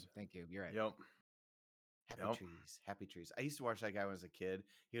 Force. Thank you. You're right. Yep. Happy Yep. trees, happy trees. I used to watch that guy when I was a kid.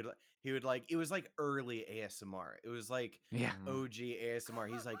 He would like it was like early ASMR. It was like Yeah. Mhm. OG ASMR.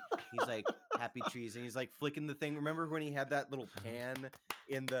 He's like happy trees, and he's like flicking the thing. Remember when he had that little pan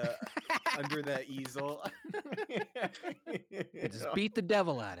in the under the easel? Yeah, just beat the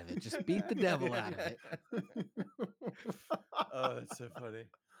devil out of it. Just beat the devil out of it. Oh, that's so funny.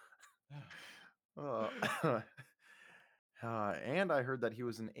 Uh, and I heard that he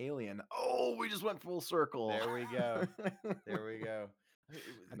was an alien. Oh, we just went full circle. There we go. There we go.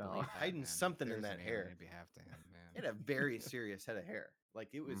 I No. believe that, Hiding man. something If in there's that an alien, hair. it'd be half to him, man. He had a very serious head of hair. Like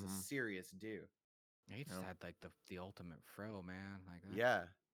it was a Mhm. serious do. He just Yep. had like the ultimate fro, man. Like that. Yeah.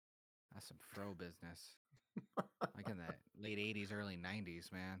 That's some fro business. Like in the late '80s, early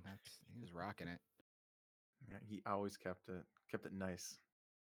 '90s, man. He was rocking it. Yeah, he always kept it nice.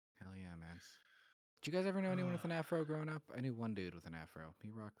 Hell yeah, man. Did you guys ever know anyone with an afro growing up? I knew one dude with an afro. He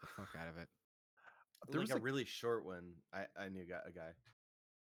rocked the fuck out of it. There Like was a a really short one. I knew a guy.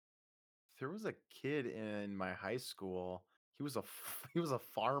 there was a kid in my high school. He was he was a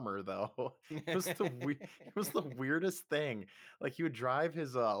farmer though. It was it was the weirdest thing. Like he would drive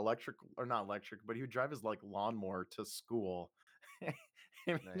his electric or not electric, but he would drive his like lawnmower to school.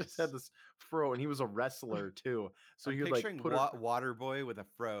 And he just had Nice. this fro, and he was a wrestler too. So I'm he would like picturing put it. Water Boy with a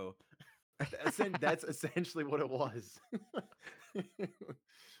fro. That's essentially what it was.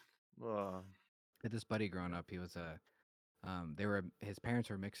 Uh, I had this buddy growing up. He was his parents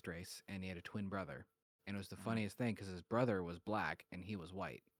were mixed race, and he had a twin brother. And it was the Mhm. funniest thing because his brother was black and he was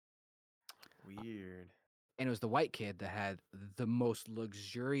white. Weird. And it was the white kid that had the most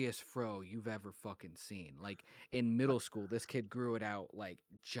luxurious fro you've ever fucking seen. Like in middle school, this kid grew it out like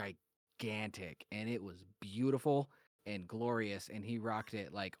gigantic, and it was beautiful and glorious, and he rocked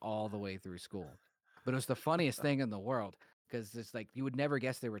it like all the way through school. But it was the funniest thing in the world because it's like you would never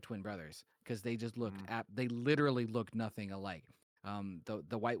guess they were twin brothers because they just looked they literally looked nothing alike.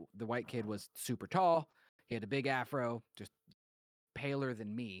 The white kid was super tall. He had a big afro, just paler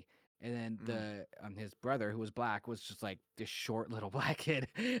than me. And then his brother, who was black, was just like this short little black kid,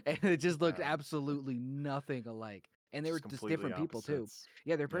 and it just looked absolutely nothing alike. And they were just different people too.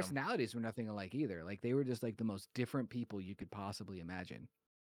 Yeah, their personalities were nothing alike either. Like they were just like the most different people you could possibly imagine.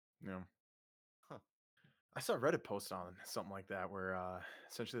 Yeah. Huh. I saw a Reddit post on something like that where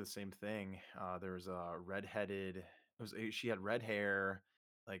essentially the same thing. There was a redheaded. She had red hair,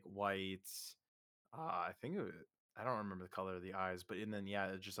 like white. I think it was, I don't remember the color of the eyes, but and then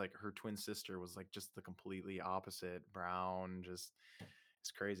it's just like her twin sister was like just the completely opposite, brown. Just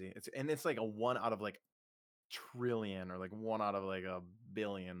it's crazy. It's like a 1 out of like trillion or like 1 out of like a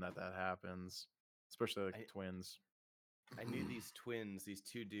billion that happens, especially like twins. I knew these twins, these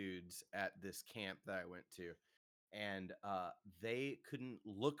two dudes at this camp that I went to, and they couldn't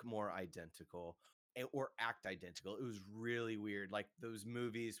look more identical or act identical. It was really weird. Like those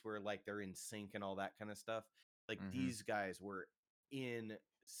movies where like they're in sync and all that kind of stuff. Like these guys were in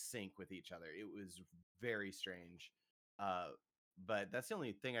sync with each other. It was very strange. But that's the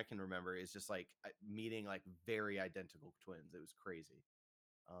only thing I can remember is just like meeting like very identical twins. It was crazy.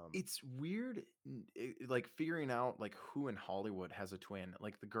 It's weird, like figuring out like who in Hollywood has a twin.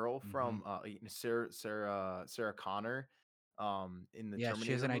 Like the girl from Sarah Connor, in the Yeah,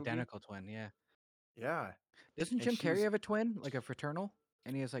 she has Terminator an movie. identical twin. Yeah. Yeah. Doesn't Jim Carrey have a twin, like a fraternal,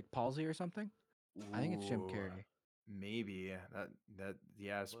 and he has like palsy or something? I think it's Jim Ooh, Carrey. maybe that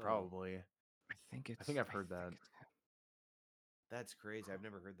yes, Whoa. probably. I think I've heard that. That's crazy. I've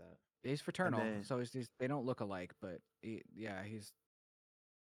never heard that. He's fraternal, then- so they don't look alike, but he's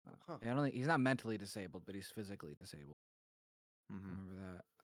Huh. I don't think he's not mentally disabled, but he's physically disabled. I remember that.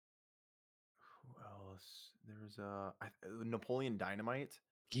 Who else? There's Napoleon Dynamite.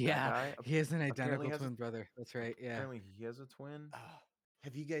 Yeah, That guy he has an apparently identical has twin brother. That's right. Yeah. apparently he has a twin.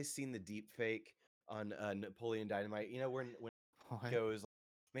 Have you guys seen the deep fake on Napoleon Dynamite? You know when What? he goes,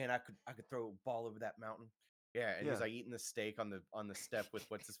 man, I could throw a ball over that mountain. Yeah, and he's Yeah. like eating the steak on the step with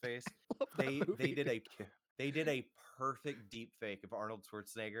what's his face. Love that movie. They did a perfect deep fake of Arnold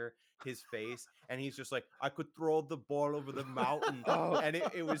Schwarzenegger, his face, and he's just like, I could throw the ball over the mountain. Oh. And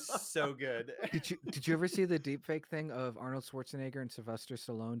it was so good. Did you ever see the deepfake thing of Arnold Schwarzenegger and Sylvester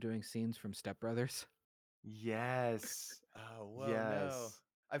Stallone doing scenes from Step Brothers? Yes. Oh, well, yes. no.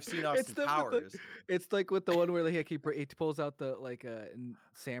 I've seen Austin Powers. It's like with the one where he pulls out the like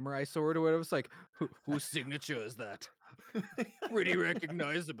samurai sword or whatever. It's like, whose signature is that? Pretty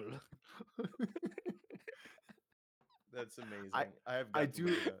recognizable. That's amazing.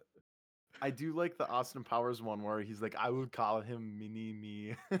 I do like the Austin Powers one where he's like, I would call him Mini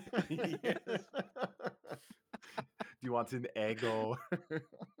Me. Yes. Do you want an Eggo?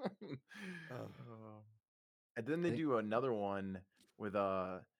 And then they do another one with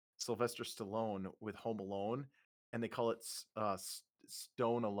Sylvester Stallone with Home Alone, and they call it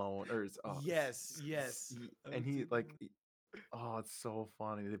Stone Alone. Or yes. And he like, oh, it's so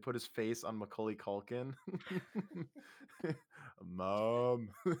funny. They put his face on Macaulay Culkin. Mom,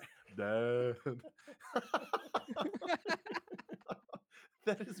 Dad.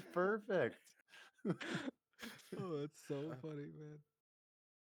 That is perfect. Oh, that's so funny, man.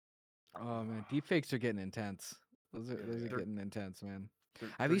 Oh man, deepfakes are getting intense. Those are getting intense, man.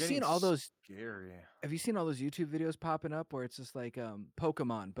 Have you seen all those scary? Have you seen all those YouTube videos popping up where it's just like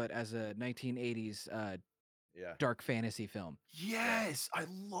Pokemon, but as a 1980s dark fantasy film? Yes, I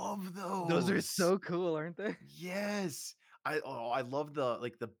love those. Those are so cool, aren't they? Yes, I love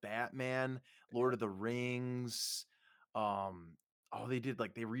the Batman, Lord of the Rings.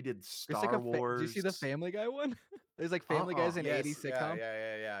 They redid Star Wars. Do you see the Family Guy one? There's like Family Guy's an 80s sitcom.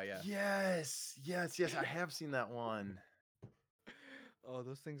 Yeah. Yes. I have seen that one. Oh,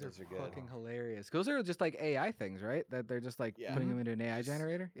 those things are fucking hilarious. Those are just like AI things, right? That they're just like putting them into an AI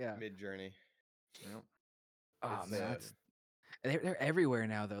generator. Yeah. Mid-Journey. Yep. Oh man, they're everywhere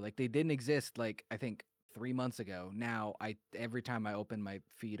now though. Like they didn't exist like I think 3 months ago. Now every time I open my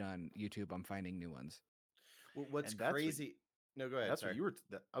feed on YouTube, I'm finding new ones. Well, what's crazy? No, go ahead. That's what you were.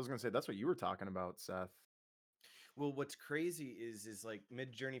 I was gonna say that's what you were talking about, Seth. Well, what's crazy is like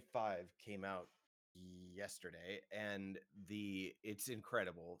Mid-Journey 5 came out yesterday, and it's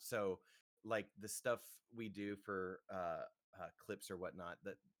incredible. So like the stuff we do for clips or whatnot,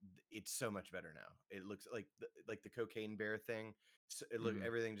 that it's so much better now. It looks like the cocaine bear thing. So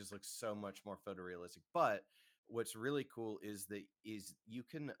everything just looks so much more photorealistic. But what's really cool is you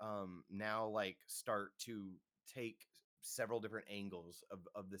can now like start to take several different angles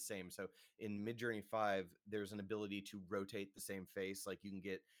of the same. So in Midjourney 5, there's an ability to rotate the same face. Like you can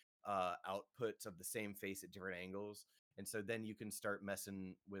get outputs of the same face at different angles. And so then you can start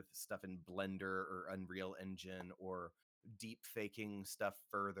messing with stuff in Blender or Unreal Engine, or deep faking stuff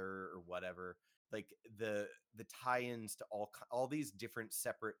further or whatever. Like the tie-ins to all these different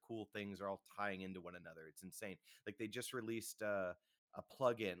separate cool things are all tying into one another. It's insane. Like they just released a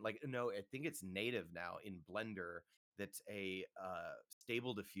plugin. Like no, I think it's native now in Blender. That's a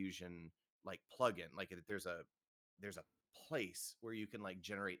stable diffusion like plugin. Like there's a place where you can like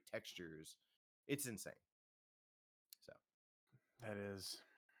generate textures. It's insane. So That is.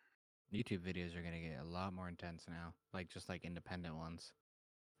 YouTube videos are gonna get a lot more intense now, like just like independent ones.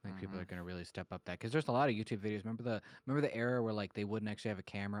 Like people are gonna really step up that, because there's a lot of YouTube videos. Remember the era where like they wouldn't actually have a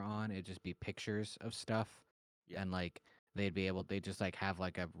camera on; it'd just be pictures of stuff, yeah. and like they just like have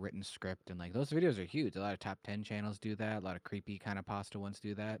like a written script, and like those videos are huge. A lot of top 10 channels do that. A lot of creepy kind of pasta ones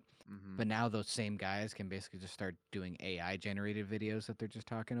do that. But now those same guys can basically just start doing AI generated videos that they're just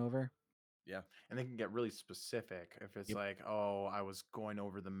talking over. Yeah. And they can get really specific. If it's Yep. like, oh, I was going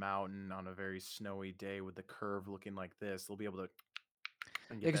over the mountain on a very snowy day with the curve looking like this, they'll be able to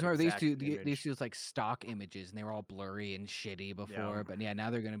Yeah, get because that remember exact they used image. to use like stock images, and they were all blurry and shitty before. Yeah. But yeah, now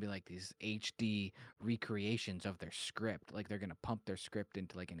they're gonna be like these HD recreations of their script. Like they're gonna pump their script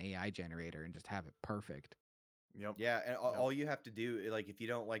into like an AI generator and just have it perfect. Yep. Yeah, and Yep. all you have to do, like if you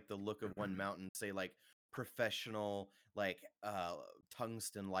don't like the look of one mountain, say like professional like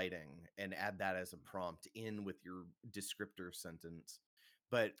tungsten lighting, and add that as a prompt in with your descriptor sentence.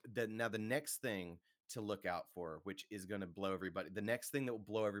 But now the next thing to look out for, which is going to blow everybody, the next thing that will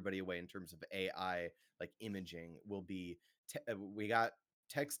blow everybody away in terms of AI like imaging will be we got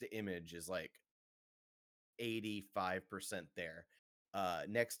text to image is like 85% there.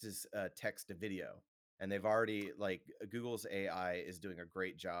 Next is text to video, and they've already like Google's AI is doing a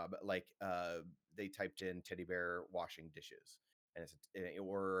great job. Like they typed in teddy bear washing dishes, and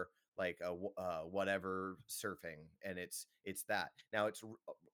or like whatever surfing, and it's that. Now it's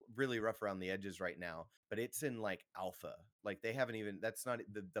really rough around the edges right now, but it's in like alpha. Like they haven't even, that's not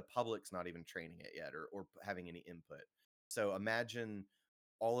the public's not even training it yet, or having any input. So imagine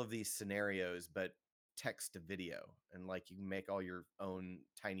all of these scenarios, but text to video, and like you can make all your own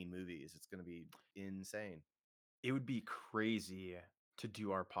tiny movies. It's going to be insane. It would be crazy to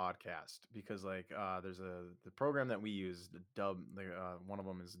do our podcast because like there's the program that we use, the dub, one of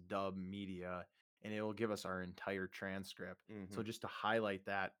them is Dub Media, and it will give us our entire transcript. So just to highlight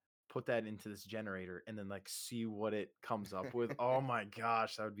that, put that into this generator, and then like see what it comes up with. Oh my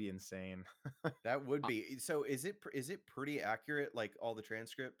gosh, that would be insane. That would be. So is it pretty accurate, like all the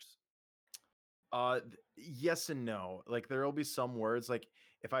transcripts? Yes and no. Like there will be some words, like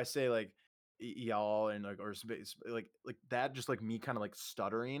if I say like y'all and like or like that, just like me kind of like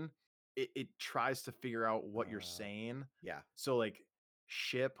stuttering, it tries to figure out what you're saying. Yeah. So like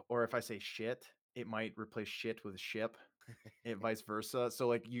ship, or if I say shit, it might replace shit with ship, and vice versa. So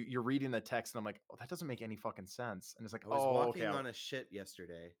like you're reading the text and I'm like, oh, that doesn't make any fucking sense. And it's like, I was oh, walking okay. on a shit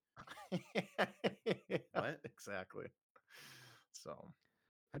yesterday. Yeah, What? exactly. So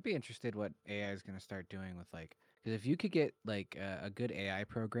I'd be interested what AI is going to start doing with like, because if you could get like a good AI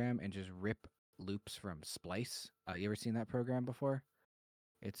program and just rip loops from Splice. You ever seen that program before?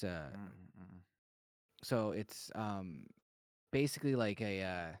 It's so it's basically like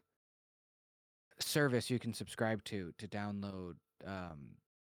a service you can subscribe to download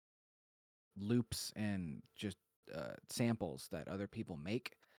loops and just samples that other people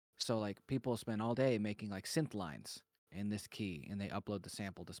make. So like people spend all day making like synth lines in this key, and they upload the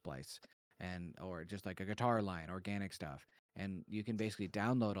sample to Splice, and or just like a guitar line, organic stuff. And you can basically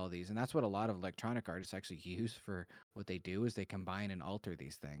download all these, and that's what a lot of electronic artists actually use for what they do is they combine and alter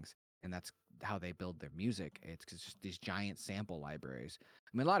these things, and that's how they build their music. It's just these giant sample libraries.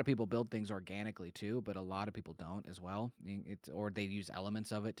 I mean, a lot of people build things organically too, but a lot of people don't as well. It's or they use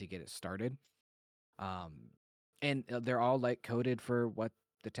elements of it to get it started. Um, and they're all like coded for what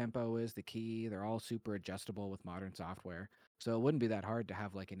the tempo is, the key. They're all super adjustable with modern software. So it wouldn't be that hard to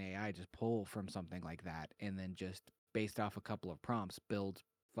have like an AI just pull from something like that and then just based off a couple of prompts build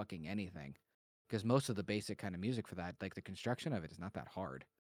fucking anything. Because most of the basic kind of music for that, like the construction of it, is not that hard.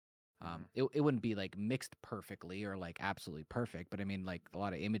 It wouldn't be like mixed perfectly or like absolutely perfect, but I mean, like a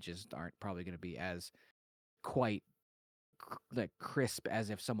lot of images aren't probably going to be as quite like crisp as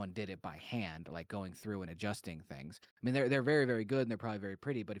if someone did it by hand, like going through and adjusting things. I mean, they're very, very good and they're probably very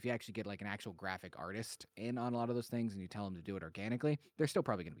pretty, but if you actually get like an actual graphic artist in on a lot of those things and you tell them to do it organically, they're still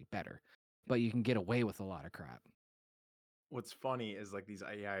probably going to be better. But you can get away with a lot of crap. What's funny is like these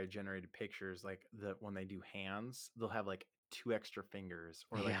AI generated pictures, like when they do hands, they'll have like 2 extra fingers,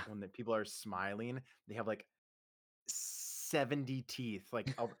 or like Yeah. when the people are smiling, they have like 70 teeth,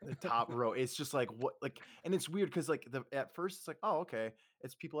 like up the top row. It's just like what, like, and it's weird because like at first it's like, oh, okay,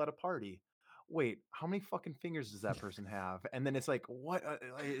 it's people at a party. Wait, how many fucking fingers does that person have? And then it's like, what?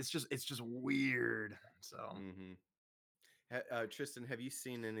 It's just weird. So Tristan, have you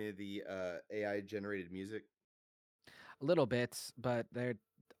seen any of the AI generated music? Little bits, but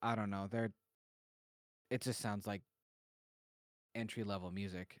I don't know, it just sounds like entry level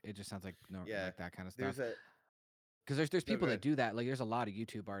music. It just sounds like Yeah, like that kind of stuff. there's a Because there's no, people go that ahead. do that. Like there's a lot of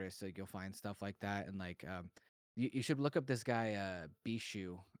YouTube artists like you'll find stuff like that, and like you should look up this guy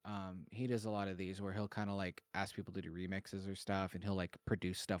Bishu. He does a lot of these where he'll kind of like ask people to do remixes or stuff, and he'll like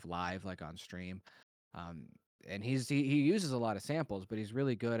produce stuff live like on stream. Um, and he uses a lot of samples, but he's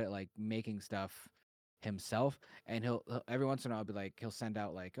really good at like making stuff himself. And he'll every once in a while be like he'll send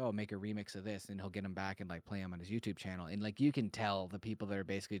out like, oh, make a remix of this, and he'll get them back and like play them on his YouTube channel. And like you can tell the people that are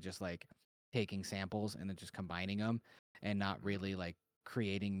basically just like taking samples and then just combining them and not really like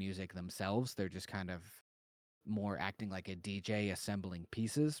creating music themselves. They're just kind of more acting like a DJ assembling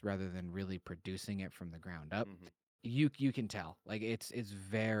pieces rather than really producing it from the ground up. Mhm. You can tell. Like it's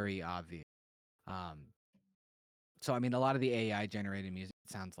very obvious. So I mean a lot of the AI generated music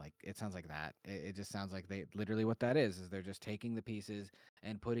sounds like that. It just sounds like they literally what that is they're just taking the pieces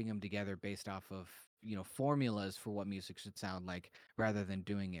and putting them together based off of, formulas for what music should sound like rather than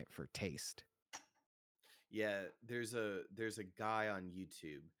doing it for taste. Yeah, there's a guy on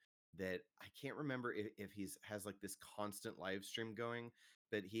YouTube that I can't remember if he's has like this constant live stream going,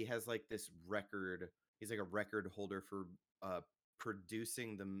 but he has like this record. He's like a record holder for uh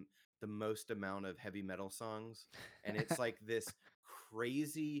producing the most amount of heavy metal songs, and it's like this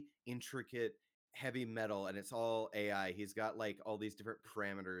crazy intricate heavy metal, and it's all AI. He's got like all these different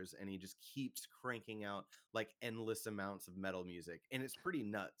parameters, and he just keeps cranking out like endless amounts of metal music, and it's pretty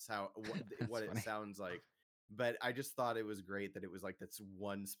nuts how That's what it funny. sounds like. But I just thought it was great that it was like that's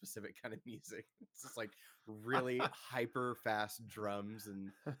one specific kind of music. It's just like really hyper fast drums,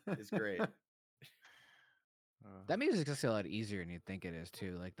 and it's great. That music's actually a lot easier than you'd think it is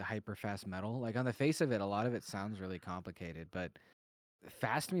too. Like the hyper fast metal. Like on the face of it, a lot of it sounds really complicated, but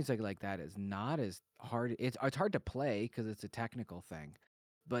fast music like that is not as hard. It's hard to play because it's a technical thing,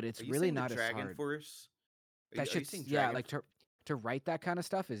 but it's Are you really saying the not as Dragon hard. Force? That Are you shit's saying yeah. Dragon? Like to write that kind of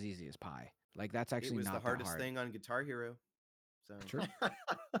stuff is easy as pie. Like that's It actually was the not that hardest hard. thing on Guitar Hero. So True.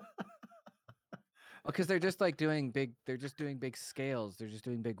 Because they're just like doing big. They're just doing big scales. They're just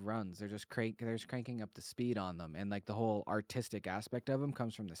doing big runs. They're just cranking up the speed on them, and like the whole artistic aspect of them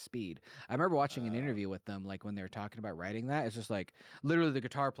comes from the speed. I remember watching an interview with them, like when they were talking about writing that. It's just like literally the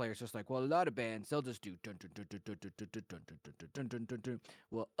guitar player is just like, well, a lot of bands they'll just do dun dun dun dun dun dun dun dun dun dun dun dun dun dun.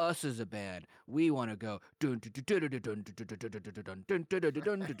 Well, us as a band, we want to go dun dun dun dun dun dun dun dun dun dun dun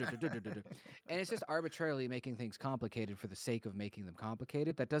dun dun dun dun dun. And it's just arbitrarily making things complicated for the sake of making them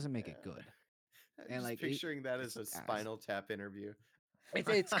complicated. That doesn't make it good. I'm And just like picturing that as it's a Spinal Tap interview.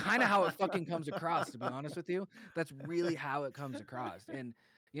 it's kind of how it fucking comes across, to be honest with you. That's really how it comes across. And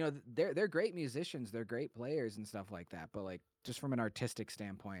they're great musicians, they're great players and stuff like that. But like just from an artistic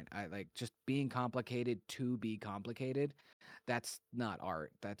standpoint, I like just being complicated to be complicated. That's not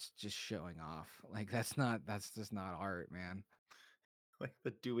art. That's just showing off. Like that's just not art, man. Like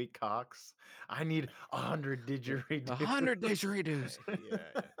the Dewey Cox. I need 100 didgeridoo. 100 didgeridoos.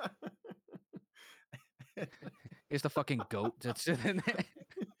 Yeah. It's the fucking goat that's in there.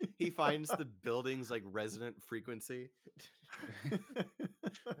 He finds the building's like resonant frequency.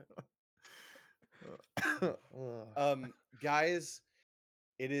 Guys,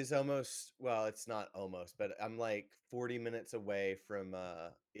 it is almost, well, it's not almost, but I'm like 40 minutes away from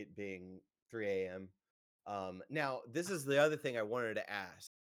it being 3 a.m. Now this is the other thing I wanted to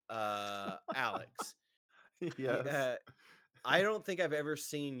ask. Alex, Yes. I don't think I've ever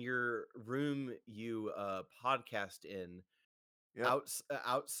seen your room you podcast in Yep.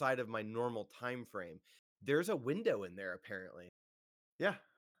 outside of my normal time frame. There's a window in there apparently. Yeah.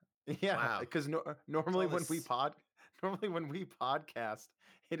 Yeah. Wow. Because normally when we podcast,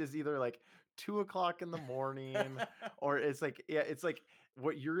 it is either like 2 o'clock in the morning, or it's like, yeah, it's like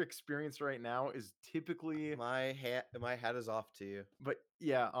what your experience right now is typically. my hat is off to you. But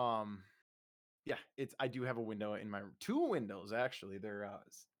yeah, yeah, I do have a window in my room. 2 windows actually. They're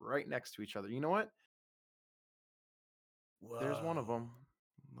right next to each other. You know what? There's one of Whoa. them.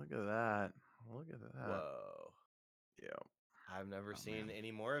 Look at that. Look at that. Whoa. Yeah. I've never Oh, seen man.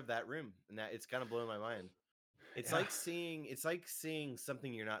 any more of that room. And that it's kind of blowing my mind. It's Yeah. like seeing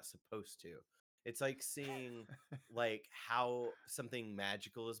something you're not supposed to. It's like seeing like how something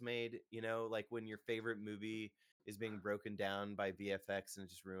magical is made, you know, like when your favorite movie is being broken down by VFX and it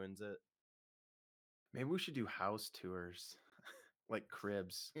just ruins it. Maybe we should do house tours, like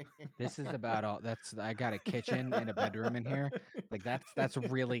cribs. This is about all. I got a kitchen and a bedroom in here. Like that's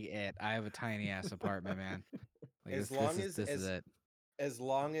really it. I have a tiny ass apartment, man. Like As this long is this is it. as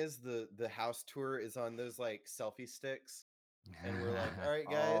long as the house tour is on those like selfie sticks and we're like, all right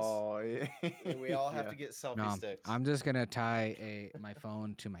guys, Oh, yeah. we all have Yeah. to get selfie No, sticks. I'm just gonna tie my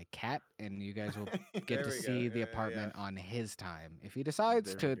phone to my cat, and you guys will get There to we go. see the Yeah. apartment on his time. If he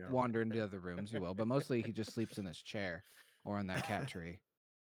decides There we to go. wander into other rooms, he will. But mostly, he just sleeps in this chair or on that cat tree.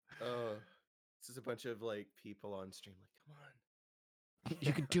 Oh, this is a bunch of like people on stream. Like, come on.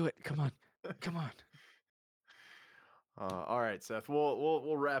 You can do it. Come on, come on. All right, Seth.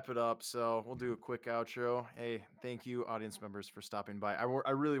 We'll wrap it up. So we'll do a quick outro. Hey, thank you, audience members, for stopping by. I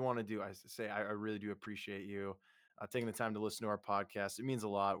really want to do. I really do appreciate you taking the time to listen to our podcast. It means a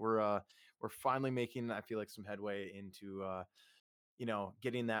lot. We're finally making, I feel like, some headway into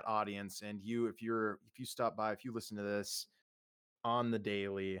getting that audience. And if you stop by, if you listen to this on the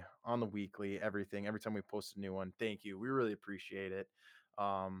daily, on the weekly, everything, every time we post a new one, thank you. We really appreciate it.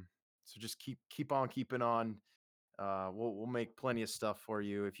 So just keep on keeping on. We'll make plenty of stuff for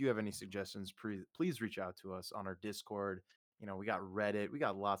you. If you have any suggestions, please reach out to us on our Discord. We got Reddit, we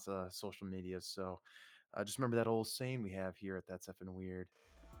got lots of social media. So just remember that old saying we have here at That's Effing Weird.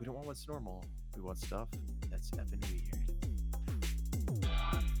 We don't want what's normal. We want stuff that's effing weird.